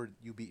people or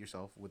you beat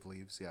yourself with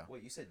leaves. Yeah,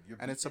 Wait, you said you're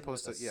and it's beaten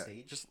supposed to with a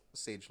sage? just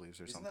sage leaves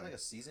or Isn't something. that like a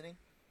seasoning?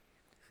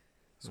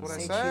 That's what I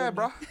Sage said, leaf?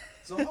 bro.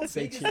 So how big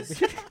Sage is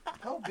this?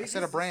 How big I is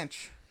said a this?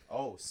 branch.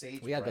 Oh,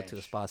 sage We gotta go branch. to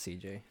the spa,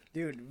 CJ.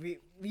 Dude,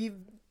 we've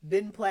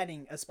been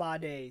planning a spa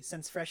day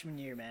since freshman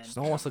year, man.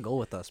 No one wants to go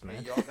with us, Man,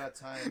 man. y'all got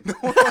time.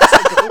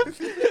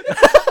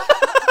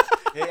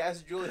 Hey,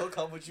 ask Julie, he'll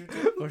come with you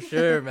too. For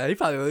sure, man. He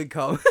probably would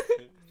come.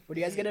 Would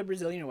you guys get a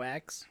Brazilian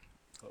wax?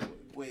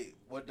 Wait,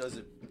 what does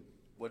it?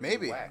 What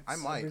Maybe. wax? I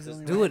might.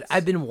 Brazilian Dude, wax?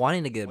 I've been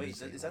wanting to get a Wait,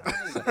 Brazilian is that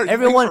wax. the Are you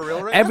Everyone, for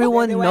real right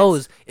everyone They wax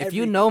knows. If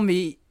you everything. know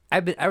me, I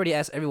already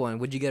asked everyone,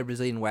 would you get a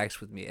Brazilian wax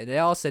with me? And they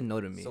all said no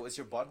to me. So it's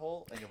your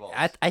butthole and your balls.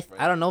 I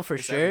don't know for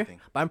It's sure, everything.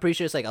 but I'm pretty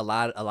sure it's like a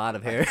lot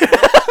of hair.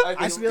 I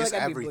I just feel It's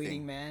like I'd be everything.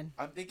 bleeding, man.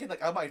 I'm thinking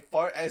like I might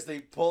fart as they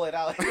pull it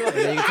out. And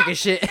then you can take a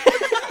shit.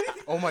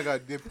 Oh my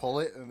god, they pull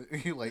it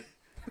and you like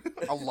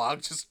a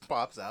log just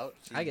pops out.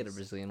 I get a Jeez.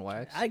 Brazilian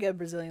wax. I get a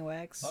Brazilian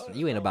wax.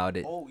 You ain't about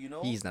it. Oh, you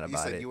know. He's not You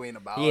about said it. you ain't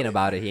about He ain't it.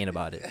 about it. He ain't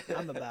about it.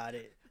 I'm about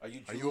it. Are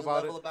you Are you Jules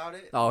about level it? about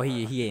it? Oh,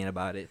 he ain't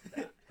about it.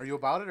 Are you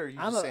about it or are you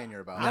I'm just a- saying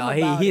you're about I'm it?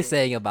 No, about he's it.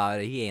 saying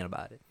about it. He ain't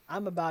about it.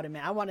 I'm about it,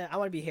 man. I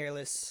wanna be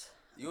hairless.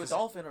 You a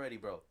dolphin already,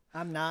 bro?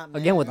 I'm not,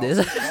 man. Again with No,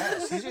 this. yeah,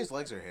 CJ's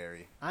legs are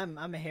hairy. I'm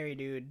a hairy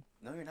dude.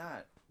 No, you're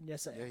not.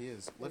 Yes, I. Yeah, he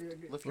is. Lift your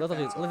Lift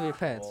pants your up.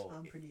 pants. Oh,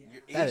 I'm pretty.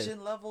 Your That is-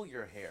 Asian level,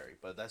 you're hairy,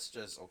 but that's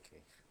just okay.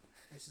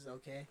 This is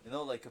okay. You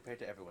know, like compared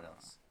to everyone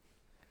else.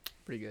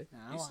 Pretty good. Nah,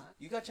 I You, want.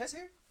 you got chest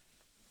hair?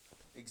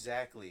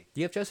 Exactly.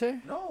 Do you have chest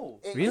hair? No,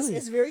 Really?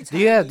 It's very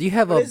Do tiny. you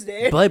have What a is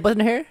there? belly button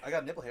hair? I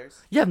got nipple hairs.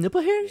 You have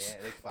nipple hairs?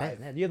 Yeah, like Bad, 5.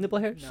 man. Do you have nipple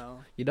hairs? No,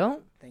 You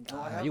don't? thank No,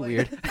 I God. Ah, have you like-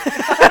 weird.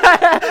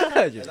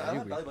 I You don't have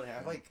weird. belly button hair. I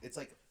have like it's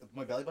like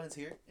my belly button's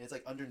here, and it's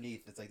like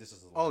underneath. It's like this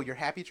is. Oh, your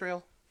happy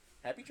trail?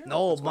 happy trail.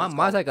 No, That's what it's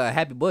mine's called. like a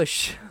happy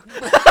bush.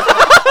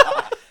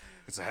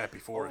 It's a happy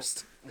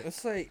forest.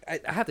 It's like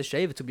I have to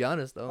shave it to be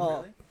honest though. Oh,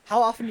 Really?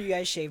 how often do you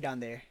guys shave down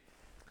there?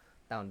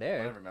 Down I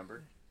there, don't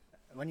remember.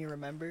 When you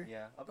remember,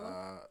 Yeah. I'll be like,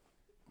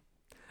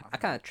 I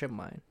kind of trim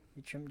mine.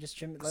 you just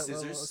trim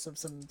Scissors?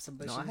 some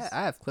bushes. No,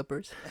 I have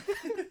clippers.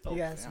 You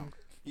got some.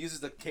 He uses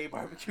the K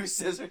barbecue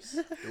scissors.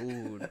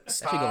 Dude,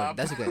 Stop.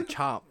 that's a good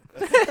chop.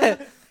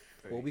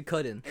 What we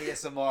cutting?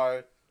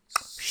 ASMR.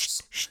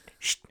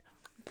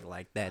 You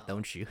like that,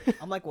 don't you?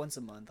 I'm like once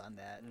a month on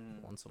that.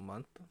 Once a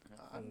month.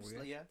 I'm just,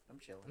 weird. yeah, I'm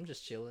chilling. I'm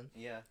just chilling.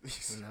 Yeah.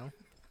 You know.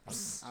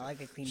 I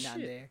like it clean down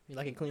Shit. there. You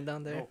like it clean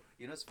down there? Oh,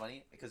 you know what's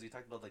funny? Because we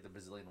talked about like the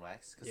Brazilian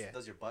wax, because Yeah. it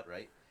does your butt,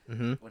 right?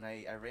 Mm-hmm. When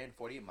I ran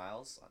 48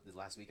 miles the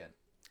last weekend.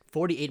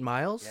 48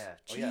 miles. Yeah.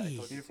 Oh yeah. I Jeez.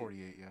 told you You're too.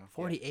 48, yeah.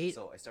 48.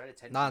 So I started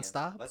 10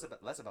 Non-stop? PM.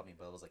 Less about me,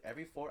 but it was like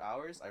every 4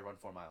 hours I run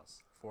 4 miles.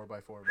 4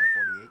 by 4 by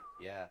 48.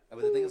 Yeah.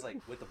 But the thing is,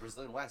 like with the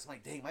Brazilian wax, I'm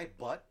like, dang, my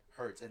butt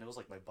hurts, and it was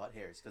like my butt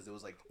hairs because it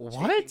was like What?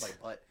 chafing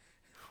my butt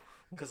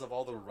because of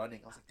all the running.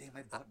 I was like, dang,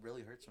 my butt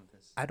really hurts from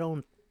this. I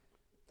don't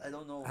I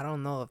don't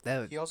know. if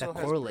that He also that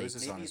has correlates.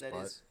 bruises on Maybe his that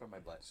butt. is from my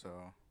butt, So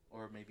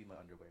or maybe my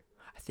underwear.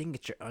 I think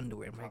it's your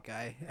underwear, my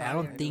guy. Yeah, I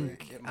don't yeah,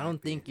 think it I don't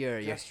might be. think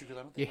your That's true, 'cause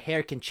I don't your think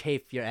hair can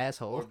chafe your or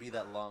asshole. be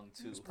that long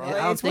too. probably- I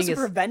Well, don't it's supposed think to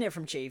it's- prevent it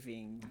from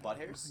chafing. Butt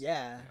hairs.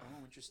 Yeah.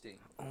 Oh, interesting.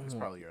 it's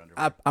probably your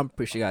underwear. I'm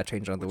pretty sure you gotta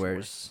change Which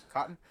underwears.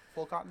 Cotton?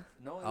 Full cotton?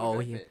 No. it Oh,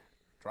 would yeah. fit.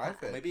 Dry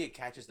fit. Maybe it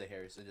catches the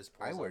hairs and just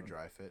pulls. I wear on them.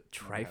 dry fit. Never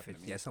Try happened fit.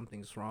 to me. Yeah,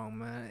 something's wrong,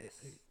 man.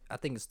 I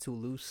think it's too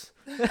loose.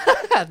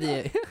 I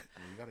think You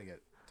gotta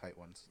get tight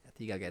ones.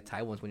 you gotta get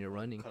tight ones when you're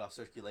running. Cut off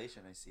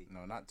circulation. I see.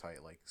 No, not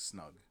tight, like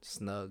snug.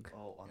 Snug.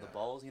 Oh, on the Yeah.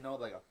 balls, you know,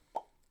 like a.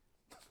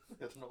 I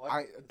don't know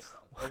why.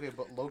 Okay,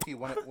 but Loki,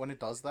 when it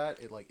does that,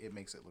 it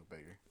makes it look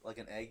bigger. Like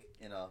an egg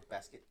in a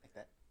basket, like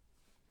that.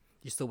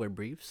 You still wear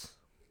briefs?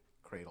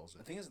 Cradles The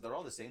it. thing is, they're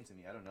all the same to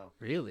me. I don't know.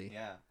 Really?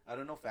 Yeah, I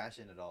don't know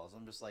fashion at all. So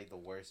I'm just like the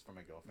worst for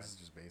my girlfriend. This is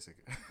just basic.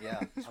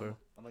 Yeah, Swear.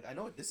 I'm like, I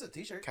know this is a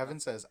t-shirt. Kevin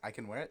says I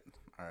can wear it.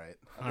 All right.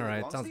 I'm like,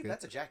 Alright, long sounds sleeve? good.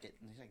 That's a jacket.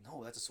 And he's like,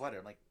 no, that's a sweater.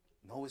 I'm like,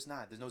 no, it's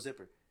not. There's no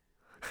zipper.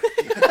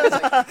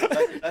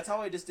 That's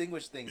how I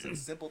distinguish things. Like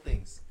simple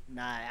things.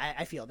 Nah,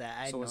 I feel that.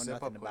 I So know a zip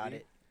nothing up about hoodie?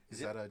 it. Is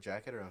Zip- that a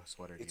jacket or a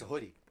sweater? to It's a you?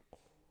 hoodie.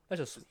 That's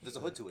just There's a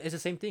hood to it. it's the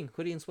same thing.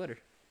 Hoodie and sweater.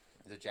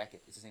 It's a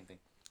jacket. It's the same thing.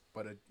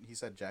 But he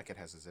said jacket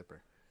has a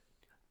zipper.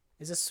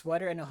 Is a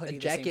sweater and a A hoodie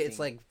the same jacket, it's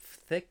thing? like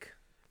thick.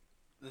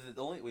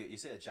 The only wait, you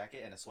say a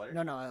jacket and a sweater?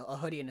 No, a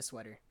hoodie and a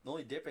sweater. The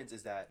only difference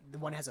is that The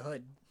one has a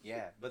hood.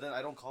 yeah, but then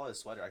I don't call it a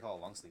sweater. I call it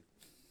a long sleeve.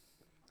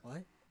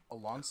 What? A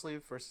long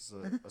sleeve versus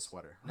a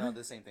sweater. No, they're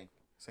the same thing.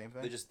 Same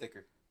thing. They're just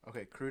thicker.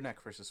 Okay, crew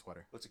neck versus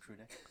sweater. What's a crew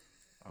neck?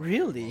 Okay,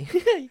 Really?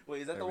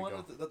 Wait, is that There the we one?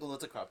 go.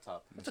 That's a crop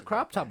top. It's a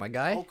crop top, my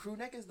guy. Oh, crew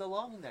neck is the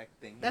long neck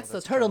thing. That's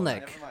that's the a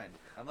turtleneck. Never mind.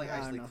 I'm like I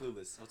don't actually know.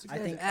 clueless. What's a I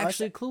crew think neck? That's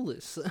actually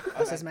clueless.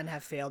 Us as men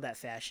have failed at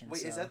fashion.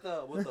 Wait, is so- that the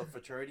what the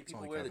fraternity people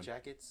only wear? The Kevin.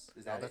 jackets?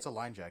 Is No, that that's it? a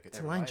line jacket. It's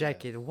a Never line mind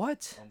jacket.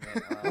 What? Oh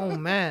man. Oh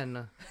man,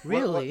 What-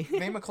 really?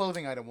 name a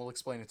clothing item. We'll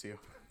explain it to you.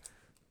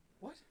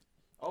 What?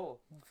 Oh,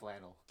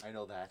 flannel. I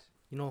know that.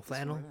 You know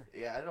flannel?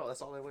 Yeah, I know.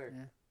 That's all I wear.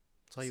 Yeah.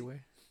 That's all you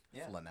wear.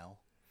 Yeah. Flannel.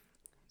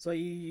 So I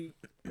mean,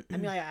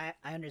 like,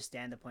 I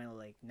understand the point of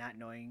like not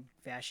knowing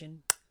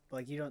fashion, but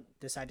like you don't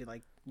decide to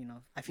like,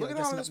 I feel Look like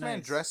at how dressing this up man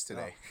nice. dressed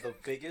today. No, the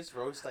biggest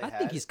roast I I had.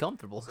 think he's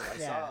comfortable. So I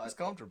Yeah. saw He's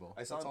comfortable.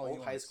 I saw That's an all he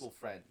old high wants. school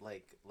friend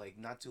like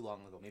not too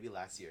long ago, maybe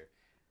last year,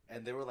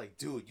 and they were like,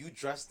 "Dude, you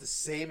dressed the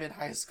same in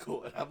high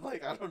school," and I'm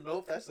like, "I don't know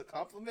if that's a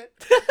compliment,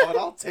 but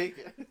I'll take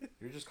it."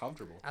 You're just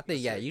comfortable. I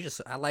think Yes, yeah, sir. you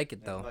just I like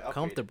it though. Like, upgraded.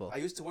 Comfortable. I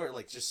used to wear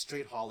like just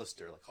straight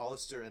Hollister,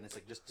 and it's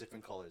like just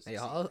different colors. Hey,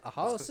 see? a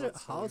Hollister,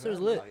 that's all you Hollister's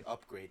have. lit. I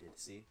upgraded.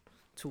 See,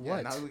 To Yeah,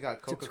 what? now we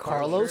got Coca-Cola.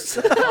 Carlos?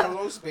 shirt.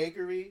 Carlos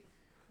Bakery.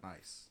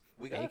 Nice.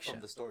 We got Bake it from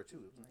shop. the store too.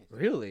 It was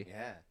nice. Really?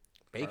 Yeah.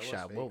 Bake Carlos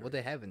shop. Bakery. What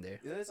they have in there?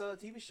 It's a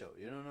TV show.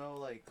 You don't know,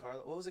 like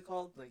what was it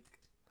called? Like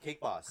Cake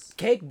Boss.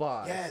 Cake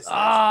boss. Yes,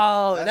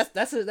 Oh, that's-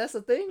 that's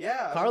the thing.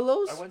 Yeah.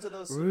 Carlos. I went to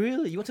those.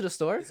 Really? You went to the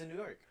store? It's in New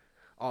York.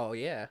 Oh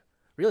yeah.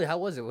 Really? How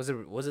was it? Was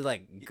it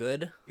like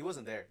good? He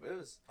wasn't there. It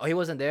was Oh, he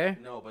wasn't there.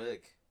 no, but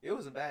like it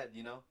wasn't bad.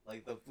 You know,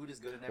 like the food is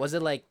good and everything. Was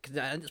it like?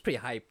 It's pretty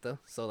hyped though.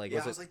 So like, Yeah,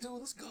 I was was it? like, dude,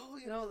 let's go.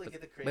 You know, like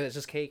get the But crate. it's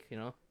just cake, you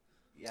know.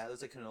 Yeah,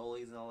 there's like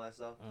cannolis and all that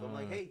stuff. So I'm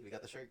like, hey, we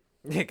got the shirt.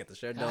 Yeah, get the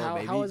shirt. No, how,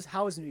 baby.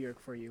 how was New York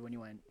for you when you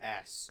went?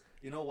 Ass.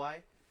 You know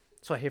why?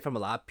 So I hear from a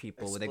lot of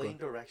people when they Explain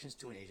go. directions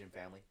to an Asian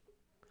family.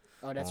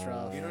 Oh, that's Oh.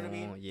 rough. You know what I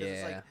mean? 'Cause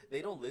It's yeah. like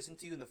they don't listen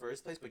to you in the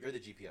first place, but you're the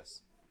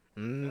GPS. Mm.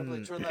 And I'm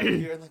like, turn left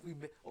here, and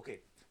like okay.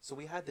 So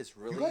we had this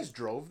really. You guys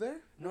drove there?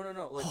 No.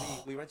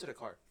 Like we rented a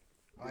car.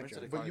 We rented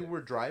a car But you there.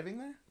 were driving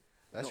there?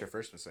 That's No. your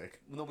first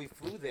mistake. No, we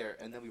flew there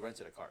and then we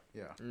rented a car.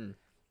 Yeah. Mm.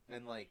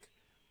 And like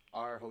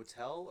our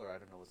hotel, or I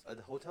don't know,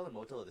 the hotel and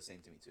motel are the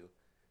same to me too.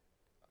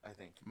 I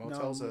think.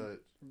 Motel's a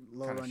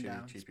Low kind of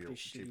rundown. shitty, It's cheaper, pretty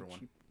cheaper shitty, one.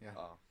 cheap. Yeah.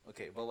 Oh,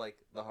 okay. But like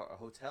the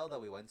hotel that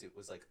we went to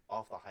was like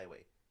off the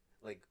highway,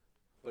 like,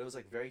 but it was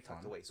like very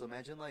tucked Fun. away. So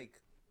imagine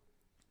like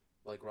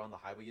we're on the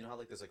highway. You know how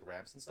like there's like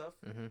ramps and stuff.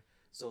 Mm-hmm.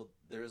 So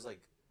there's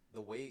like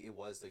the way it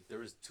was like there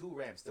was 2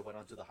 ramps that went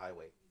onto the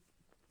highway,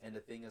 and the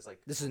thing is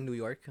like This is New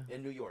York.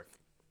 in New York,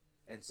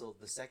 and so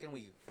the second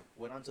we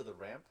went onto the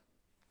ramp,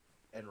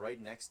 and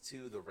right next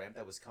to the ramp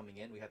that was coming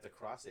in, we had to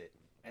cross it,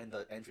 and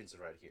the entrance is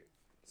right here.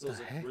 So it was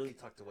The like heck? really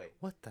tucked away.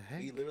 What the heck?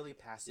 We literally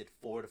passed it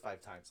 4 to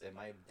 5 times, and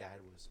my dad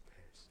was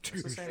pissed.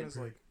 It's the same as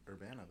like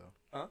Urbana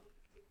though. Huh?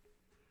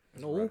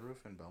 Is No. Red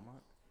Roof and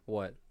Belmont.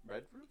 What?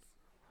 Red Roof?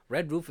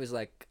 Red Roof is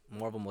like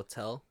more of a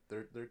motel.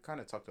 They're kind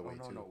of tucked away Oh,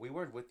 no, too. no, we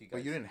weren't with you guys.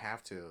 But you didn't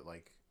have to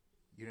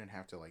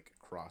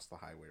cross the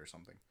highway or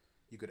something.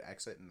 You could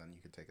exit and then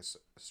you could take a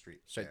street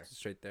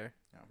Straight there.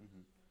 there.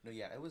 No,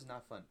 yeah, it was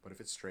not fun. But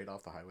if it's straight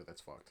off the highway,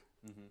 that's fucked.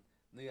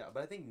 No, yeah,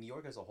 but I think New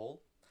York as a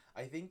whole,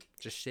 I think,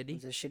 Just shitty.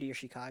 Is it shittier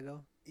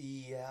Chicago?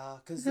 yeah,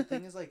 because the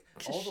thing is like,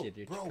 all the,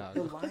 Shit, bro,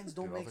 Chicago. the lines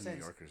don't Dude, all make the sense.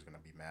 New Yorkers gonna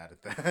be mad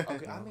at that.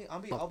 Okay,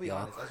 I'll be y'all.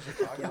 honest. As a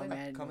Chicagoan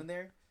man. coming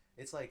there,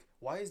 it's like,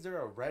 why is there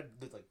a red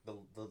like the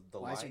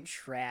Why is there line?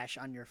 trash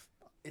on your?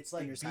 It's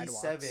like your B7.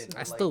 sidewalks?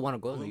 I still want to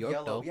go to blue, New York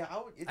yellow. though.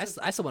 Yeah, it's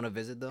I still want to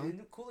visit though. a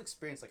cool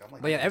experience. Like I'm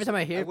like, But yeah, every time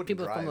I hear wouldn't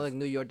people from drive. like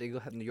New York, they go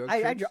have New York.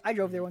 I trips,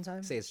 drove there one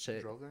time. say it's You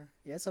shit. drove there?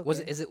 Yeah, it's okay. Was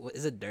it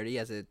is it dirty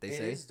as they It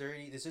say? is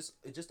dirty.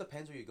 It just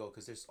depends where you go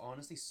because there's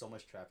honestly so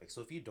much traffic.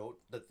 So if you don't,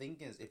 the thing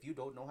is, if you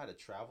don't know how to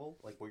travel,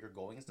 like where you're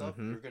going and stuff,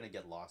 Mhm. you're gonna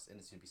get lost and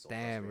it's gonna be so.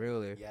 Damn, frustrating.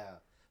 really? Yeah,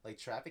 like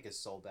traffic is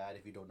so bad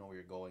if you don't know where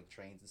you're going.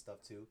 Trains and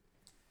stuff too.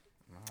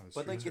 No, the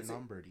But like streets it's are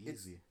numbered.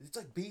 it's, Easy. it's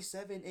like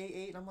B7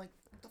 A8, and I'm like,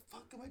 what the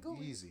fuck am I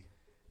going? Easy.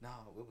 No,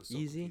 it was so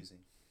Easy? confusing.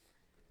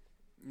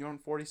 You're on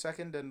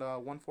 42nd and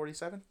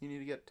 147. You need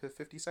to get to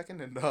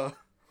 52nd and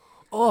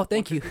Oh,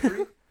 thank you.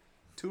 153.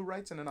 2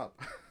 rights and an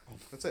up.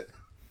 That's it.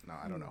 No,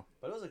 I don't know.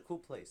 But it was a cool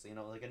place, you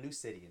know, like a new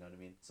city. You know what I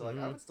mean? So like, I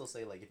Mhm. would still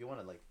say like, if you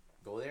want to like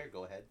go there,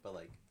 go ahead. But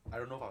like, I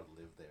don't know if I would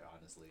live there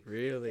honestly.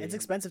 Really? It's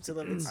expensive to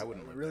live. It's I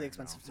wouldn't live really there,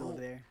 expensive no. to live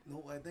there.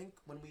 No, I think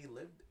when we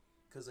lived,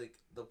 cause like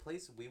the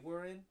place we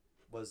were in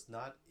was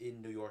not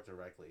in New York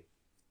directly.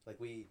 Like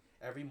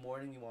every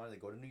morning we wanted to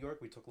go to New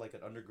York, we took like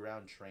an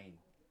underground train.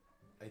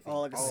 I think.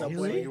 Oh, like a Oh,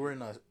 subway. so you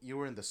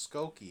were in the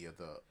Skokie of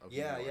New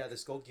yeah, York. yeah, the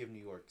Skokie of New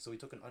York. So we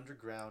took an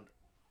underground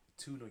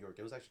to New York.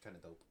 It was actually kind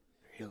of dope.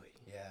 Really?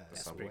 Yeah,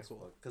 That's that's pretty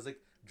cool. Cause like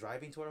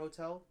driving to our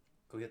hotel,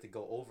 cause we had to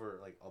go over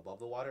like above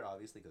the water,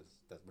 obviously, cause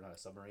we're not a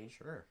submarine.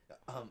 Sure.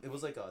 It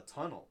was like a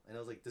tunnel, and it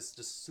was like this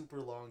just super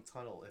long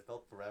tunnel. It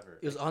felt forever.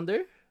 It was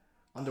underwater.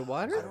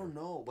 I don't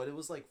know, but it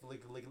was like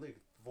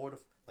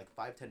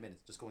 5-10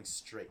 minutes just going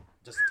straight,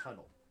 just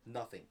tunnel,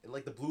 nothing,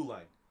 like the blue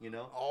line, you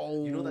know.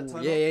 Oh, You know that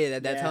tunnel? yeah,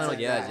 that Yeah, tunnel. it's like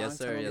Yes, that yes, long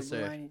sir, tunnel yes, with blue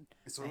sir. line.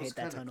 So I it was hate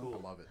that kind of tunnel. I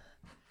cool. love it.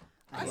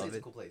 I love think it's it.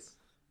 a cool place.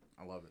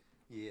 I love it.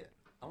 Yeah,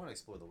 I want to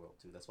explore the world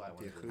too. That's why I want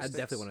to. The go. I acoustics.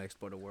 definitely want to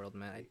explore the world,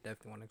 man. I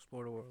definitely want to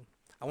explore the world.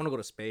 I want to go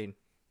to Spain.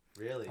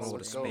 Really? I wanna go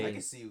to I Spain.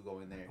 can see you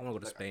going there. I wanna go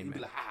to Like, Spain, you'd be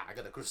man. like, I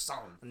got a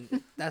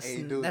croissant. That's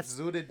Hey, dude, that's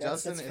Zooted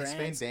Justin that's in Spain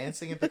France.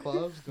 dancing at the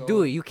clubs. Go.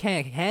 dude. You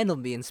can't handle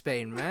me in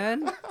Spain,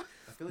 man.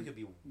 I feel like it'd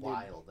be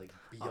wild, like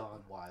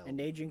beyond wild. And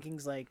day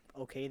drinking's like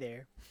okay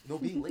there. No,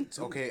 being late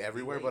too. Okay,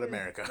 everywhere Being but late.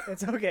 America.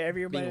 It's okay.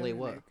 Everybody. Being late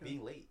what?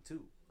 Being late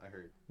too. I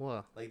heard.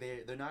 What? Like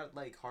they're not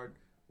like hard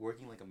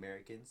working like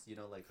Americans. You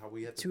know, like how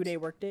we have to 2-day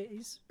work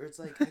days. Or it's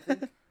like I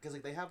think because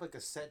like they have like a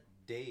set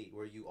day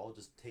where you all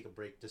just take a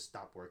break, just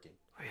stop working.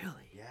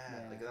 Really? Yeah,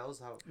 Yeah. like that was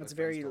how. my It's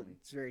friends told me.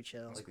 very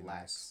chill. Like be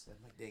lax. And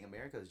like dang,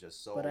 America is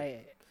just so. But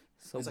I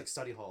So it's like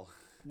study hall.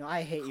 no,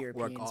 I hate work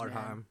Europeans, all the man.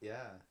 time. Yeah.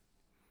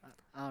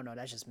 I don't know.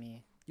 That's just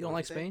me. You don't What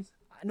like do you Spain? think?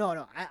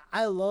 No.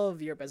 I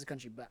love Europe as a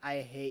country, but I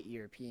hate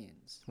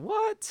Europeans.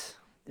 What?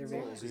 They're It's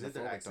very a little- Is it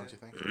their Xenophobic,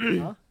 accent? don't you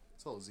think? huh?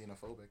 It's a little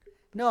xenophobic.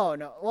 No.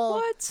 Well,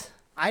 What?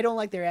 I don't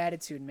like their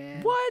attitude,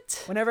 man.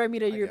 What? Whenever I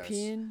meet a guess.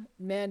 European,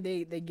 man,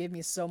 they give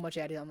me so much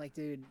attitude. I'm like,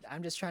 dude,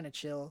 I'm just trying to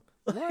chill.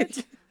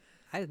 What?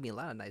 I meet a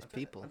lot of nice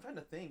people. I'm trying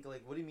to think.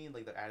 Like, what do you mean?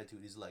 Like, their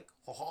attitude is like,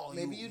 oh,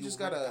 Maybe you just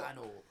gotta-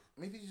 Americano."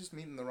 Maybe you're just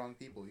meeting the wrong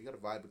people. You gotta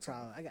vibe with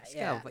Probably. them. I got, Just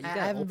yeah. gotta- you I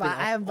gotta haven't open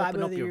vi- I haven't vibed open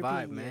with up the your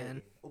European vibe, yet.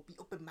 man. Be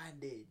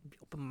open-minded. Be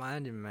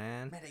open-minded,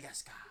 man.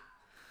 Madagascar.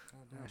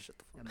 Ah, shut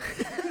the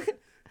fuck up.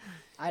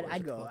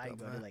 I'd go. fuck I'd up,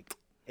 go to man. like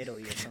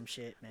Italy or some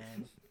shit,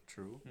 man.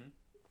 True.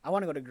 I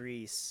want to go to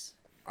Greece.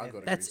 I'll go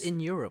to That's Greece. in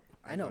Europe.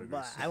 I I'd know, go to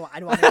but Greece. I want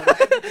to go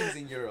to Everything's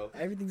in Europe.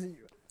 everything's in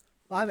Europe.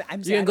 Well, I'm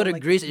You're saying gonna I go don't to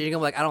like Greece and you're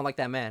gonna be like, I don't like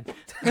that man.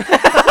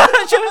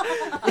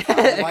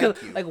 like you.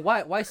 Like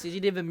why? See,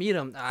 you didn't even meet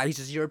him. He's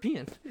just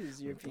European.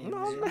 These European. No,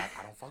 man. man.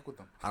 I don't fuck with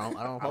them. I don't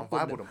I don't fuck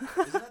vibe with with them.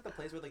 them. Isn't that the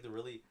place where like the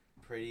really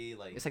pretty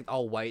like? It's like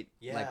all white,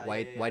 Yeah, like yeah,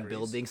 white, yeah, white Greece.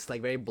 buildings,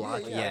 like very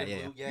blocky. yeah,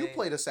 Yeah, yeah. You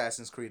played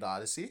Assassin's Creed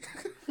Odyssey.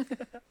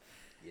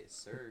 Yes,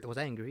 sir. Was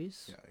that in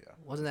Greece? yeah, yeah.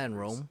 Wasn't that in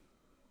Rome?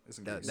 It's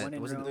in That- Greece. that- One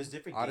in wasn't- Rome. There's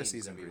different Odyssey's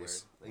games in everywhere.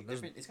 Greece. Like There's-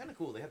 different. It's kind of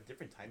cool. They have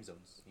different time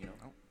zones. You know.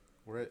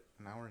 We're at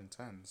an hour and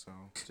 10, so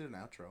let's do an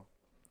outro,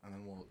 and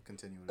then we'll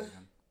continue it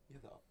again. You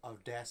have the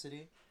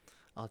audacity.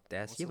 Oh,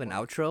 that's What's you have the an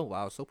one? outro.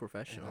 Wow, so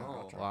professional.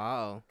 know.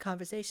 Wow.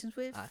 Conversations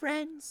with Ah.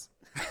 friends.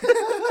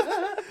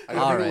 I got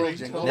All a little right.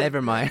 jingle.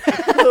 Never mind.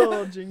 Oh,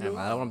 Never jingle.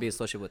 mind. I don't want to be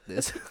associated with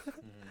this.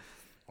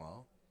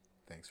 Well,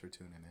 thanks for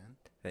tuning in.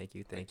 Thank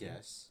you. Thank you.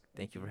 Yes.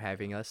 Thank you for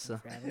having us.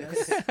 For having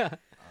us.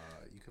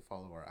 You can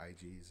follow our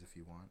IGs if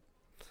you want.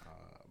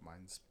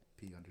 Mine's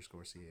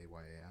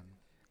P_CAYAN.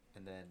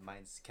 And then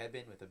mine's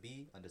Kevin with a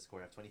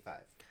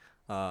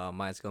B_F25.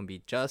 Mine's gonna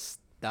be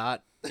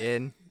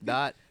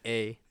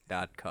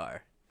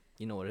just.in.a.car.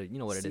 You know what it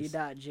is.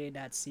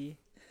 C.J.C.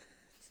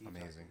 See,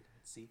 Amazing.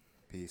 See.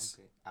 Peace.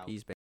 Okay. Out.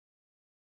 Peace,